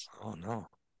 checks. Oh no.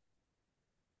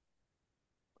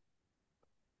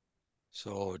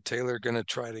 So Taylor gonna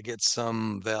try to get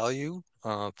some value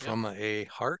Yep. from a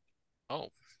heart.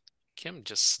 Oh, Kim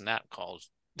just snap called.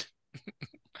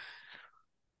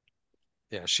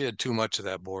 Yeah, she had too much of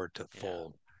that board to Yeah.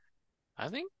 fold. I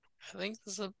think I think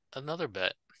this is another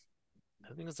bet.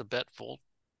 I think it's a bet fold.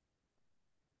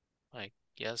 Like,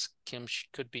 yes, Kim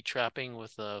could be trapping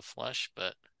with a flush,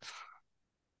 but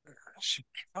She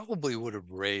probably would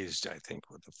have raised, I think,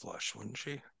 with the flush, wouldn't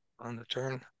she, on the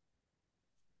turn?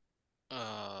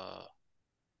 uh,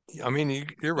 I mean,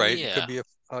 you're right. It could yeah, be a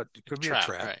trap,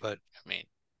 trap, right? but I mean,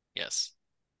 yes.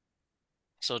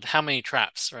 So how many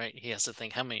traps, right? He has to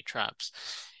think how many traps,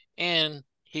 and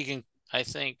he can. I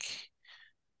think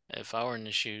if I were in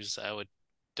the shoes, I would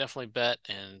definitely bet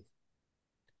and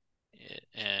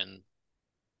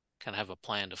kind of have a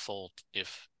plan to fold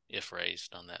if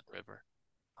raised on that river.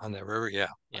 on that river, yeah,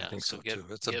 I Yeah, think so so get too.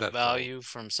 It's a get bet fold. value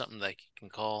from something that you can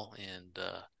call, and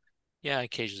yeah, I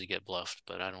occasionally get bluffed,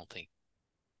 but I don't think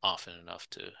often enough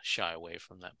to shy away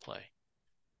from that play.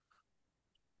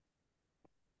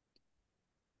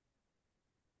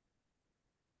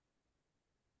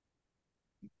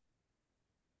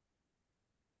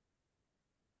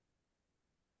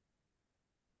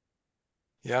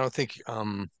 Yeah, I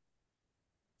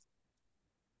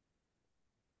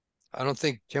don't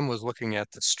think Kim was looking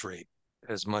at the straight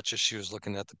as much as she was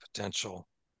looking at the potential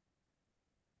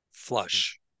Hmm.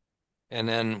 flush. And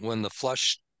then when the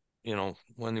flush,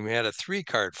 when we had a 3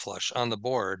 card flush on the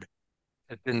board,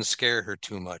 it didn't scare her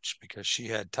too much because she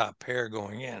had top pair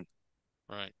going in.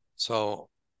 Right. So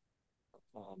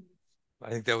um, I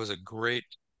think that was a great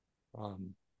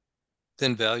um,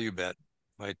 thin value bet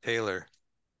by Taylor,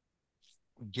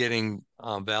 getting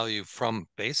value from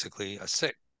basically a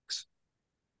 6.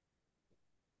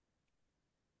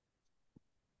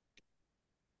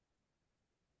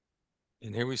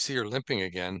 And here we see her limping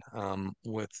again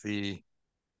with the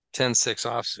 10-6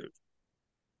 offsuit.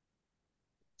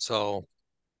 So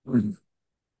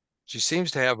she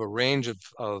seems to have a range of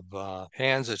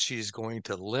hands that she's going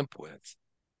to limp with.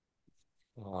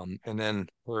 And then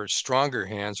her stronger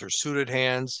hands, her suited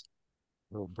hands,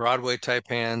 her Broadway type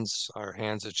hands are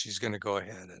hands that she's going to go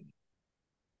ahead and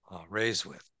raise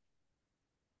with.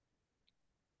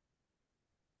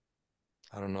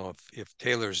 I don't know if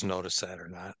Taylor's noticed that or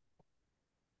not.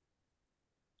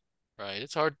 Right.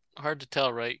 It's hard to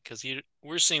tell, right? Because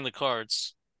we're seeing the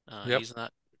cards. Yep. He's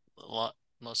not a lot.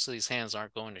 Most of these hands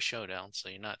aren't going to showdown, so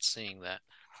you're not seeing that.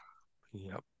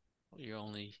 Yep. You're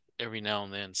only every now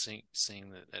and then seeing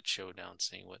that showdown,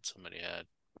 seeing what somebody had.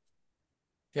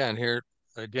 Yeah. And here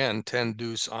again, 10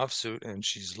 deuce offsuit, and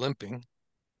she's limping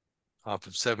off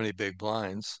of 70 big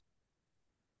blinds.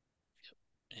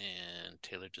 And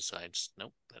Taylor decides,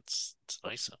 nope, that's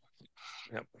an ISO.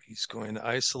 Yep. He's going to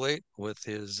isolate with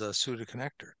his suited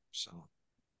connector. So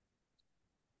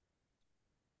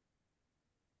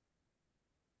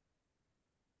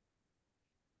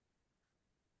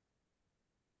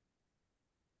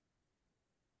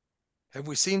have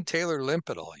we seen Taylor limp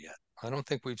at all yet? I don't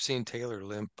think we've seen Taylor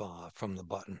limp from the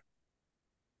button.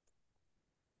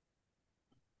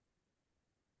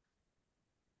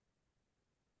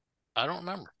 I don't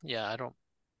remember. Yeah, I don't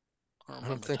I don't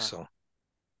remember think time. so.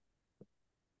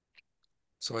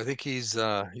 So I think he's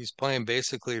playing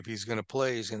basically, if he's going to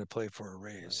play, he's going to play for a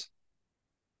Right. raise.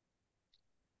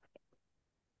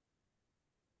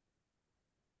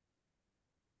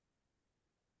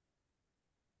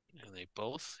 And they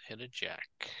both hit a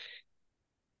jack.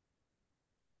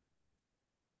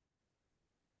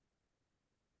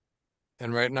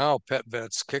 And right now, Pet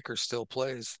Vet's kicker still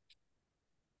plays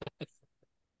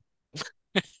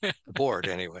the board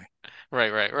anyway.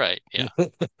 Right. Yeah.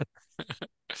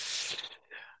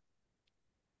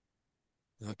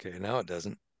 Okay, now it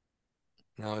doesn't.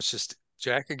 Now it's just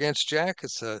Jack against Jack.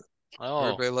 It's a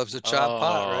Oh, everybody loves a chop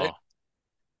pot, right? oh,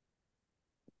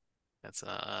 that's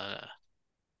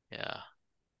yeah.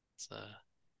 It's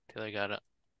Taylor got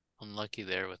unlucky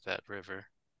there with that river.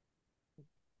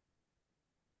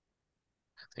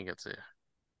 I think it's a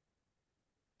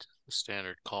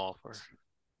standard call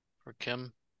for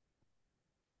Kim.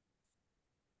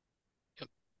 Yep.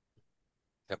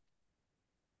 Yep.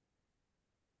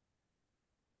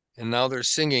 And now they're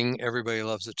singing "Everybody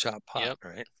Loves a Chop Pot," Yep.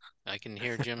 right? I can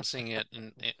hear Jim sing it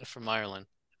from Ireland.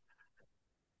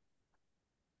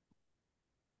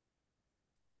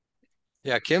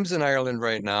 Yeah, Kim's in Ireland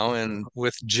right now, and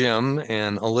with Jim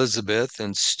and Elizabeth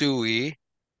and Stewie,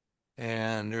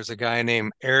 and there's a guy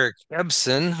named Eric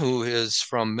Ebson who is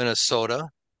from Minnesota.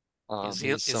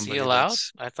 He's Is he somebody allowed?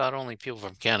 that's I thought only people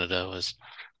from Canada was.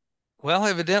 well,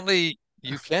 evidently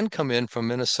you can come in from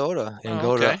Minnesota and Oh,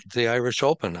 go to okay. the Irish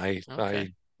Open. I Okay.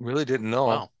 really didn't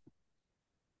know. Wow.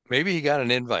 Maybe he got an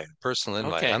invite, a personal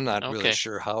invite. Okay. I'm not really Okay.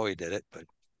 sure how he did it, but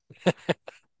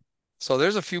so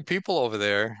there's a few people over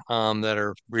there that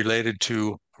are related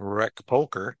to rec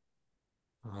poker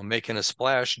making a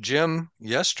splash. Jim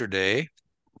yesterday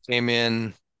came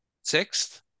in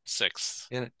sixth Sixth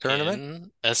in a tournament,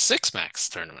 in a six max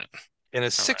tournament. in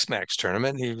a All right. six max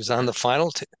tournament. He was on Yeah. the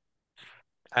final,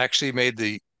 actually made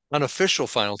the unofficial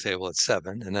final table at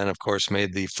seven, and then, of course,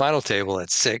 made the final table at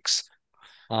six.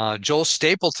 Joel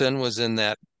Stapleton was in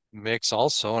that mix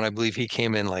also, and I believe he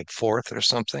came in like fourth or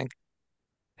something.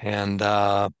 And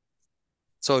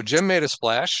so Jim made a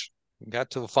splash, got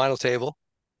to the final table,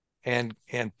 and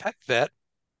Pet Vet,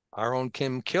 our own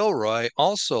Kim Kilroy,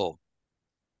 also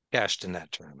cashed in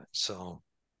that tournament. So,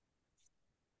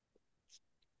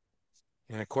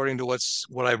 and according to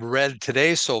what I've read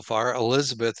today so far,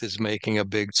 Elizabeth is making a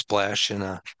big splash in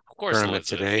a Of course, tournament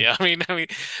Elizabeth. today. Yeah. I mean,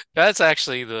 that's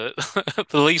actually the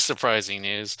the least surprising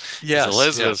news is Yes,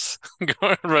 yes. Elizabeth's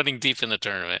running deep in the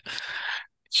tournament.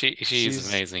 She's She's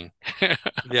amazing.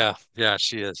 yeah,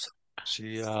 she is.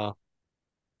 She well,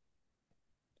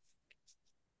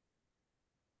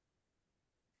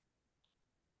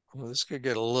 this could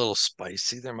get a little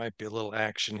spicy. There might be a little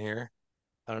action here.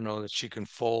 I don't know that she can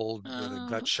fold with a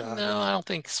gut shot No, and I a don't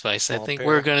think Spice. I small think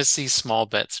we're pair. going to see small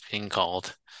bets being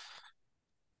called.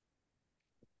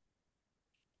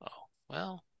 Oh,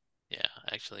 well, yeah,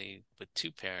 actually, with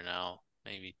two pair now,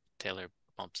 maybe Taylor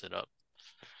bumps it up.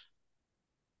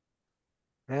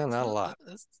 Yeah, not a So, lot.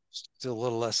 Still a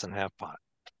little less than half pot,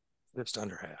 just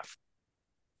under half.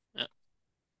 yeah,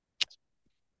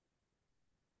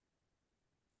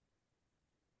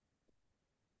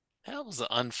 that was an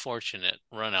unfortunate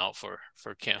run out for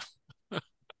Kim.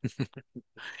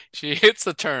 She hits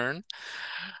a turn,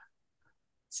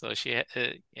 so she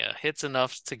yeah hits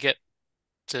enough to get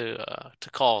to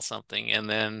call something, and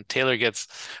then Taylor gets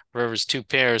Rivers two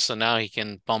pairs, so now he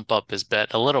can bump up his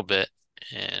bet a little bit,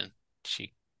 and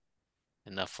she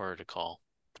enough for her to call.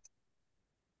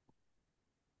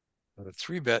 A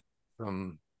three bet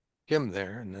from Kim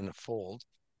there, and then a fold.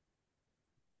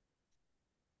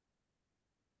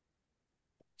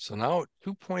 So now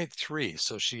 2.3.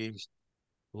 So she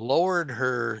lowered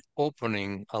her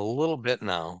opening a little bit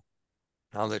now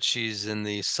that she's in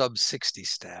the sub 60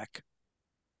 stack.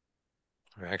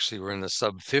 Or actually, we're in the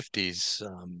sub 50s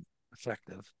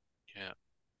effective. Yeah,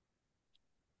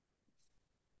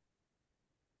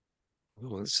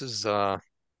 Ooh, this is top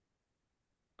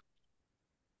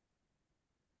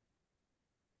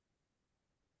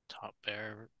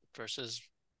pair versus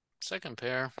second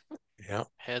pair. yeah,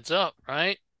 Heads up,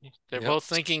 right? They're yep. both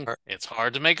thinking it's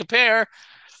hard to make a pair.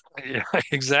 Yeah,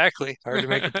 exactly. Hard to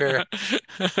make a pair.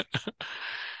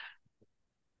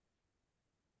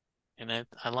 And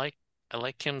I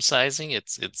like Kim's sizing.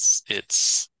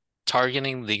 It's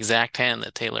targeting the exact hand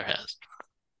that Taylor has.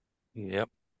 Yep.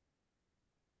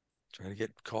 Trying to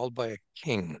get called by a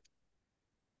king.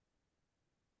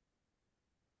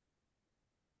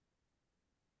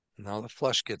 Now the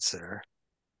flush gets there.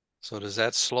 So does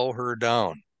that slow her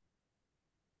down?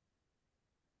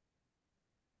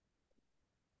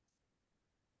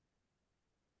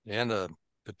 And a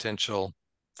potential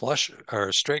flush or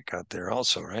a straight cut there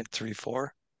also, right?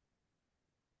 3-4.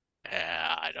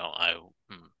 Yeah,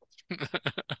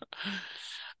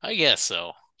 I guess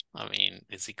so. I mean,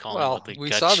 is he calling Well, with a we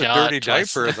gut saw the shot dirty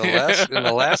twice? diaper in the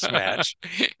last match.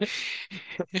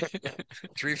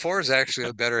 3-4 is actually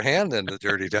a better hand than the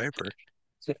dirty diaper.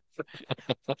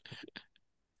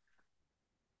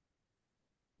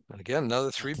 Again,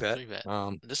 another three That's a bet. three bet.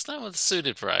 This time with the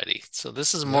suited variety. So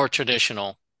this is a Yep. more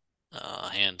traditional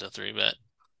hand to three bet.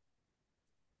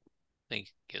 They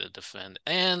get a defend.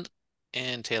 And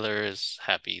Taylor is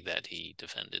happy that he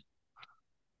defended.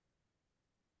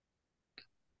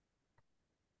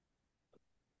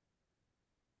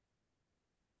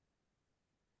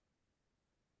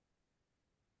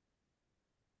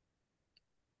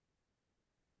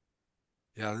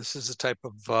 Yeah, this is a type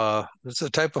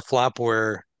of flop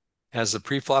where as a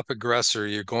pre-flop aggressor,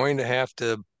 you're going to have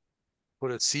to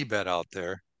put a C bet out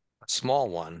there, a small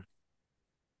one.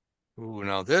 Ooh,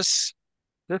 now this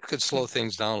could slow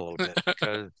things down a little bit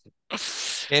because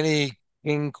any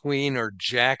king, queen, or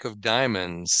jack of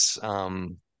diamonds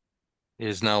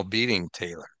is now beating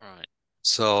Taylor. Right.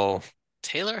 So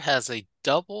Taylor has a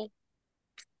double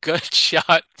good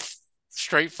shot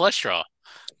straight flush draw.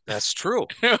 that's true.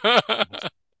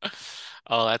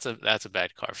 Oh, that's a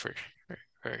bad card for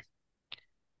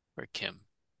for Kim.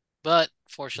 But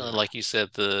fortunately, Yeah, like you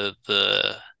said, the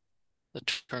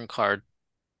turn card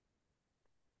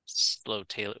slow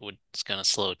Taylor would it's gonna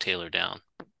slow Taylor down.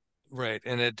 right.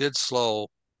 And it did slow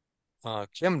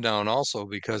Kim down also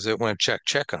because it went check,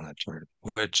 check on the turn,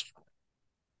 which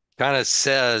kind of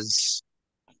says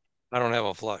I don't have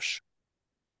a flush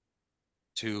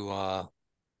to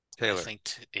Taylor.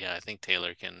 I think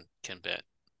Taylor can bet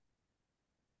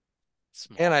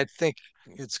And small. I think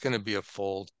it's going to be a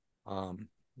fold.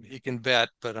 He can bet,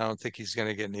 but I don't think he's going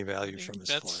to get any I value think from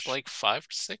his that's flush. like 5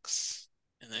 to 6,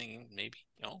 and then maybe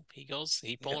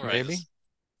he Yeah, maybe. polarizes.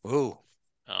 Ooh,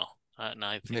 Oh, no,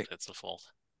 I think that's a fold.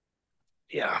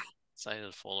 yeah.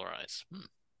 Decided to polarize.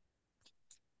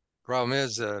 Problem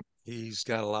is, he's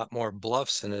got a lot more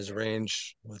bluffs in his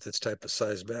range with this type of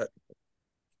size bet.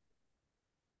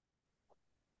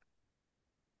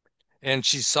 And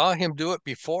she saw him do it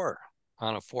before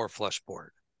on a four flush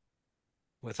board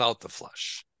without the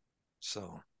flush.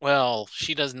 So Well,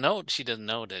 she doesn't know that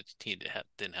he didn't have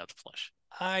the flush.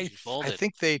 I She I folded.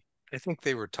 think they I think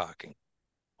they were talking.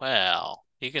 Well,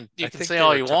 you I can think say they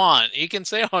all were you talking. want. You can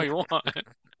say all you want.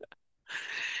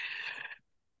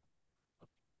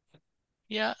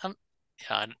 Yeah,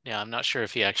 I'm not sure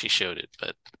if he actually showed it,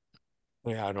 but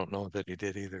Yeah, I don't know that he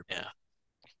did either, but yeah.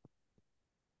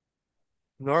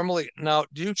 normally now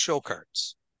do you show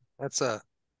cards? That's a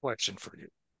question for you.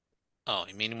 Oh,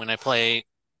 you mean when I play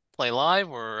live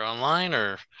or online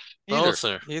or Either, both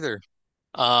or either.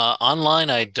 online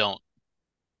I don't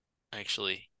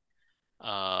actually.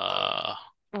 Uh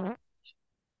Mhm.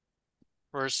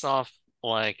 First off,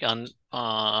 like on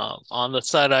the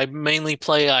side I mainly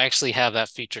play, I actually have that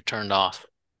feature turned off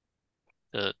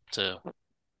to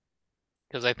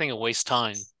because I think it wastes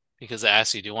time because it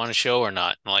asks you, do you want to show or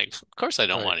not? I'm like, of course I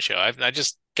don't Right. want to show. I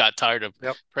just got tired of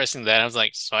Yep. pressing that. I was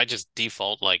like, so I just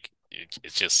default like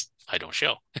it's just I don't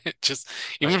show. It just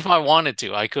even Right. if I wanted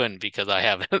to, I couldn't because I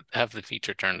have have the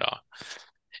feature turned off.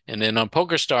 And then on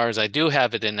Poker Stars, I do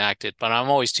have it enacted, but I'm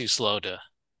always too slow to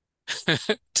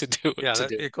Yeah, to that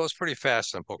do it. it goes pretty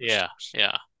fast on Poker Yeah, Stars.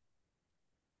 yeah.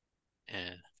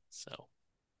 And so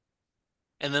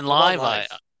and then How about live, I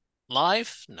live?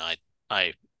 live, no,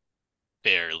 I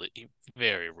barely,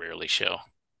 very rarely show.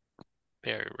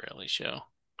 Very rarely show.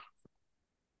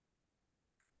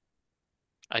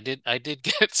 I did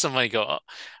get somebody go,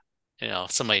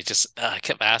 somebody just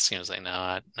kept asking. I was like,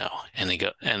 no, no. And they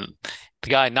go, and the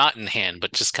guy not in hand,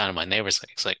 but just kind of my neighbor's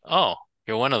like, it's like, oh,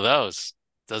 you're one of those.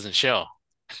 Doesn't show.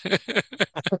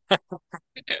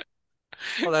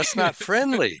 Oh, that's not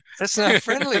friendly. That's not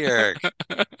friendly, Eric.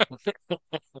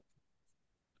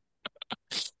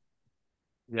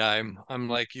 Yeah, I'm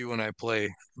like you when I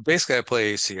play. Basically, I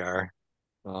play ACR,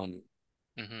 um,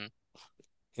 hmm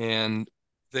and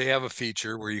they have a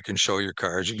feature where you can show your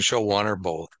cards. You can show one or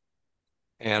both,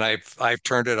 and I've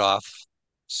turned it off,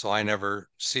 so I never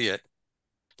see it.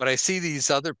 But I see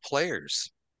these other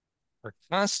players are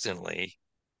constantly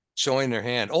showing their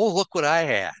hand. Oh, look what I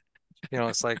had.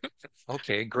 It's like,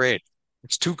 okay, great.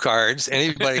 It's two cards.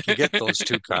 Anybody can get those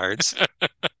two cards.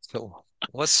 So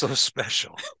what's so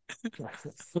special?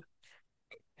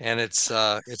 And it's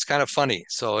kind of funny.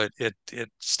 So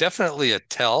it's definitely a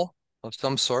tell of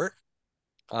some sort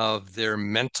of their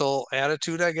mental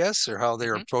attitude, I guess, or how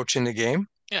they're hmm approaching the game.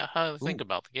 Yeah, how to think Ooh.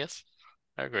 about the yes.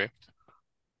 I agree.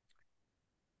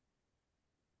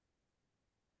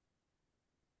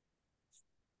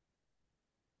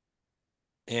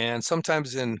 And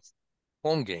sometimes in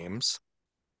home games,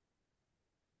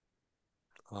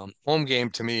 home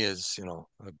game to me is,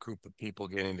 a group of people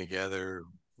getting together,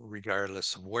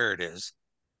 regardless of where it is.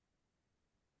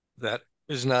 That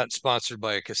is not sponsored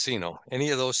by a casino. Any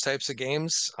of those types of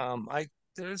games, I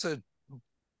there's a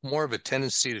more of a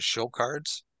tendency to show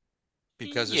cards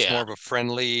because it's more Yeah, of a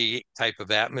friendly type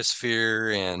of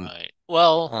atmosphere and right.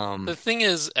 Well, um the thing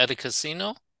is, at a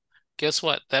casino, guess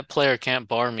what? That player can't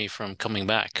bar me from coming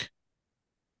back.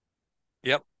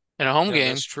 yep, In a home yeah,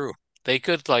 game, that's true. they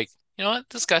could like, you know what?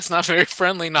 This guy's not very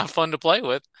friendly, not fun to play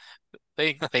with.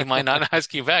 They might not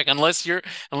ask you back unless you're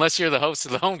the host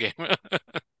of the home game.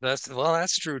 That's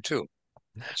true too.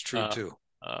 That's true Uh, too.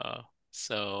 uh,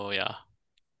 so yeah.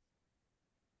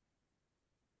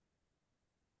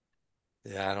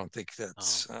 Yeah, I don't think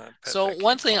Um, that's so that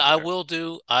one can't thing fly I there. will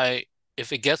do, I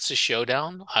if it gets to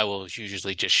showdown, I will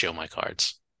usually just show my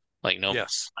cards. Like no,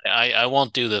 Yes. I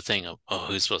won't do the thing of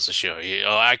who's supposed to show you?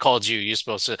 Oh, I called you. You're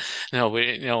supposed to. No,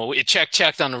 we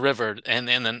checked on the river, and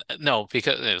then no,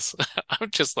 because it's,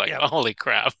 I'm just like Yeah. holy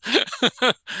crap.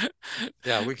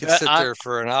 Yeah, we could That sit I there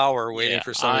for an hour waiting Yeah,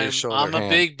 for somebody to show their I'm a hand.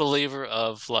 big believer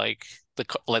of like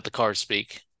let the cards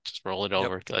speak. Just roll it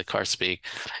Yep. over, let the cards speak.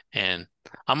 And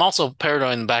I'm also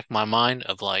paranoid in the back of my mind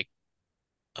of like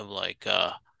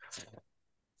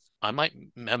I might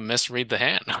misread the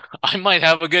hand. I might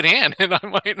have a good hand and I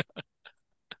might.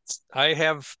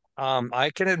 I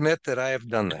can admit that I have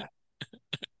done that.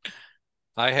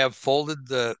 I have folded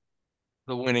the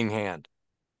winning hand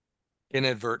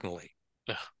inadvertently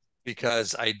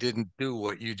because I didn't do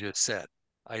what you just said.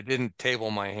 I didn't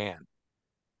table my hand.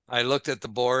 I looked at the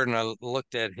board and I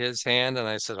looked at his hand and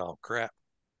I said, "Oh crap."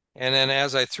 And then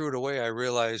as I threw it away, I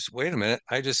realized, wait a minute,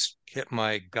 I just hit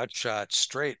my gut shot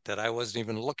straight that I wasn't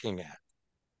even looking at.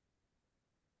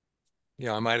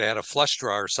 I might have had a flush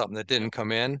draw or something that Yep, didn't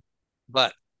come in,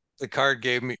 but the card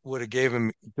would have gave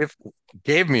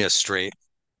me a straight,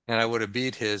 and I would have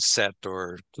beat his set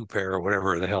or two pair or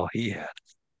whatever the hell he had.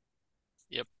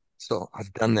 yep. So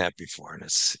I've done that before, and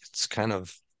it's kind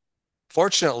of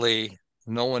fortunately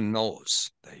no one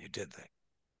knows that you did that,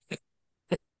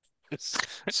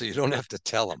 so you don't have to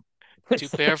tell them. Two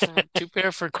pair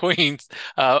for queens.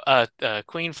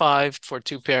 Queen five for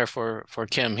two pair for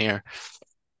Kim here,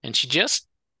 and she just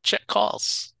check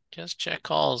calls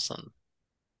and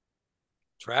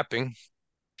Trapping.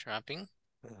 trapping.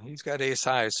 He's got ace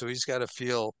high, so he's got to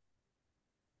feel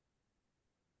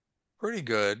pretty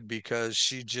good because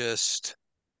she just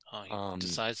Oh, he um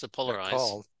decides to got polarize.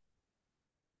 called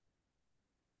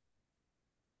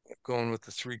going with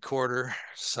the 3/4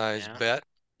 size Yeah. bet.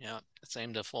 Yeah,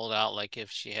 same to fold out like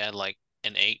if she had like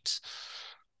an eight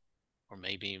or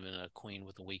maybe even a queen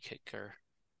with a weak kicker.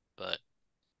 But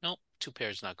nope, two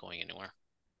pairs not going anywhere.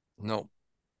 No,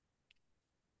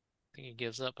 I think he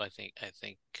gives up.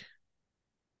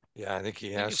 yeah, I think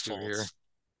he I think he has to here. folds.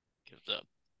 Gives up.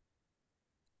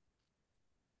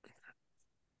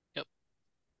 Yep.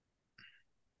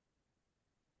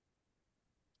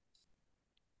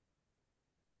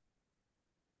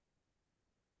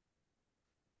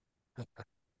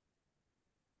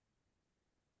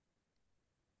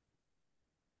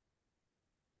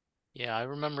 Yeah, I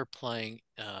remember playing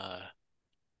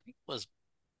it was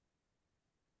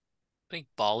I think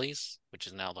Bollies, which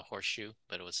is now the horseshoe,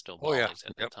 but it was still Oh yeah, Bollies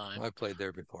at the yep. time. I played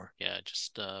there before. Yeah,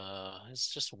 just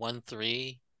it's just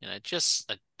 1-3. And I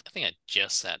think I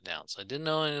just sat down. So I didn't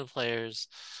know any of the players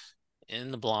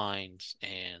in the blinds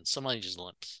and somebody just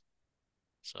limps.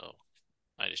 So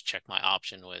I just checked my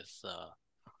option with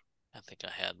I think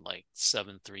I had like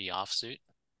 7-3 offsuit.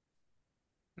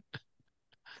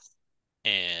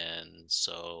 And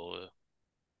so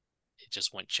it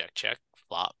just went check, check,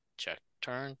 flop, check,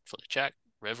 turn, flip, check,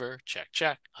 river, check,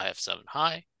 check. I have 7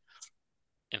 high.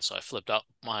 And so I flipped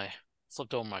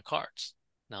over my cards.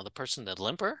 Now the person that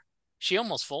limper, she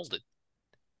almost folded.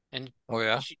 And Oh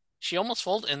yeah. she almost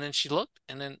folded and then she looked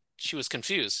and then she was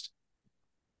confused.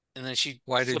 And then she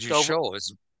Why did flipped you over. show?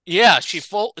 Is Yeah,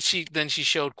 she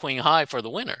showed queen high for the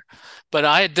winner. But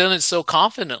I had done it so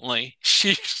confidently.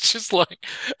 She just like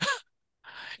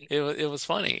it was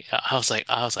funny.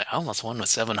 I almost won with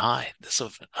 7 high. This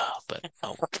was but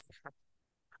oh.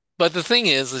 But the thing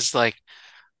is like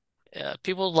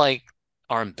people like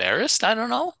are embarrassed. I don't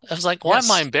know. I was like, why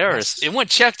am I yes, embarrassed? It yes, went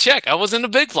check check. I was in the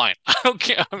big blind. I don't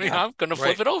care. I mean, yeah, I'm gonna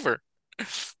flip right. it over.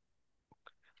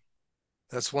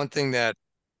 That's one thing that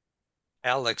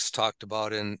Alex talked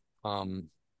about in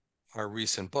our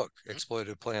recent book,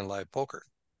 Exploited Play in Live Poker.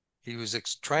 He was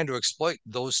trying to exploit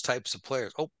those types of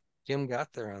players. Oh, Kim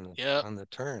got there Yep. on the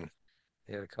turn.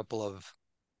 He had a couple of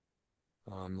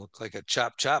looked like a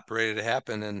chop chop ready to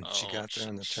happen, and she Oh, got there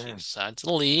on the she turn. decides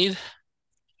to lead.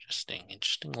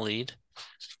 Interesting lead.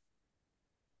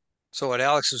 So what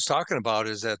Alex was talking about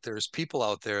is that there's people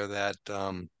out there that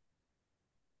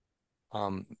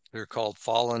they're called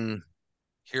fallen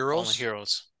Fallen heroes.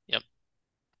 heroes. Yep.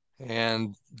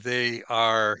 and they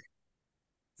are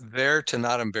there to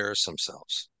not embarrass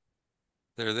themselves.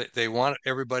 They want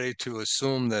everybody to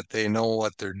assume that they know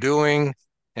what they're doing,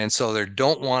 and so they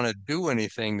don't want to do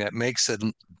anything that makes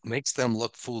them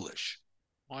look foolish.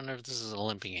 I wonder if this is a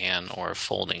limping hand or a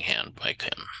folding hand by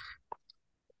Kim.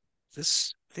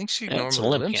 I think she Yeah, it's a normally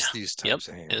limping limps hand. these Yep, types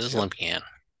of it hands. is a Yep. limping hand.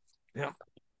 Yep.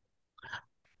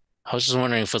 I was just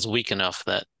wondering if it's weak enough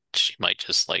that she might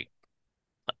just like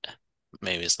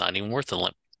maybe it's not even worth a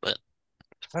limp, but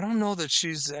I don't know that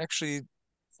she's actually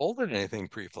folded anything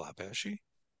pre-flop, has she?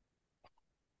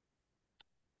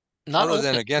 not Other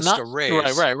than open. against Not a right,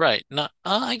 raise. right, right. Not.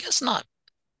 I guess not.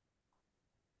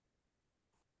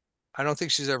 I don't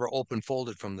think she's ever open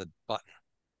folded from the button.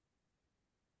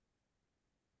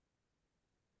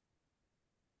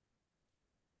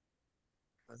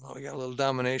 Oh, we got a little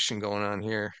domination going on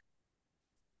here.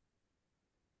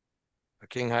 A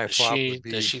king high flop would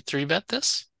Does be, she three bet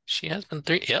this? She has been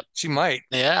three. Yep. she might.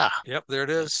 Yeah. Yep, there it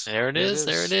is. There it There it is.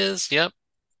 There it is. is. Yep.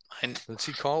 I, Let's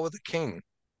see, call with a king.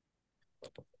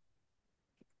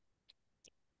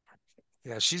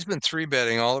 Yeah, she's been three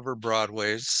betting all of her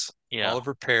broadways, all yeah. of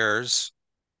her pairs,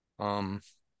 um,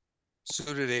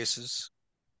 suited aces.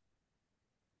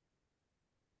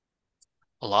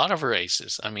 A lot of her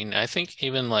aces. I mean, I think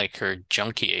even like her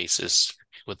junky aces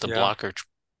with the Yeah,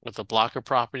 blocker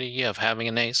property of having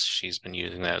an ace, she's been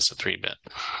using that as a three bet.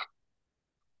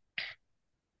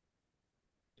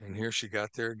 and here she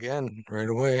got there again right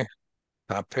away.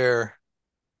 Top pair.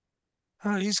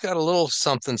 Oh, he's got a little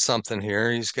something something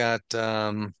here. He's got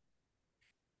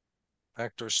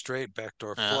backdoor straight,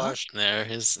 backdoor flush. There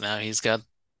his now he's got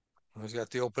He's got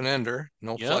the open ender,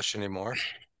 no yep. flush anymore.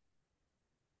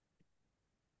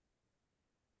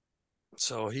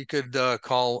 So he could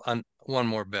call on one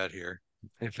more bet here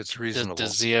if it's reasonable.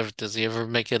 Does he ever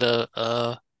make it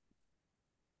a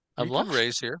He could bluff?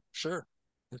 raise here, sure.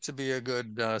 This would be a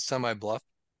good semi-bluff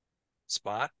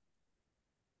spot.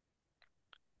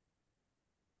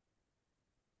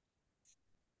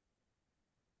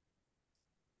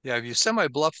 Yeah, if you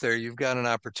semi-bluff there, you've got an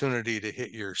opportunity to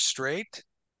hit your straight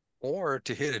or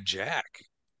to hit a jack,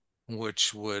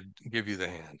 which would give you the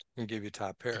hand and give you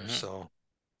top pair. Hmm. So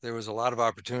there was a lot of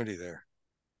opportunity there.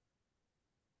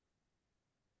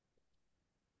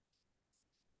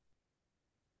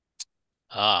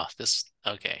 This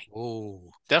okay.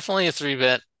 Oh, Definitely a three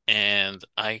bet, and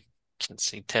I can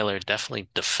see Taylor definitely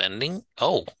defending.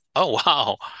 Oh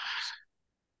wow.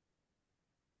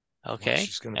 well, Okay.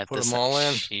 she's going to At put them this, all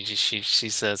in. she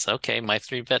says, okay, my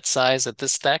three bet size at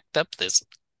this stacked up, this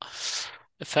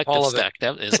effective All of it. stacked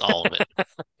up is all of it.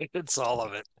 It's all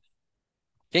of it.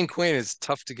 King Queen is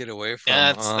tough to get away from.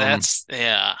 That's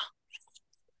yeah.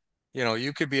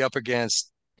 You could be up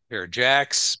against pair of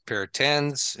jacks, pair of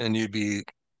tens, and you'd be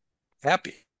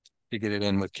happy to get it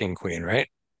in with King Queen, right?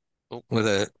 Oh, With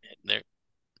a there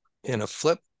in a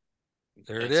flip.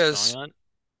 There it it's going is. on.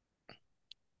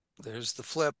 There's the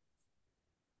flip.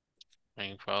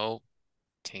 King pro.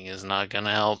 King is not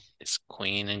gonna help. It's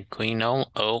queen and queen.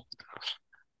 Oh,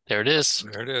 there it is.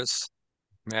 There it is.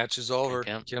 Match is And over.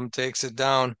 Kim takes it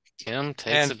down. Kim takes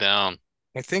And it down.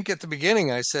 I think at the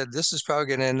beginning I said this is probably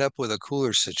going to end up with a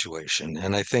cooler situation.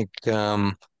 And I think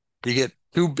you get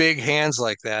two big hands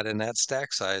like that in that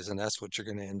stack size, and that's what you're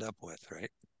going to end up with,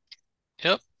 right?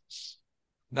 Yep.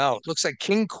 Now, it looks like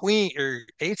King Queen or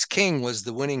Ace King was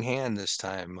the winning hand this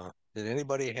time. Did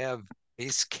anybody have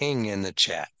Ace King in the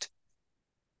chat?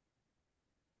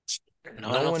 No,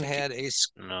 I No don't one think it. had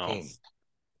Ace No, King.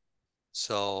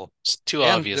 So, it's too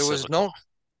and obvious of a call.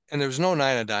 there was no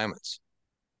nine of diamonds.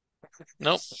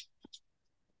 Nope.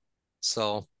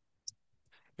 So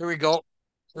here we go.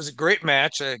 It was a great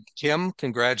match. Kim,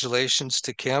 congratulations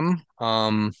to Kim.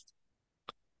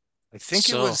 I think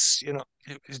it So was,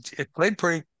 it played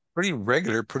pretty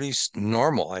regular,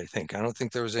 normal, I think. I don't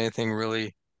think there was anything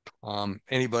really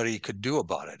anybody could do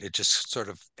about it. It just sort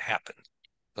of happened.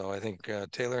 So I think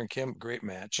Taylor and Kim, great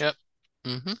match. yep.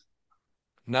 Mm-hmm.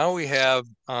 Now we have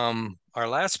our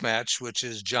last match, which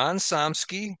is John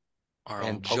Somsky Our own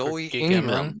and poker Joey geek MN.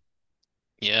 Ingram,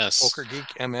 Yes. Poker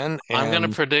Geek MN, I'm gonna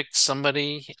and predict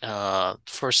somebody,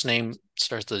 first name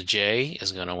starts with J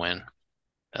is gonna win.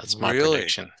 That's my really,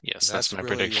 prediction. Yes, that's that's my really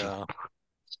prediction.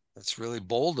 that's really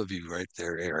bold of you right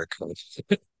there, Eric.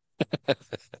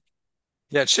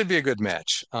 Yeah, it should be a good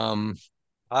match.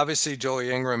 Obviously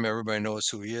Joey Ingram, everybody knows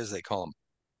who he is. They call him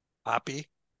Poppy,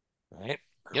 right?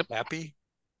 Or Yep. Pappy.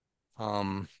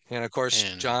 And of course,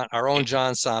 And Our own eh,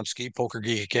 John Somsky, Poker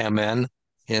Geek MN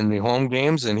in the home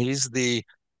games, and he's the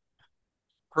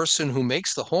person who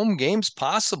makes the home games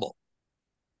possible.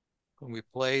 When we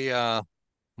play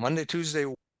Monday, Tuesday,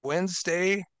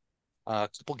 Wednesday, a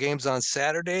couple games on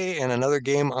Saturday, and another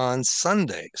game on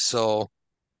Sunday. So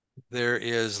there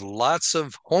is lots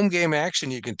of home game action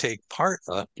you can take part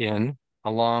in,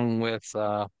 along with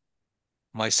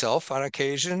myself on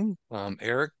occasion.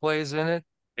 Eric plays in it,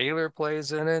 Taylor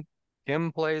plays in it,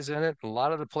 Kim plays in it. A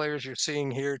lot of the players you're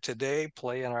seeing here today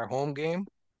play in our home game.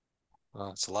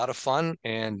 It's a lot of fun,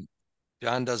 and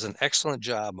John does an excellent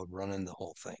job of running the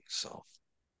whole thing. So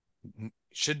you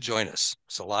should join us.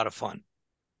 It's a lot of fun.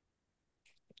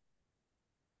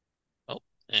 Oh,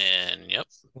 and yep,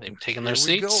 they've taken their Here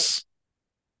we go. seats.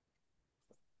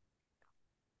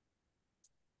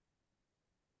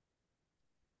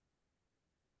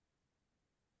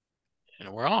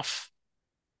 And we're off.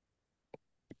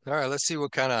 All right, let's see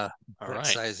what kind of All bet right.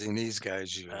 sizing these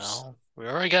guys use. Well, we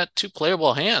already got two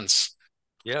playable hands.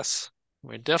 Yes.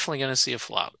 We're definitely going to see a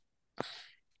flop.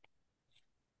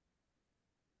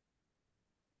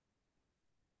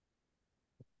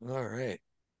 All right.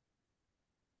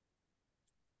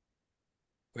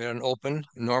 We had an open,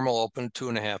 normal open,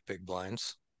 2.5 big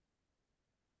blinds.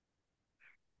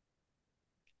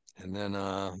 And then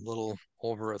a little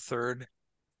over a third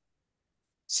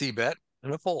C bet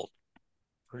and a fold.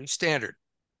 Pretty standard.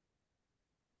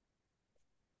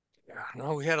 Yeah,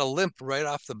 no, we had a limp right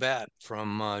off the bat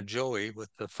from Joey with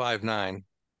the 5-9.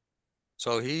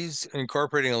 So he's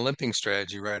incorporating a limping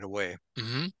strategy right away.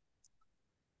 Mm-hmm.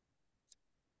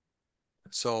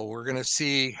 So we're going to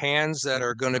see hands that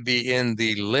are going to be in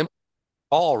the limp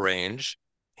call range,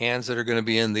 hands that are going to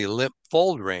be in the limp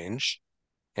fold range,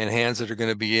 and hands that are going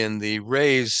to be in the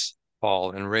raise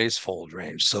call and raise fold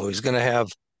range. So he's going to have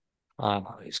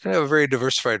a very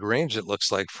diversified range, it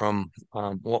looks like, from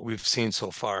what we've seen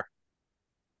so far.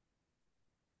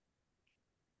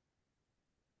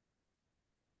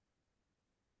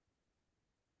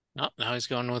 Oh, now he's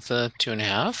going with a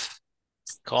 2.5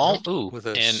 call. Yep, Ooh, with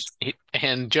a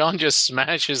and John just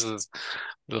smashes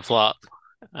the flop.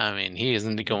 I mean, he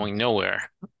isn't going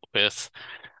nowhere with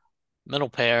middle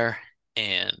pair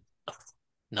and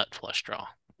nut flush draw.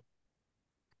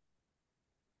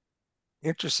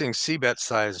 interesting C bet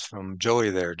size from Joey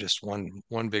there, just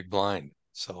one big blind.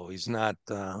 So he's not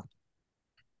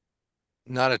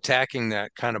attacking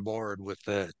that kind of board with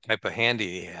the type of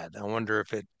handy he had. I wonder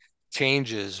if it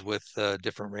changes with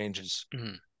different ranges,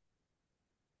 Mm,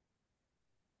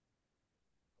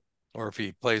 or if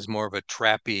he plays more of a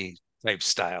trappy type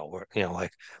style, where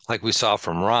like we saw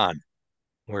from Ron,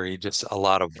 where he just a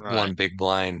lot of right. one big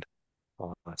blind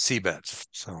C bets.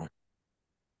 So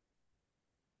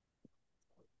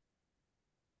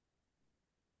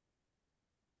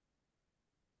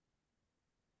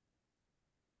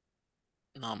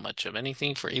Not much of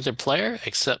anything for either player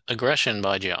except aggression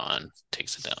by John.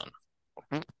 Takes it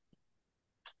down.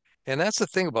 and that's the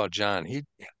thing about John.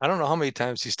 I don't know how many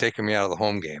times he's taken me out of the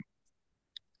home game,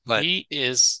 but He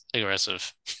is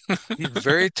aggressive. he's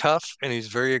very tough and he's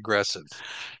very aggressive.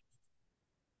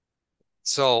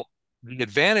 So the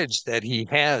advantage that he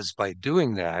has by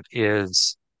doing that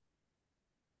is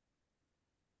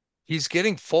he's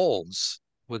getting folds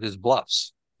with his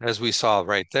bluffs, as we saw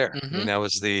right there. I Hmm. mean, that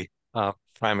was the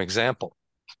prime example.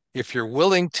 If you're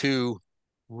willing to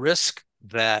risk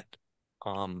that,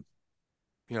 um,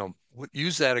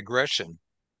 use that aggression,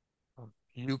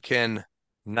 you can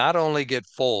not only get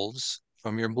folds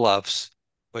from your bluffs,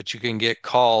 but you can get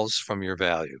calls from your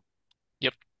value.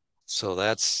 Yep. So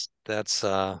that's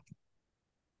how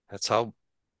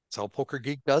Poker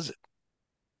Geek does it.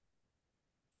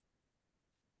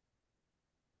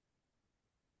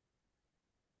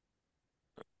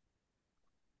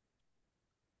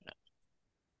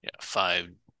 Yeah. Five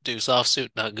deuce offsuit,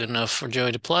 not good enough for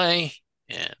Joey to play.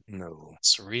 And No.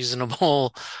 it's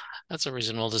reasonable. That's a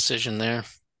reasonable decision there.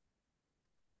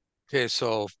 Okay,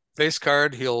 so face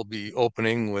card, he'll be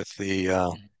opening with the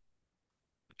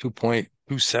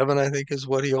 2.27, I think is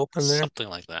what he opened there. Something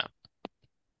like that.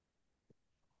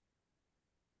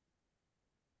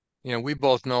 We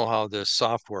both know how this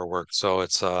software works, so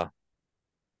it's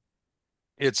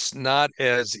not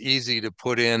as easy to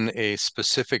put in a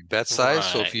specific bet size.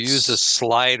 So if you use a Right.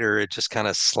 slider, it just kind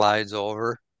of slides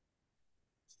over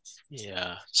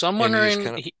Yeah. So and you just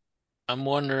kind of, I'm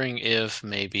wondering if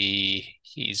maybe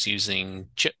he's using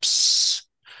chips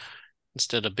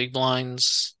instead of big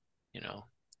blinds, you know,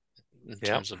 in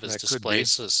yeah, terms of his that could be.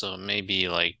 displays. So maybe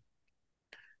like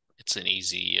it's an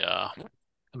easy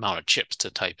amount of chips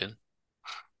to type in.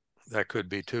 That could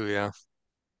be too, yeah.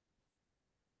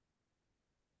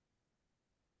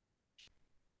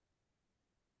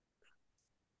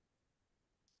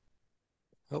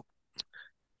 Oh,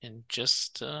 And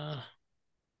just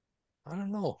I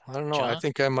don't know. I don't know. I John?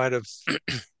 think I might have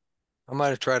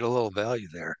tried a little value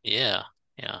there, Yeah,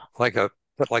 yeah. like a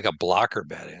put like a blocker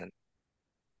bet in.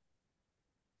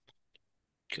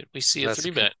 Could we see a That's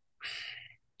three a, bet?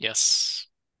 Yes.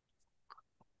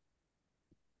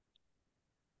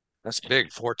 that's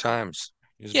big. Four times.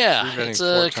 He's Yeah, three betting it's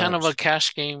four a kind of a times.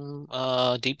 cash game,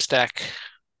 deep stack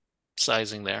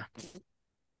sizing there.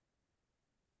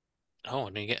 Oh,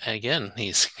 and again,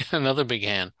 he's another big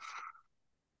hand,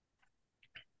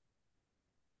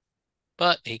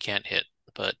 but he can't hit.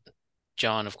 But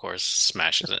John, of course,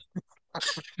 smashes it.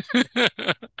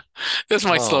 This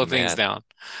might Oh slow things man, down.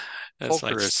 This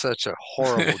might poker is such a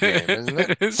horrible game, isn't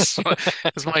it?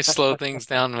 this might slow things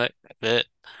down a bit.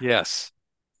 Yes,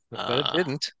 but it Uh,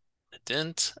 didn't. it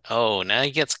didn't. Oh, now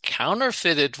he gets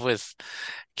counterfeited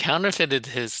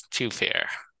his two pair,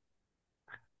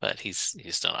 but he's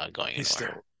still not going He's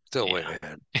anywhere. still way Yeah.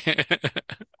 ahead.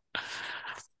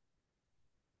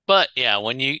 But yeah,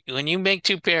 when you make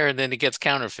two pair and then it gets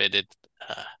counterfeited,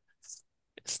 uh,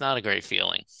 it's not a great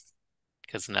feeling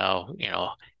because now,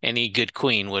 any good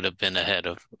queen would have been ahead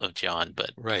of John,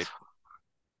 but Right.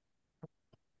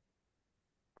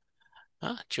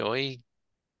 Joey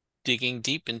digging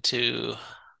deep into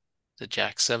the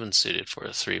Jack 7 suited for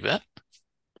a three bet.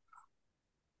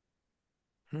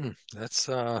 That's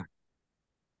yeah,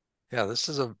 this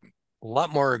is a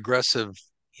lot more aggressive.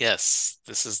 Yes,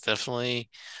 this is definitely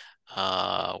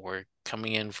we're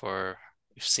coming in for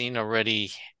we've seen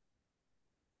already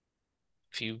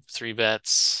a few three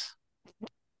bets.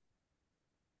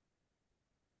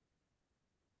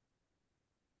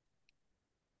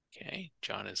 Okay,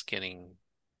 John is getting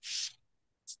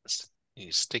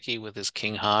he's sticky with his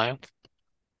king high.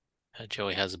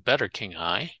 Joey has a better king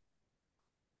high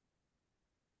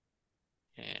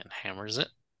and hammers it.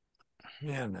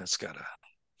 Man, that's gotta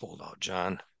fold out,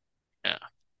 John. Yeah.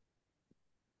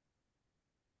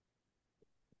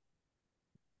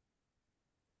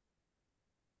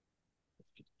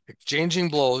 Exchanging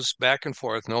blows back and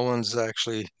forth. No one's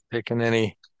actually taking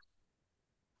any.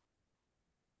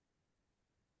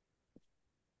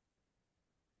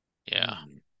 Yeah.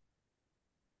 Hmm.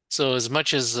 So as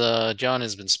much as John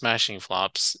has been smashing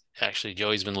flops, actually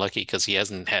Joey's been lucky because he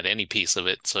hasn't had any piece of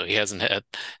it, so he hasn't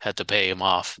had to pay him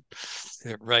off.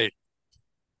 Yeah, right.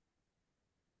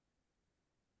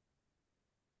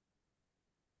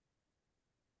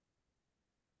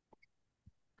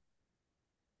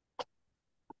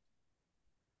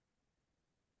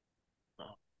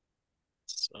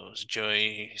 So it's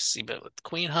Joey C bet with the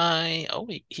queen high. Oh,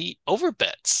 he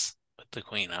overbets with the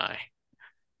queen high.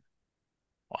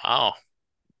 Wow.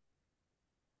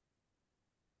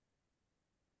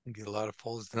 Get a lot of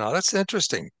folds. Now that's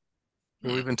interesting.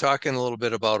 Hmm. We've been talking a little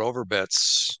bit about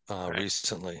overbets Right.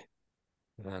 recently,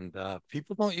 and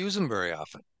people don't use them very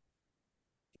often.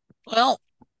 Well,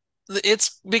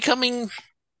 it's becoming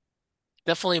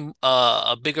definitely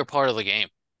a bigger part of the game.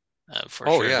 For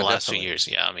Oh sure in the yeah, last few definitely. years.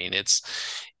 Yeah, I mean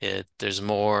there's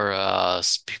more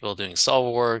people doing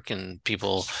solver work and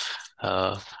people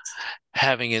uh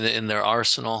having it in their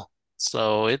arsenal.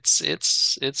 So it's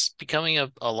becoming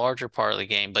a larger part of the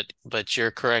game, but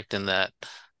you're correct in that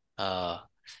uh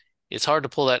it's hard to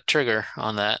pull that trigger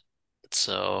on that.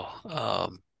 So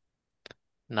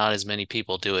not as many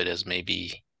people do it as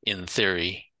maybe in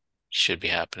theory should be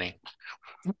happening.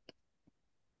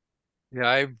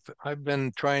 Yeah, I've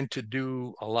been trying to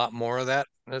do a lot more of that.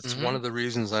 That's one Hmm. of the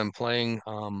reasons I'm playing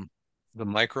the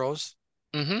micros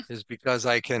Hmm. is because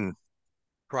I can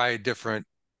try different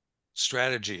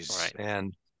strategies Right.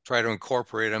 and try to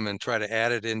incorporate them and try to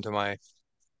add it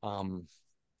um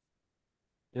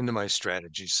into my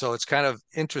strategy. So it's kind of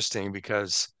interesting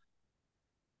because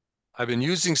I've been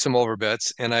using some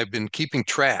overbets and I've been keeping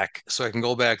track so I can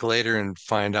go back later and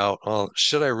find out, well,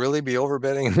 should I really be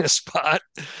overbetting in this spot?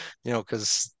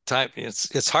 Because time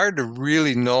it's hard to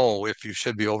really know if you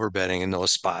should be overbetting in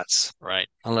those spots Right.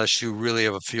 unless you really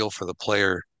have a feel for the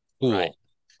player Right. pool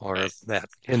or Right. that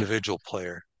individual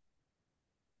player.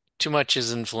 Too much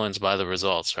is influenced by the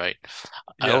results, right?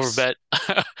 I Yes. overbet.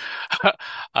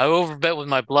 I overbet with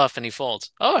my bluff and he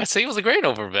folds. Oh, I see it was a great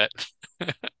overbet.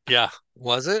 Yeah.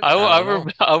 Was it? I, I don't over,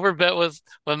 know. overbet with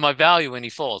my value and he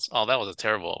folds. Oh, that was a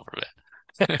terrible overbet.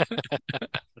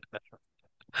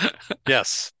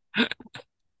 Yes.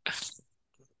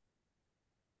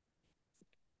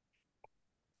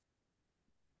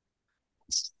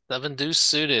 Seven deuce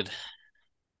suited. I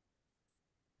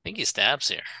think he stabs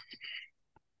here.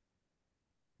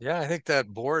 Yeah, I think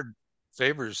that board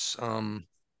favors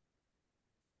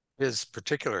his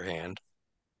particular hand.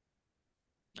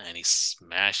 And he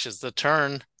smashes the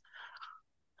turn.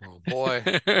 Oh boy,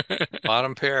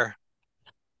 bottom pair.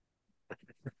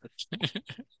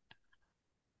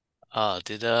 Uh,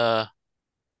 did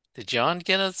did John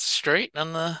get us straight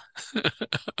on the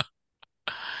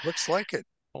Looks like it.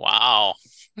 Wow.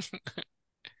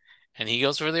 And he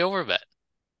goes for the overbet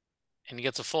and he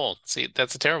gets a fold. See,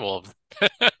 that's a terrible.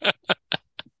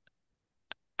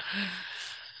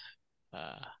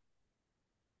 Uh,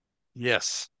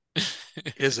 Yes.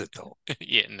 Is it though?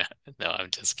 yeah, no, no, I'm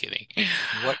just kidding.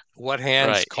 What hands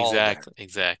Right, call there? exactly,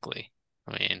 exactly.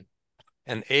 I mean,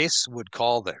 An ace would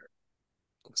call there.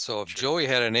 So if true, Joey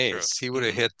had an true. ace, he would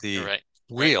have hit You're the right,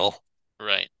 right, wheel.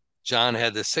 right, John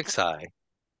had the six high.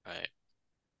 right.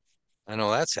 I know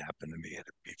that's happened to me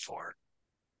before.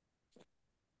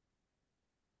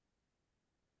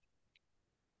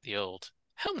 The old.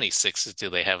 How many sixes do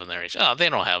they have in their age? Oh, they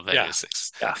don't have Yeah. any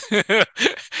six. Yeah.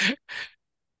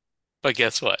 But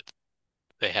guess what?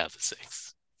 They have the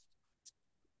six.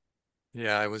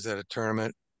 Yeah. I was at a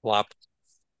tournament, flopped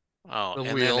Oh, the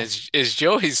and then wheel. is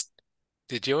Joey's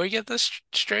did Joey get this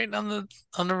straight on the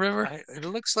river? It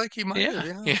looks like he might have. Yeah,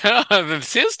 Yeah. yeah.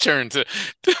 It's his turn to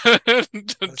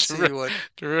Let's see what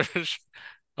to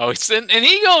oh, and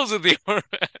he goes with the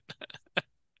overhead.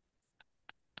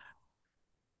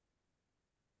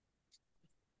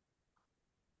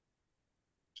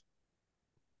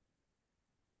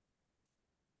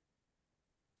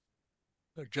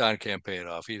 John can't pay it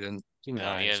off. He didn't.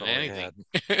 No, he Nine is hadn't all he anything. had.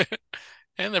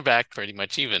 And they're back pretty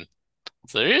much even.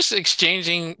 So they're just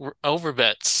exchanging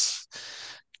overbets.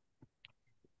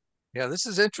 Yeah. This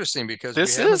is interesting because we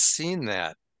This haven't is, seen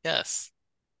that. yes.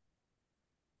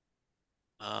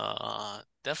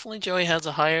 Definitely Joey has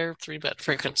a higher three bet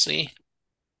frequency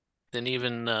than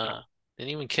even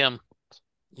Kim.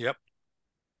 Yep.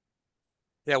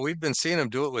 Yeah. We've been seeing him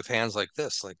do it with hands like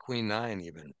this, like Queen Nine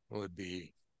even would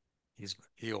be.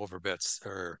 He overbets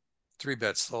or three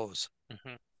bets those.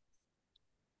 Hmm.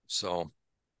 So I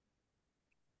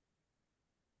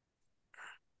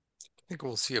think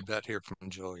we'll see a bet here from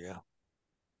Joe. Yeah.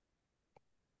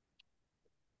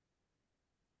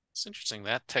 It's interesting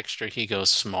that texture he goes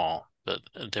small, but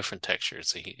a different texture,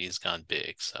 so he's gone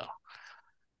big. So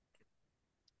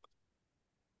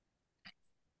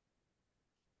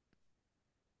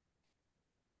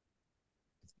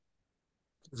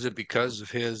Is it because of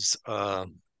his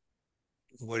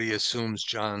what he assumes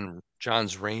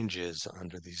John's range is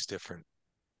under these different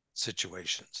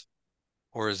situations?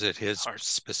 Or is it his hard.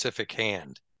 specific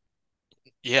hand?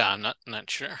 Yeah, I'm not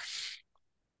sure.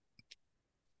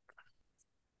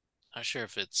 Not sure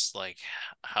if it's like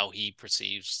how he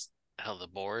perceives how the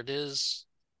board is,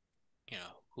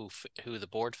 who the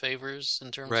board favors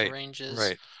in terms of Right, ranges,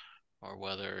 right. or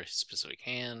whether specific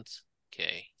hands.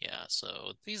 Okay, yeah.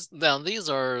 So these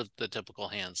are the typical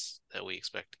hands that we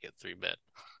expect to get three bet.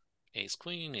 Ace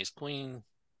queen, ace queen.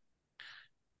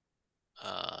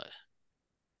 Uh,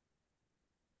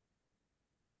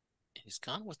 he's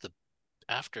gone with the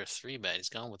after three bet. He's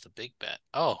gone with the big bet.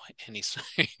 Oh, and he's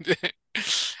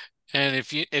and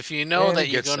if you know And he that you're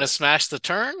gets going to there. smash the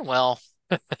turn, well,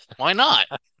 why not?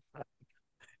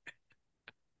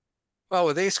 Well,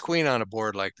 with ace queen on a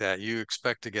board like that, you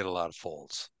expect to get a lot of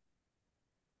folds.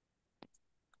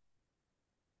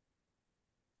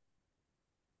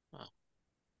 Oh,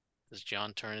 does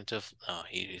John turn into? Oh,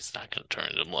 he's not going to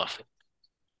turn into bluff.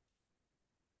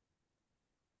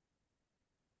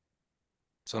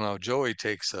 So now Joey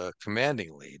takes a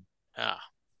commanding lead.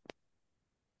 Ah,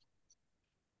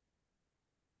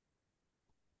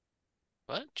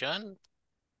 but John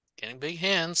getting big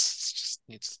hands. Just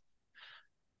needs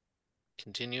to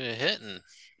continue to hit and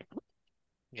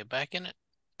get back in it.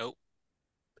 Oh,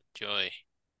 joy.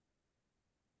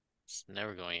 It's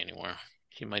never going anywhere.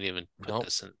 He might even put Nope.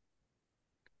 this in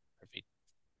if he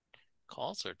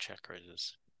calls or check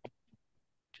raises.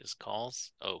 Just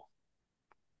calls. Oh,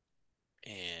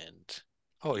 and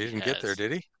Oh, he he didn't get there, has.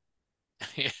 did he?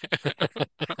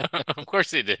 Of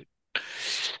course he did.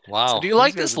 So do Wow, you these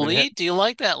like guys this have been lead? hitting. Do you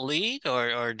like that lead,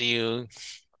 or do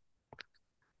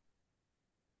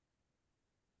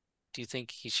you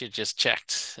think he should just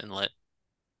checked and let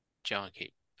John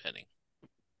keep betting?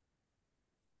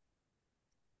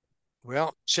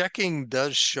 Well, checking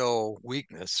does show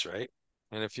weakness, right?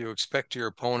 And if you expect your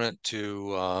opponent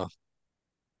to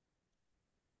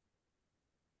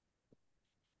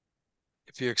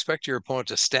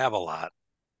stab a lot,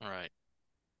 All right,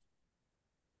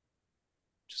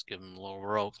 just give him a little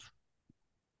rope.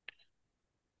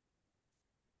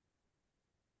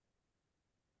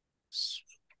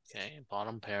 Okay,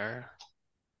 bottom pair,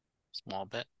 small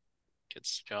bet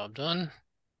gets the job done.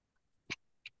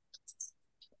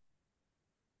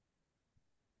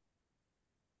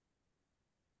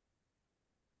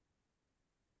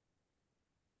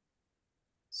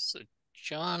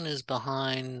 John is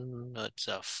behind. It's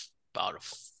about a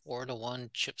 4-1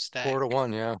 chip stack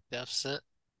 4-1, yeah. deficit.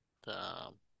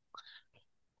 Um,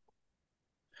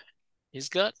 he's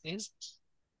got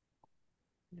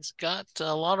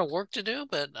a lot of work to do,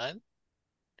 but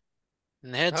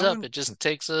and heads I up, wouldn't. it just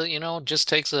takes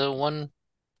a one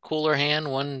cooler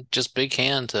hand, one just big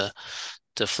hand to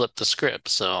flip the script.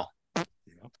 So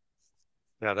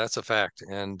Yeah, that's a fact.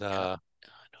 And yeah, I know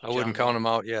I wouldn't John count well. him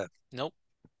out yet. Nope.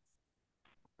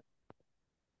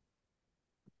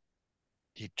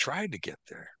 He tried to get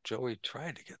there. Joey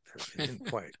tried to get there, but he didn't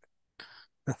quite.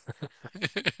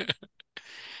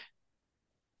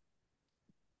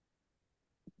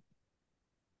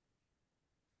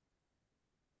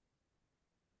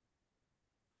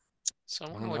 So I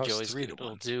Oh, wonder what now it's Joey's 3-1.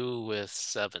 will do with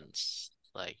sevens.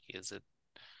 Like, is it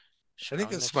I think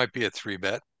strong this enough? might be a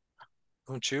 3-bet,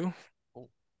 don't you?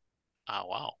 Oh,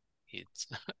 wow. He's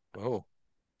Oh,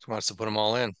 he wants to put them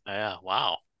all in. yeah,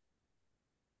 wow.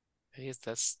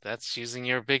 That's using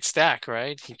your big stack,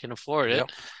 right? You can afford Yep.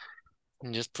 it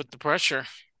and just put the pressure.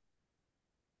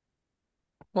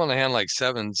 Well, in a hand like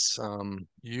sevens,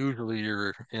 usually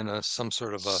you're in some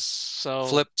sort of a So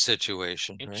flip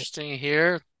situation, right? interesting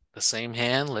here. The same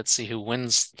hand. Let's see who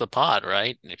wins the pot,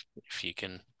 right? If you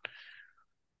can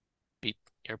beat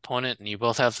your opponent and you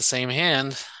both have the same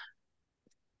hand,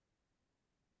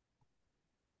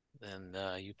 then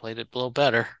you played it a little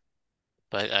better.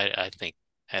 But I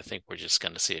think we're just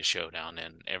going to see a showdown,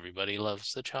 and everybody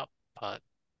loves the chop pot.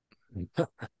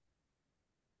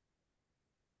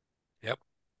 Yep.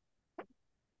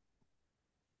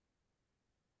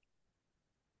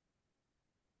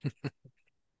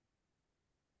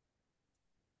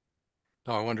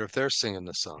 Oh, I wonder if they're singing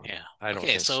the song. Yeah. I don't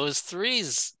Okay, think so. so is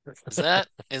threes. Is that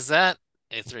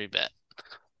a 3-bet?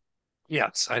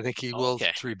 Yes, I think he will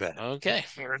Okay. 3-bet it. Okay.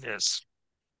 There it is.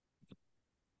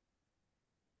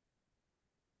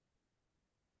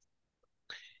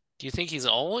 Do you think he's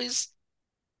always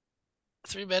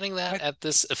 3-betting that I at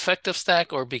this effective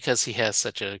stack, or because he has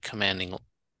such a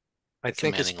I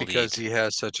think it's commanding because lead? he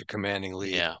has such a commanding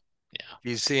lead. Yeah. Yeah.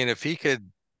 He's seeing if he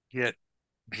could get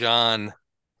John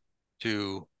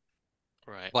to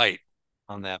Right. bite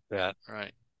on that bet,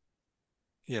 Right.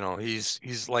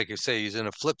 he's like you say, he's in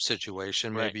a flip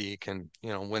situation. Right. Maybe he can,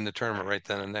 win the tournament right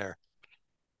then and there.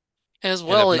 As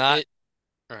And if well, not,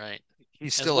 right.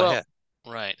 he's As still well, ahead.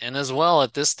 right. And as well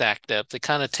at this stack depth, it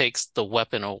kind of takes the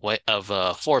weapon away of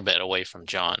a 4-bet away from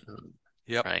John,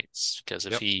 Yep. right? Because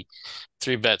if Yep. he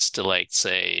 3-bets to like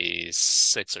say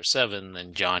 6 or 7,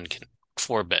 then John can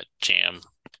 4-bet jam.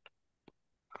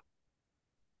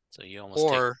 So you almost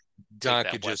take Or take John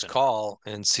that could just weapon. call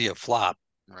and see a flop,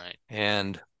 Right.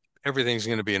 and everything's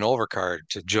going to be an overcard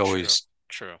to True. Joey's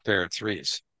True. pair of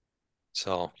threes.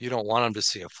 So you don't want him to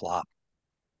see a flop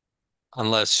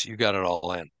unless you got it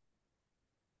all in.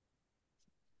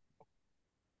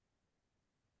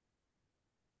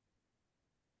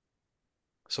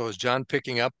 So is John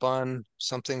picking up on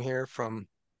something here from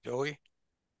Joey?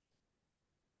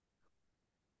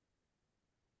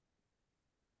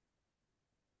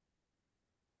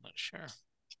 Not sure.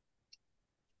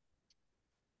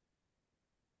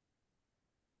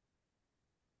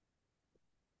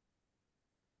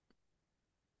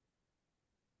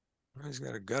 Well, he's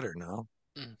got a gutter now,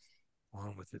 Mm,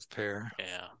 along with his pair.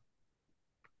 yeah.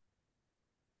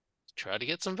 Try to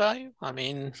get some value. I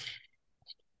mean,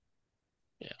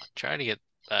 yeah, try to get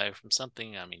value from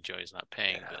something. I mean, Joey's not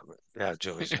paying, Yeah, but yeah,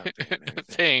 Joey's not paying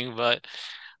anything. paying,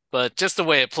 but just the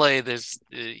way it played, there's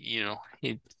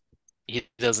he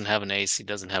doesn't have an ace, he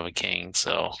doesn't have a king,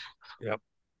 so Yep.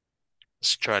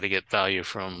 just try to get value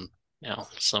from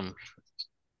some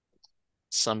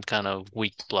kind of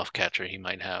weak bluff catcher he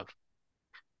might have.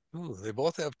 Ooh, they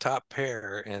both have top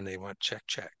pair and they went check,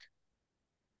 check.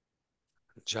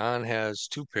 John has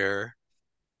two pair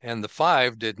and the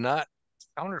 5 did not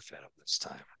counterfeit him this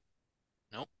time.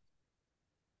 Nope.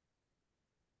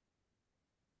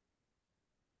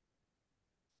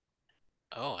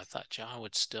 Oh, I thought John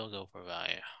would still go for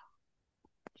value.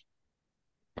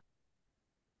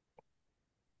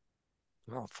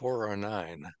 Well, 4 or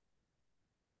 9.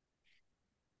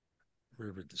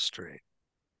 Rivered the straight.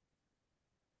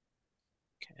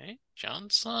 Okay,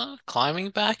 John's climbing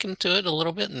back into it a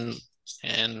little bit,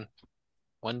 and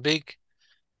one big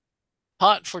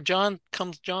pot for John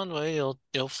comes John way.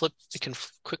 He'll flip. He can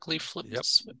quickly flip Yep.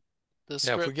 the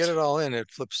Yeah, if we get script. it all in,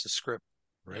 it flips the script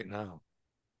Yep. right now.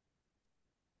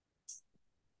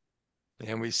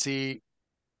 And we see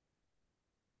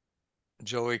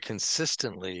Joey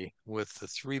consistently with the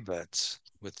 3 bets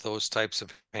with those types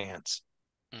of hands.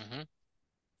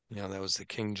 Mm-hmm. That was the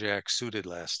King Jack suited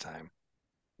last time.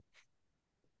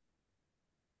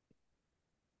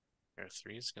 Pair of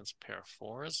threes against a pair of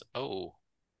fours. Oh,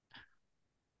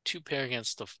 two pair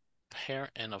against a pair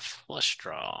and a flush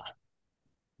draw.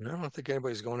 I don't think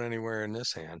anybody's going anywhere in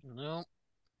this hand. No.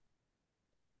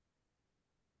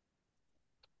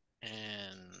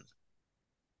 And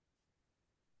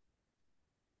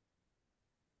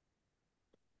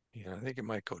Yeah, I think it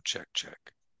might go check,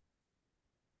 check.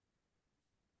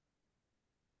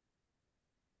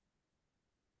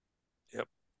 Yep.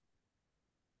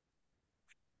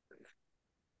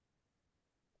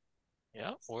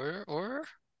 yeah, or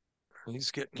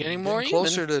He's getting getting more getting even.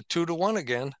 closer to 2-1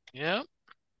 again. Yeah.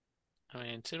 I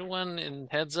mean, 2-1 in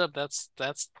heads up, that's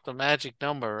the magic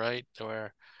number, right?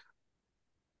 Where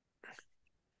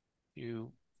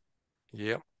you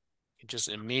Yep. you just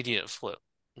immediately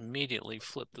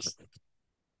flip this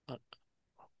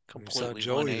We saw completely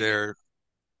Joey 180. there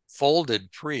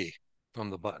folded pre from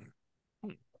the button.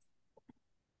 Hmm.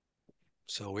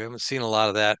 So we haven't seen a lot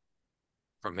of that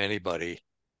from anybody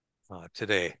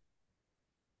today.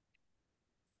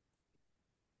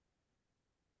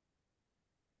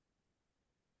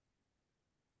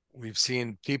 We've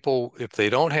seen people, if they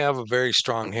don't have a very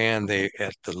strong hand, they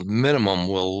at the minimum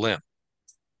will limp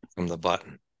from the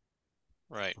button.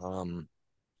 Right.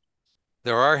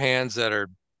 There are hands that are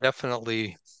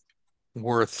definitely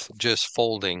worth just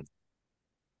folding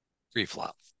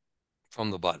pre-flop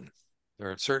from the button.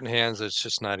 There are certain hands that's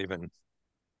just not even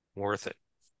worth it.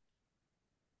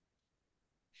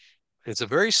 It's a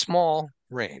very small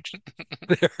range.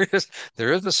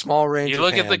 There is a small range You of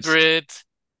look at the hands. grid,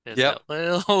 there's Yep. that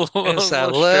little It's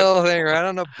that little strip little thing right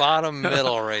on the bottom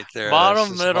middle right there. That's bottom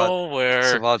just about middle it's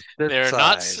where about this they're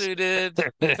not size. suited.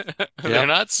 They're Yep.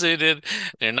 not suited.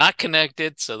 They're not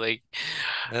connected, so they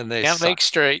And they can't suck. make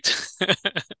straight.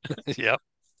 Yep.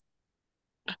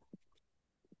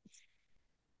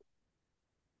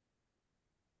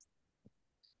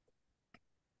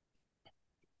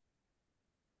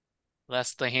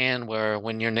 That's the hand where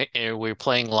when we're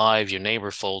playing live, your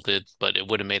neighbor folded, but it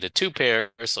would have made a two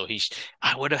pair, so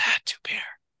I would have had two pair.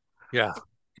 Yeah.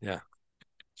 Yeah.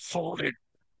 Folded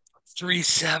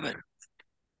 3-7.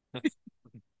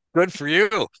 Good for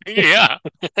you. Yeah.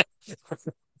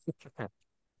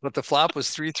 But the flop was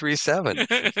 3-3-7.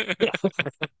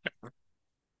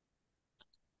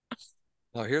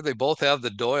 Now here they both have the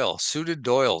Doyle, suited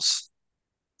Doyles.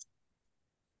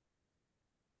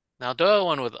 Now Doyle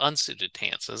won with unsuited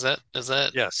hands. Is that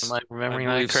am Yes, I I remembering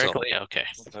that believe so. correctly? Okay.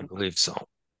 I believe so.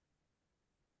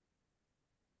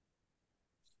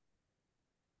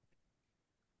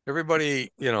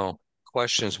 Everybody,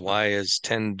 questions why is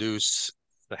 10 deuce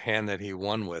the hand that he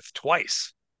won with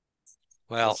twice?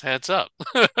 Well, Let's heads up.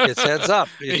 it's heads up.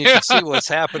 And you Yeah. can see what's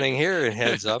happening here in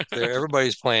heads up there.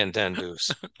 Everybody's playing 10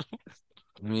 deuce.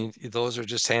 I mean, those are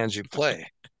just hands you play.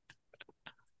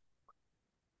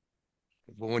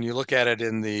 But when you look at it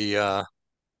in the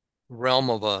realm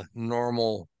of a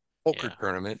normal poker Yeah.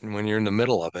 tournament, and when you're in the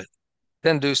middle of it,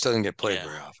 10 deuce doesn't get played Yeah.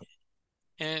 very often.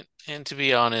 And to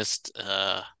be honest,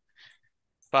 if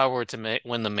I were to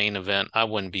win the main event, I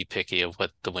wouldn't be picky of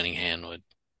what the winning hand would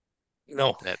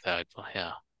No.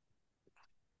 yeah.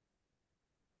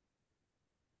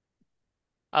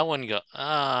 I wouldn't go,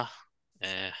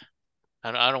 eh.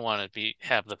 I don't want to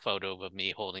have the photo of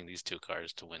me holding these two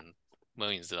cards to win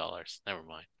millions of dollars. Never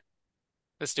mind.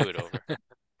 Let's do it over.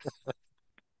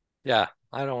 Yeah,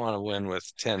 I don't want to win with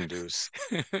 10 deuce.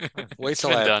 Wait It's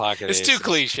till I been have done. pocket It's too aces.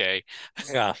 cliche.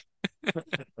 Yeah.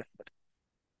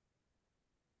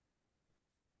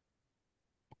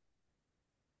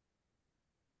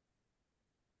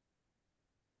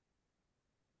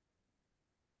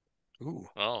 Ooh,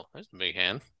 Oh, that's a big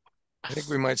hand. I think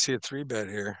we might see a 3-bet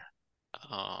here.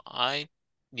 I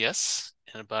yes,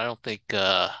 but I don't think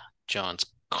John's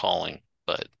calling,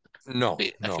 but No,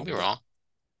 I no, could be but wrong.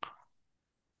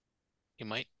 He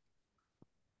might.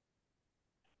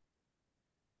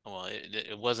 Well,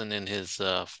 it wasn't in his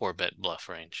 4-bet bluff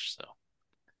range, so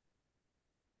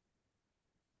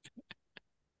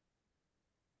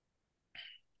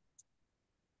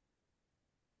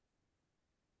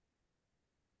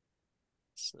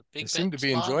it's a they big bet seem to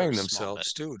be flop or enjoying small bet.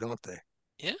 themselves too, don't they?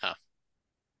 Yeah.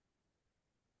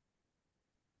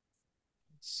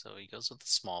 So he goes with the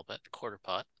small bet, quarter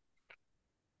pot.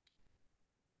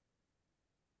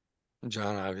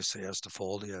 John obviously has to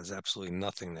fold. He has absolutely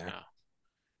nothing there. Yeah.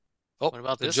 Oh, What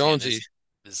about the this hand? Jonesy.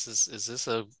 Is this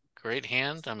a great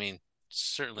hand? I mean,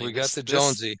 certainly We got this the this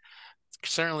Jonesy.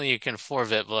 certainly you can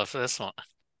 4-bet bluff this one.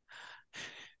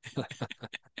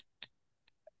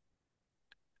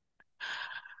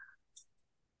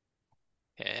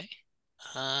 Okay.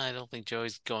 I don't think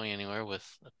Joey's going anywhere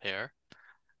with a pair.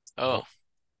 Oh, Nope.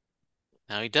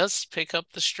 now he does pick up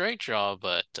the straight draw,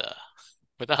 but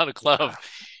without a Yeah. club,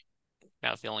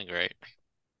 not feeling great.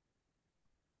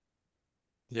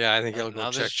 Yeah, I think he'll go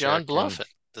Now does check, John check, bluff and it?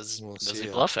 Does we'll does see he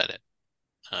ya. bluff at it?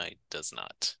 He does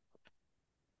not.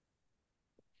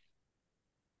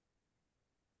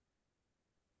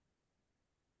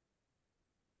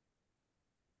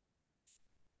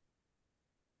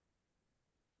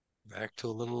 Back to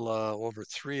a little over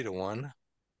 3-1.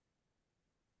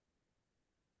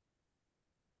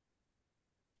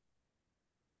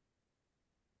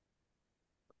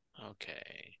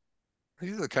 Okay.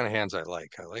 These are the kind of hands I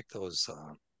like. I like those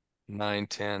 9,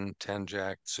 10, 10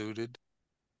 jack suited.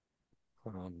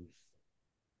 Um,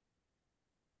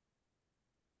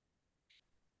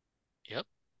 Yep.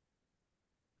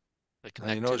 The now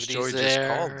you notice connectivity's Joey just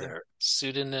called there. there.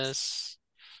 Suitedness.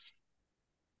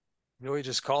 Joey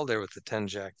just called there with the 10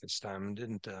 jack this time and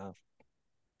didn't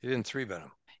he didn't three bet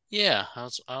him. Yeah,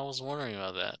 I was wondering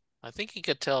about that. I think he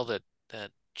could tell that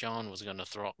John was going to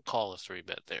throw call a three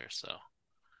bet there. So,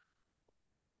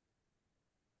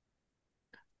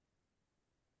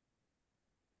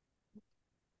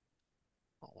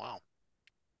 oh wow,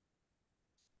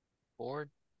 four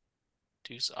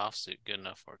deuce offsuit, good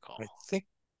enough for a I call. think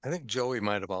I think Joey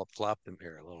might have outflopped him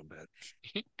here a little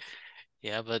bit.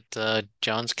 Yeah, but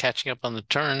John's catching up on the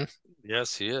turn,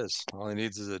 Yes, he is. All he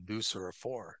needs is a deuce or a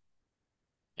four.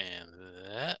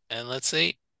 and let's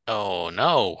see. Oh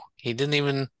no, he didn't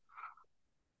even.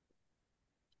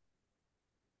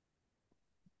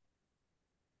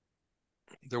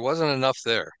 There wasn't enough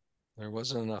there. There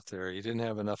wasn't enough there. He didn't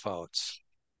have enough outs.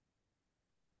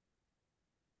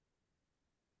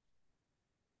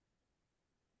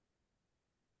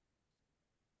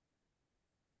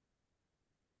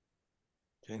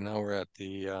 Okay, now we're at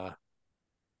the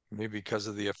maybe because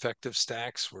of the effective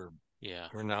stacks, Yeah,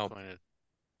 we're now going to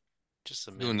just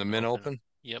a doing min the min open. open.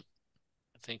 Yep,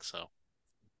 I think so.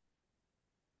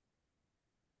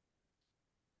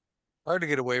 Hard to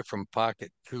get away from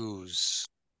pocket twos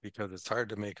because it's hard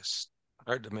to make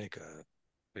a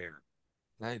pair.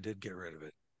 I did get rid of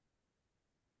it.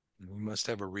 We must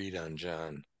have a read on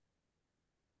John.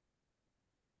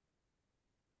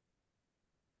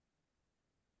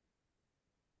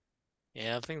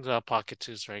 Yeah, I think the pocket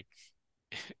two's right.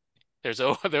 There's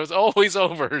always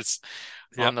overs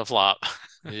on Yep. the flop.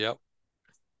 Yep.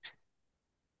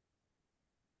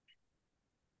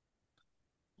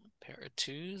 Pair of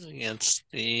twos against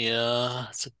the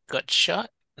it's a gut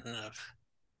shot and a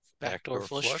backdoor Backdoor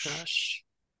flush flush, flush.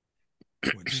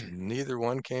 which neither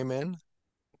one came in.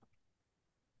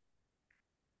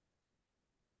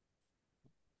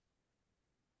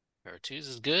 Pair of twos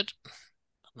is good,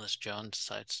 unless John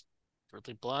decides to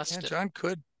really Yeah, blast it.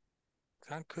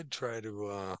 John could try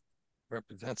to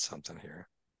represent something here.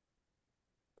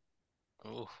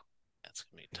 Oh, that's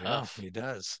gonna be Yeah, tough. he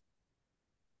does.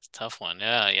 It's a tough one.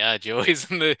 Yeah, yeah. Joey's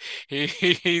in the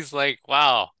he's like,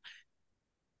 wow.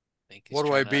 I think he's What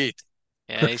do I trying to beat?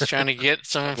 yeah, he's trying to get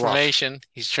some Bluff. information.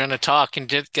 He's trying to talk and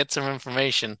get some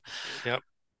information. Yep.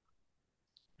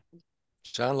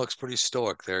 John looks pretty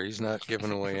stoic there. He's not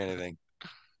giving away anything.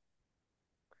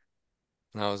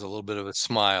 Now there's a little bit of a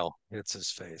smile hits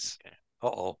his face. Okay.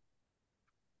 Uh-oh.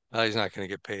 Now he's not going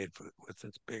to get paid with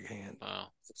this big hand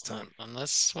Well, this time.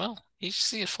 unless well, you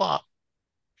see a flop.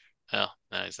 Well,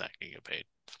 no, he's not gonna get paid.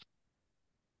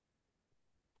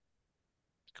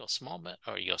 Go small bet.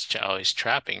 Oh, he goes. Oh, he's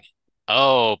trapping.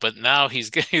 Oh, but now he's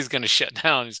gonna shut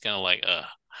down. He's gonna like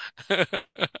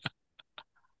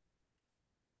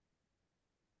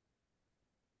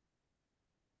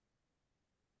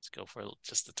Let's go for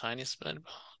just the tiniest bet.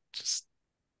 Just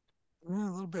Yeah,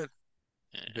 a little bit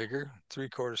yeah. bigger,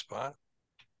 three-quarter spot.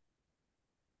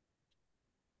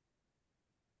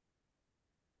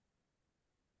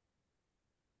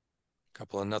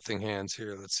 Couple of nothing hands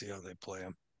here. Let's see how they play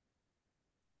them.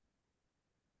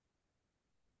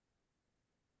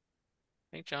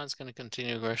 I think John's gonna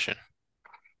continue aggression.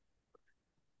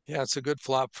 Yeah, it's a good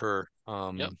flop for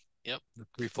Yep. Yep. the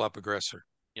pre-flop aggressor.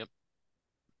 Yep.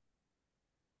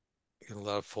 Get a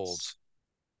lot of folds.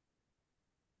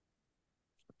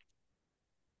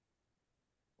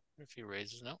 If he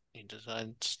raises, no, he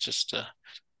decides just to.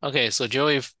 Okay, so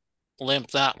Joey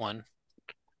limped that one.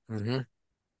 Mm-hmm.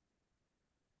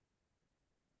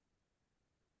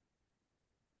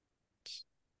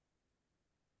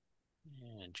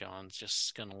 And John's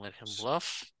just gonna let him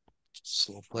bluff. Just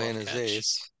Slow playing bluff his catch.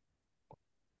 ace.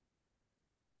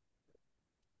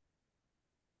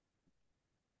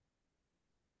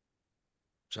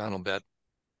 John will bet.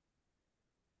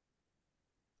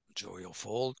 Joey will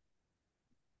fold.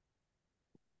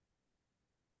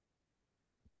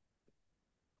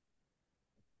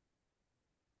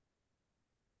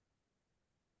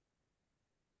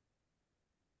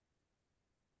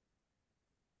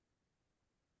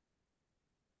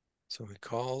 So he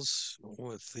calls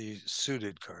with the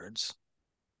suited cards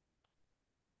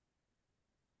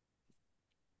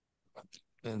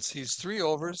and sees 3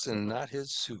 overs and not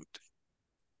his suit.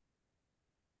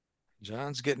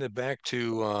 John's getting it back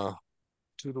to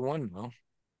 2-1 now.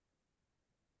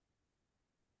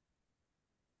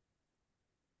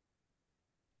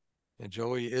 And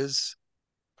Joey is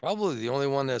probably the only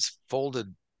one that's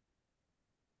folded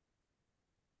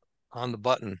on the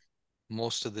button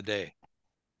most of the day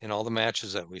in all the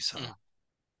matches that we saw. Mm,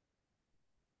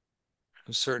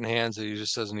 There's certain hands that he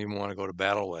just doesn't even want to go to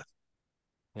battle with,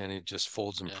 and he just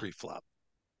folds them yeah. pre-flop.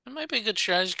 It might be a good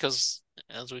strategy because,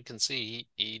 as we can see,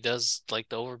 he does like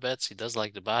the overbets. He does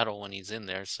like the battle when he's in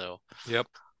there. So, Yep.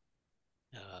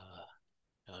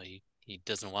 he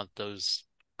doesn't want those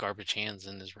garbage hands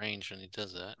in his range when he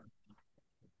does that.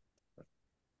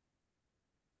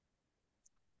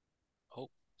 Oh,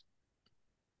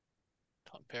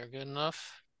 top pair good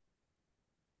enough.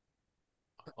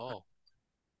 Oh,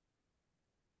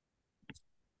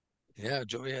 Yeah,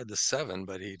 Joey had the 7,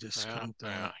 but he just yeah, couldn't.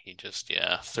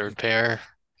 yeah. Third pair.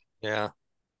 Yeah.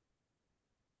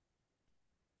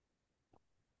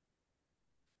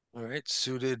 All right,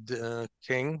 suited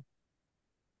king.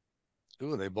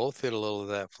 Ooh, they both hit a little of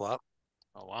that flop.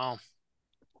 Oh wow.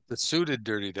 The suited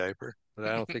dirty diaper, but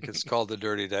I don't think it's called the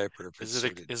dirty diaper if it's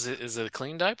suited. Is it a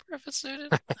clean diaper if it's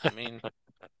suited? I mean,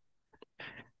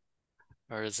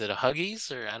 or is it a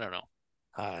Huggies or I don't know.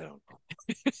 I don't know.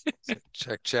 So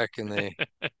check, check, and they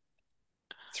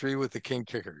 3 with the king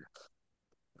kicker.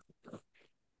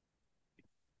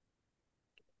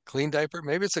 Clean diaper?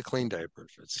 Maybe it's a clean diaper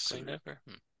if it's It's a clean suited. diaper.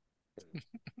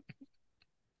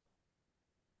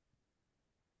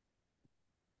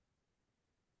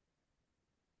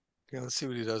 Okay, let's see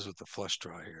what he does with the flush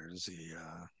draw here. Does he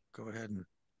go ahead and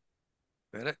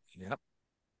bet it? Yep.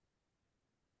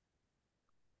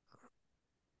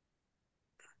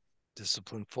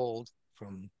 Discipline fold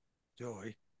from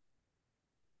Joey.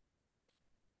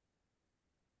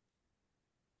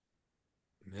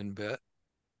 Min bet,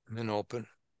 min open,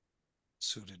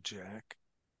 suited jack.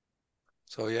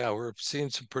 So yeah, we're seeing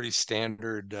some pretty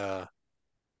standard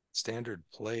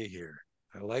play here.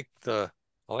 I like the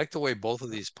I like the way both of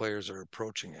these players are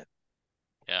approaching it.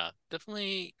 Yeah,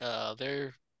 definitely.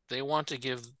 They want to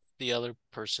give the other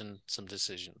person some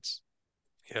decisions.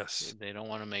 Yes. They don't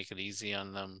want to make it easy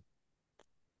on them.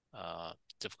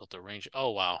 Difficult to arrange.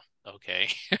 Oh wow. Okay.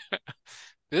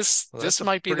 Well, that's This a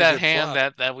might be pretty that good hand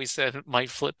flop. that we said might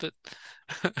flip it.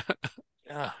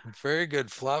 Yeah, very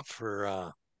good flop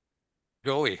for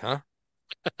Joey, huh?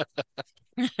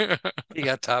 He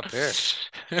got top pair.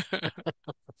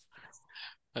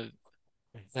 Uh,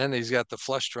 And he's got the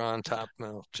flush draw on top.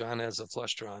 No, John has a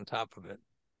flush draw on top of it.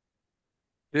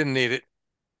 Didn't need it.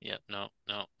 yeah, no,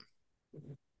 no.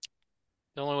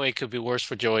 The only way it could be worse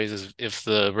for Joey is if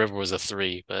the river was a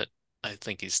three, but I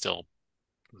think he's still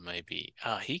maybe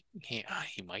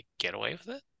he might get away with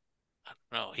it. I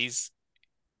don't know.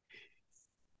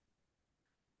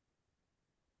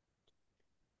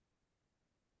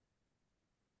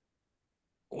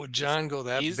 Would He's John go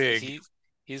that he's big? he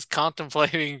he's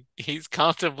contemplating he's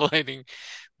contemplating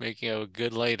making a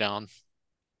good laydown.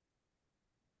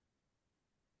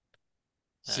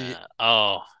 See,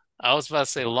 Oh, I was about to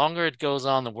say, longer it goes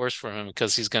on, the worse for him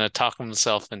because he's going to talk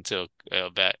himself into a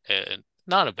bad,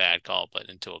 not a bad call, but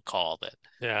into a call that,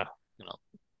 yeah. you know,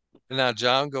 And now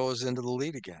John goes into the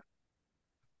lead again.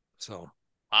 So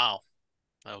wow,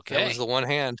 that was okay, the one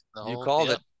hand. the You whole, called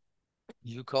it. yep,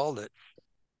 You called it.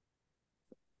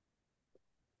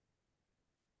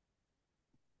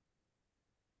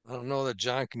 I don't know that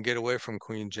John can get away from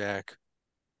Queen Jack.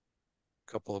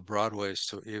 A couple of broadways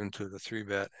to even to the 3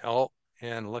 bet. Oh,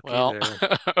 and lucky well, there.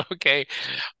 okay.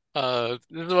 This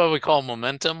is what we call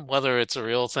momentum, whether it's a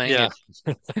real thing Yeah.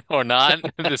 or not.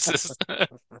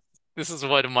 This is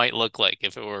what it might look like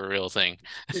if it were a real thing.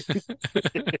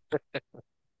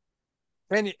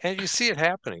 And you see it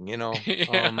happening,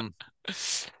 Yeah,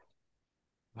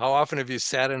 how often have you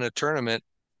sat in a tournament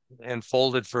and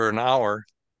folded for an hour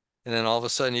and then all of a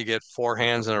sudden you get 4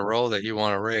 hands in a row that you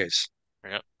want to raise?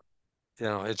 yep.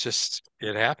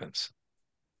 It happens.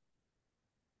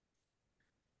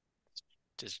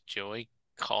 Does Joey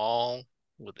call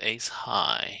with ace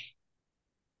high?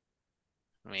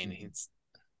 I mean, he's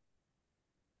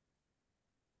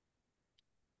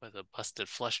with a busted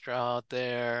flush draw out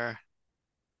there.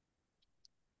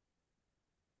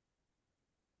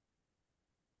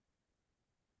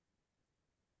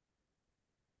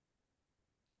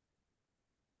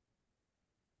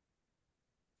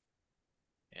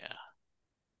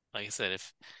 like I said,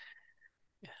 if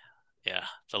yeah,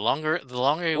 the longer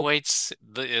he Oh, waits,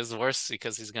 is worse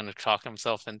because he's going to talk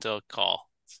himself into a call.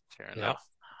 Fair yep, enough.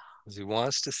 'cause he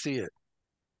wants to see it.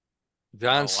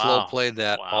 John Oh slow wow, played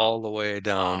that wow, all the way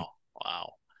down. wow,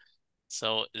 wow.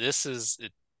 So this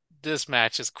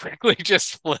match is quickly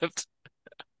just flipped.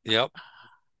 Yep,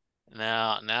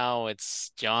 Now it's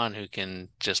John who can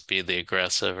just be the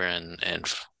aggressor and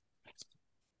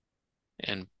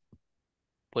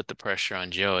put the pressure on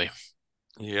Joey.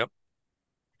 yep.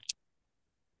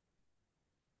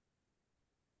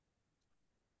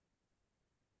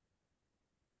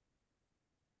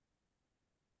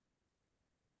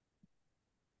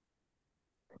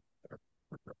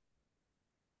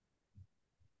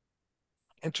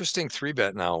 Interesting three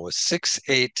bet now with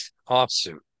 6-8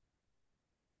 offsuit.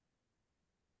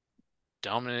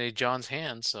 Dominated John's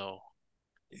hand, so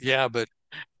Yeah, but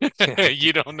do,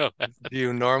 you don't know that. do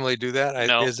you normally do that?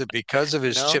 No, Is it because of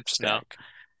his no, chip no. stack?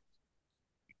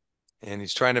 And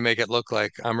he's trying to make it look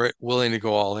like I'm willing to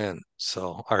go all in.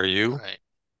 So are you? Right,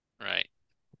 right.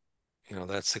 You know,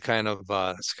 that's the kind of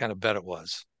bet it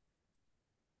was.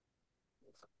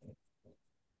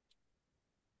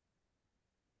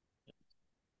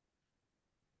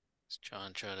 Does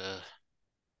John try to?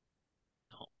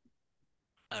 No,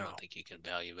 I don't No. think you can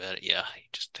value bet it. Yeah, you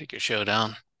just take your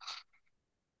showdown.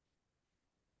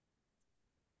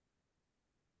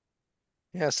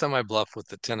 Yeah, semi bluff with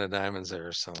the 10 of diamonds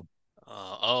there. So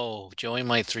Oh, Joey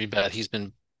might three bet. He's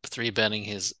been three betting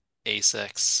his ace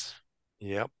X.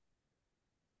 yep,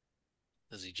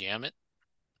 Does he jam it?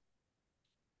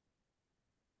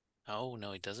 Oh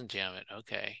no, he doesn't jam it.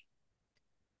 Okay.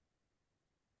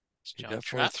 Is he John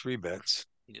definitely trap? three bets.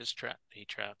 He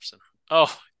traps him.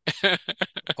 Oh.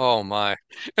 Oh my.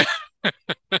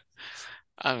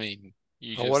 I mean,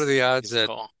 you What are just the make odds his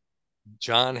that call.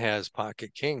 John has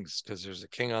pocket kings? Because there's a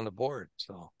king on the board.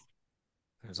 So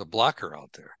there's a blocker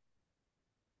out there.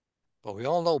 But we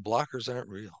all know blockers aren't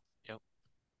real. Yep.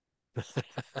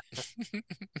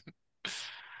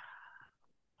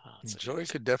 Oh, it's a, Joey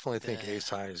it's could definitely a, think ace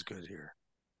high is good here.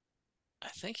 I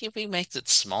think if he makes it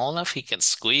small enough, he can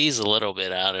squeeze a little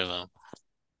bit out of him.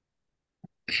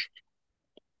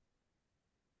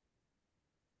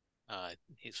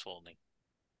 He's folding.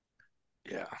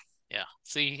 Yeah. Yeah.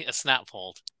 See, a snap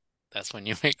fold. That's when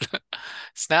you make the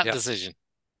snap Yep. decision.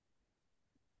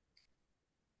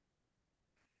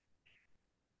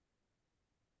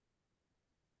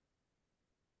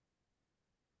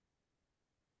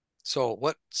 So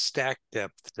what stack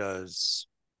depth does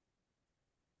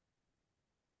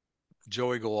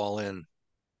Joey go all in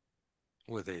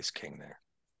with ace king there?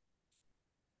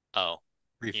 Oh,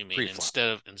 you mean Pre-flop.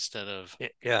 instead of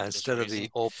Yeah, just instead of the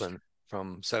raising? open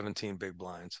from 17 big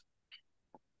blinds.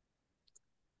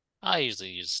 I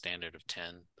usually use standard of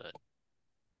 10, but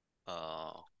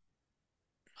uh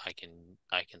I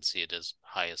can see it as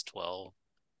high as 12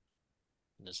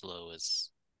 and as low as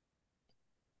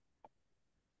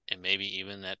and maybe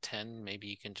even at 10, maybe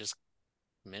you can just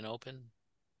min open,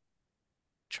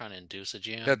 trying to induce a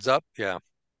jam. Heads up. Yeah.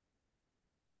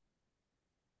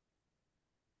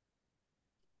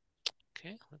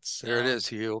 Okay, let's There it is.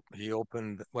 He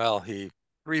opened, well, he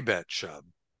three bet shove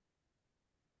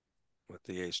with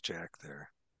the ace jack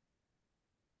there.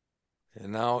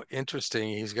 And now interesting,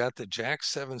 he's got the jack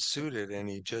seven suited and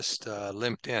he just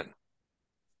limped in,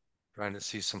 trying to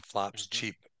see some flops mm-hmm.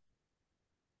 cheap.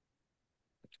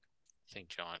 I think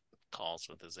John calls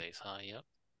with his ace high. Yep.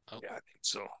 Oh, Yeah, I think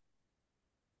so.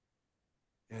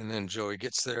 And then Joey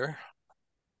gets there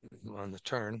on the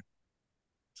turn.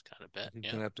 it's got a bet. He's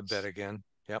Yep. gonna have to bet again.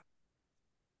 Yep.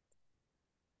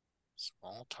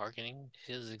 Small targeting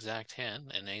his exact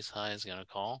hand, and ace high is gonna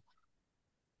call.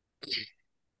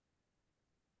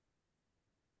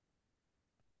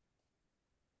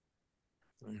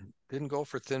 Didn't go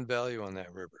for thin value on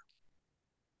that river.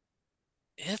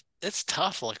 It's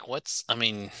tough. Like I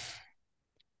mean,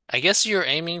 I guess you're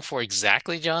aiming for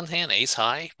exactly John's hand, ace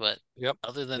high, but Yep.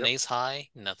 other than Yep. ace high,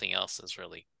 nothing else is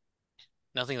really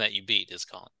nothing that you beat is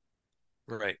calling.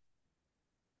 Right.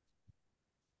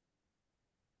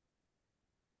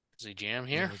 Does he jam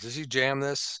here? Yeah. Does he jam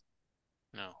this?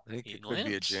 No, I think he it could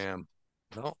be a limps. jam.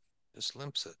 No, just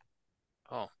limps it.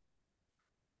 Oh,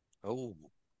 Oh,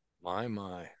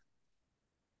 my.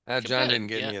 he could John bet it. didn't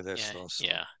get Yeah, any of this yeah, though, so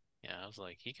yeah, yeah. I was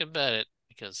like, he could bet it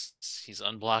because he's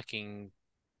unblocking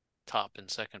top and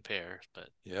second pair, but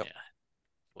yep. yeah,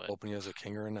 what? Hoping he has a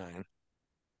king or a nine.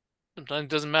 Sometimes it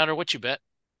doesn't matter what you bet.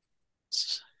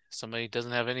 Somebody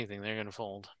doesn't have anything, they're gonna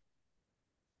fold.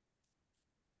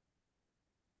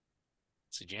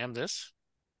 So jam this.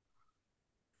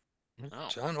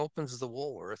 Oh. John opens the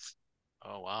Woolworth.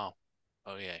 Oh, wow.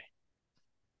 Oh, yeah.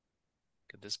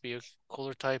 Could this be a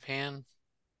cooler type hand?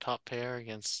 Top pair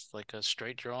against like a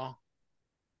straight draw?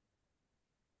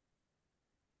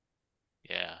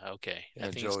 Yeah, okay. I Yeah,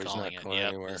 think he's Joey's calling not it. going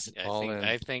Yep. anywhere. This, I All think, in.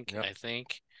 I think, Yep. I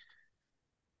think,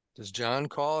 Does John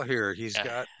call here? He's yeah,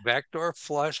 got backdoor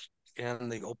flush and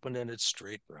the open-ended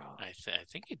straight draw. I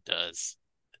think he does.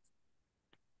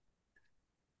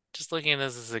 Just looking at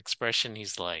his expression,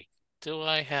 he's like, do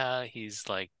I have, he's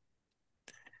like,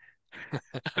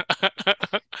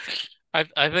 I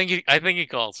think he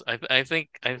calls. I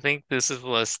think this is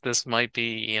less, this might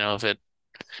be,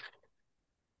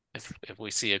 if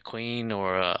we see a queen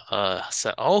or a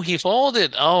set. Oh, he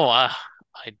folded. Oh,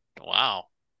 wow.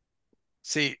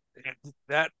 See,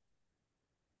 that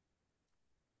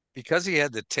because he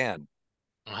had the 10,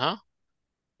 Uh-huh.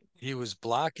 he was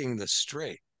blocking the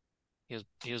straight.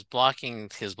 He was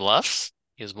blocking his bluffs.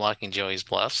 He was blocking Joey's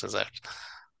bluffs. Is that?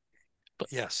 But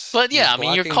Yes, but he was yeah, I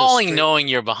mean, you're blocking the calling straight. knowing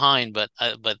you're behind, but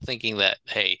thinking that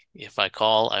hey, if I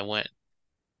call,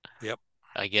 Yep.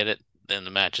 I get it, then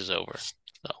the match is over.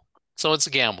 So it's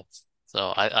a gamble.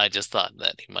 So I just thought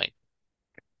that he might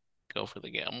go for the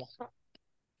gamble.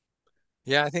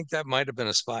 Yeah, I think that might have been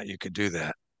a spot you could do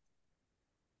that.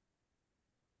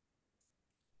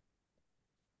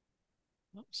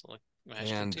 So the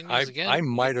match And continues I again.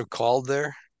 might have called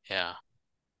there, Yeah.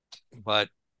 but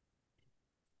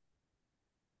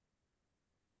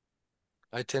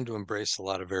I tend to embrace a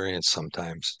lot of variance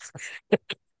sometimes.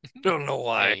 Don't know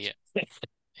why. Hey,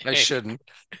 I hey, shouldn't.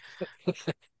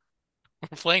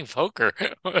 we're playing poker.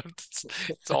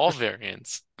 It's all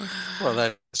variance. Well,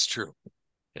 that's true.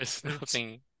 There's There's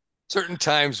nothing. certain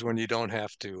times when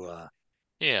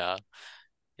Yeah.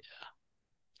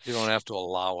 you don't have to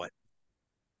allow it.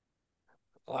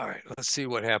 All right, let's see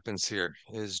what happens here.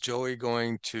 Is Joey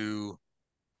going to?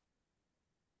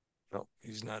 No,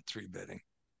 he's not three betting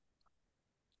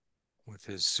with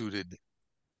his suited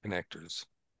connectors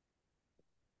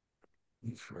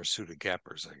or suited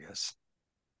gappers, I guess.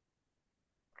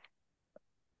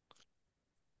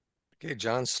 Okay,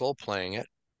 John's slow playing it,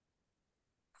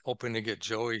 hoping to get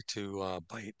Joey to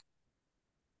bite.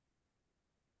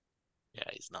 Yeah,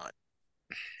 he's not.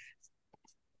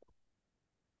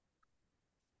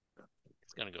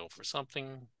 He's gonna go for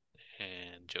something,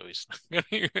 and Joey's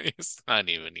he's not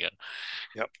even gonna.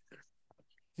 Yep,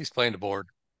 he's playing the board.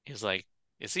 He's like,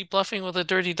 is he bluffing with a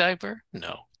dirty diaper?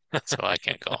 No, so I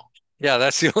can't call. Yeah,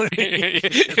 that's the only thing.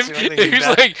 That's the only thing he He's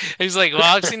bet. like, he's like, well,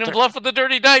 I've seen him bluff with a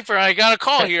dirty diaper. I got a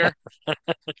call here.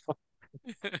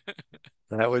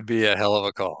 That would be a hell of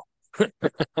a call.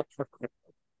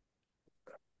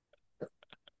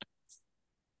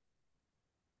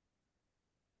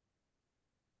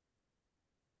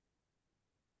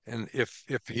 And if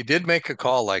he did make a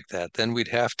call like that, then we'd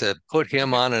have to put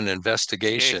him on an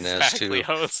investigation as Exactly. to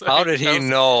how did he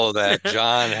know that Yeah,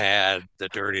 John had the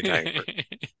dirty diaper?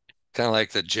 Kind of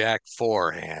like the Jack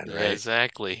 4 hand, right?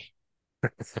 exactly.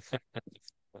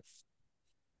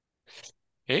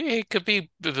 It could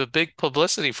be the big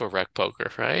publicity for rec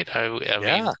poker, right? I Yeah,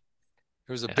 mean,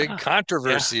 there was a big yeah,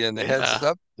 yeah, controversy in the heads yeah,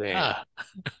 up thing. yeah.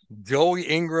 Joey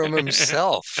Ingram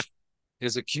himself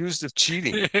is accused of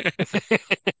cheating.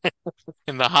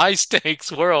 In the high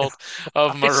stakes world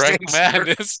of I MaREC think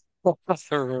Madness.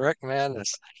 for Rick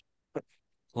Madness.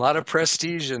 A lot of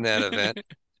prestige in that event.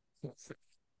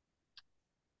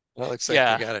 Well, it looks like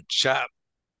we Yeah, got a chop.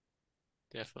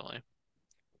 definitely.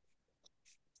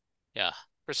 Yeah.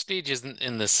 Prestige isn't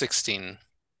in the 16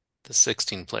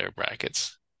 player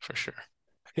brackets for sure.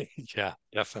 Yeah,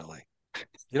 definitely.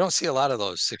 You don't see a lot of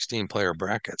those 16 player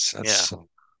brackets. Yeah. That's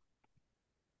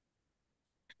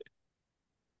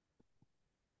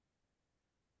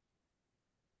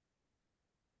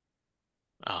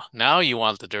Oh, now you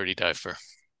want the dirty diaper.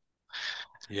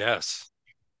 yes.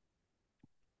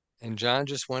 And John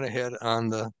just went ahead on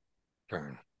the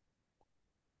turn.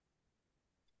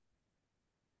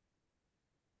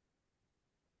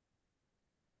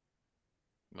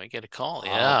 Might get a call. Wow.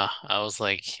 Yeah. I was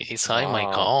like, he saw he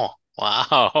might Wow. call.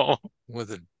 Wow. With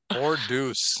a four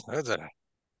deuce. That's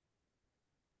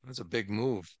a big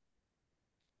move.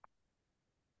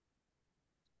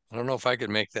 I don't know if I could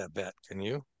make that bet. Can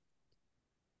you?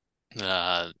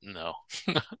 No.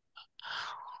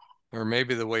 Or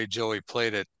maybe the way Joey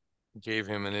played it gave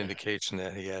him an indication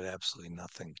that he had absolutely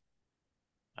nothing.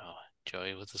 Oh,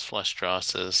 Joey with his flush draw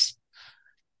says,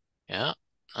 yeah,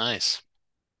 nice.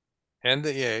 And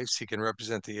the ace, he can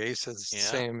represent the ace as the Yeah,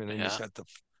 same, and then he's yeah. got the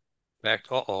back.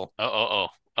 Uh-oh.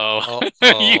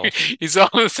 You, Uh-oh. you saw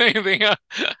the same thing. Uh,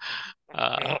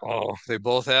 Uh-oh. They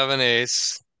both have an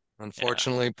ace. Yeah.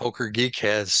 Unfortunately, Poker Geek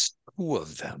has two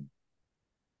of them.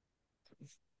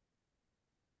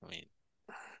 I mean,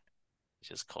 he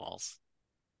just calls.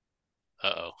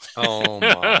 Uh-oh. Oh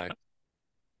my.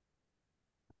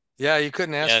 Yeah, you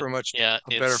couldn't ask Yeah, for much yeah,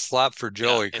 a better flop for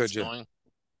Joey, it's could you? going.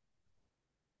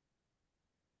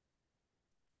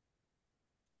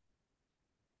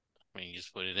 I mean, you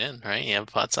just put it in, right? You have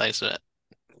a pot size bet.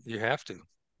 You have to.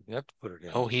 You have to put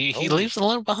it Oh, in. he Oh, leaves a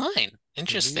little behind.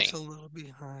 he leaves Interesting. a little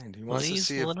behind. He wants to Leaves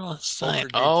see a if little aside.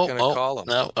 Poker Geek's Oh, going to oh, call him.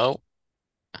 no, oh.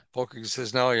 Poker Geek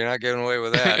says, no, you're not getting away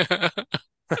with that.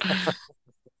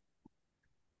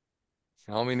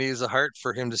 All we need is a heart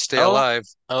for him to stay Oh, alive.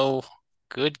 oh,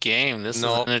 good game. This is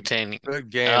No, entertaining. good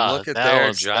game. Ah, Look at there, that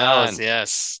was, John.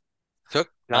 yes. Took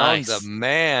down the Nice.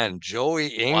 man, Joey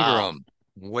Wow. Ingram.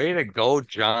 Way to go,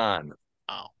 John.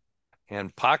 Wow.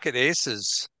 And pocket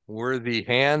aces were the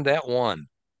hand that won.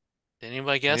 Did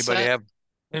anybody guess Anybody that? have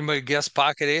anybody guess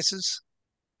pocket aces?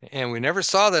 And we never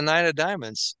saw the nine of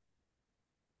diamonds.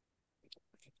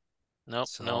 Nope,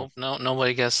 So, nope, no,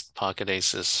 nobody guessed pocket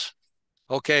aces.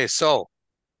 okay, so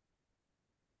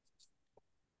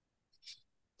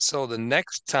the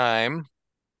next time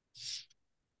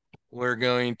we're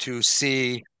going to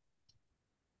see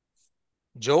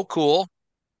Joe Cool,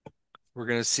 we're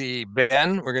going to see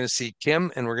Ben, we're going to see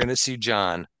Kim, and we're going to see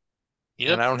John. And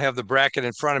Yep. I don't have the bracket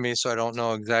in front of me, so I don't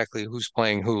know exactly who's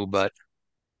playing who, but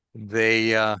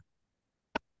they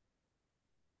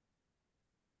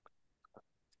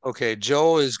okay,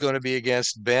 Joe is going to be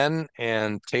against Ben,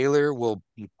 and Taylor will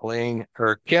be playing,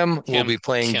 or Kim will Kim, be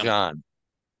playing Kim. John.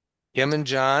 Kim and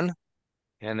John,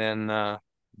 and then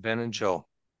Ben and Joe.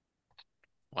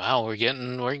 Wow, we're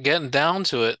getting down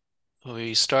to it.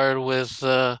 We started with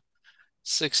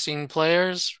 16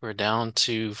 players. We're down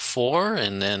to four,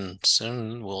 and then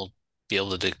soon we'll be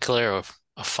able to declare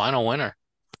a final winner.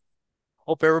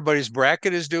 Hope everybody's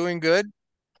bracket is doing good.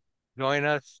 Join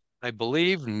us, I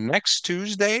believe, next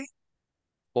Tuesday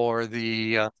for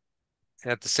the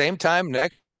at the same time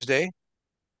next Tuesday,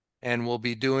 and we'll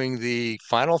be doing the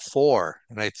final four.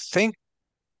 And I think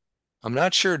I'm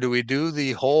not sure. Do we do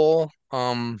the whole?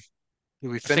 Do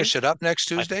we I think finish it up next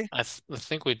I th Tuesday? I, th I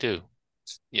think we do.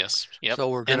 Yes. Yep. So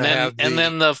we're And gonna then have and the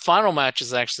then the final match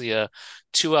is actually a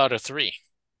 2 out of 3.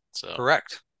 So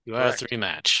correct, 2 out of 3 correct.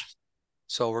 match.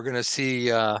 So we're gonna see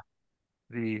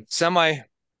the semi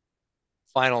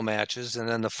final matches, and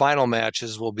then the final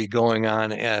matches will be going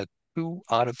on at 2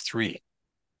 out of 3.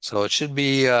 So it should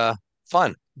be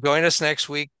fun. Join us next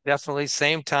week. Definitely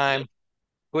same time, Yep.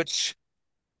 Twitch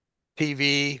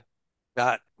TV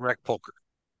dot rec poker.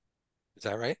 Is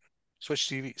that right? Switch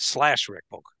TV / rec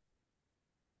poker.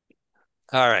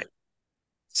 All right.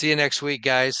 See you next week,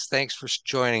 guys. Thanks for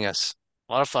joining us.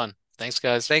 A lot of fun. Thanks,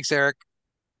 guys. Thanks, Eric.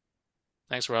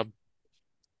 Thanks, Rob.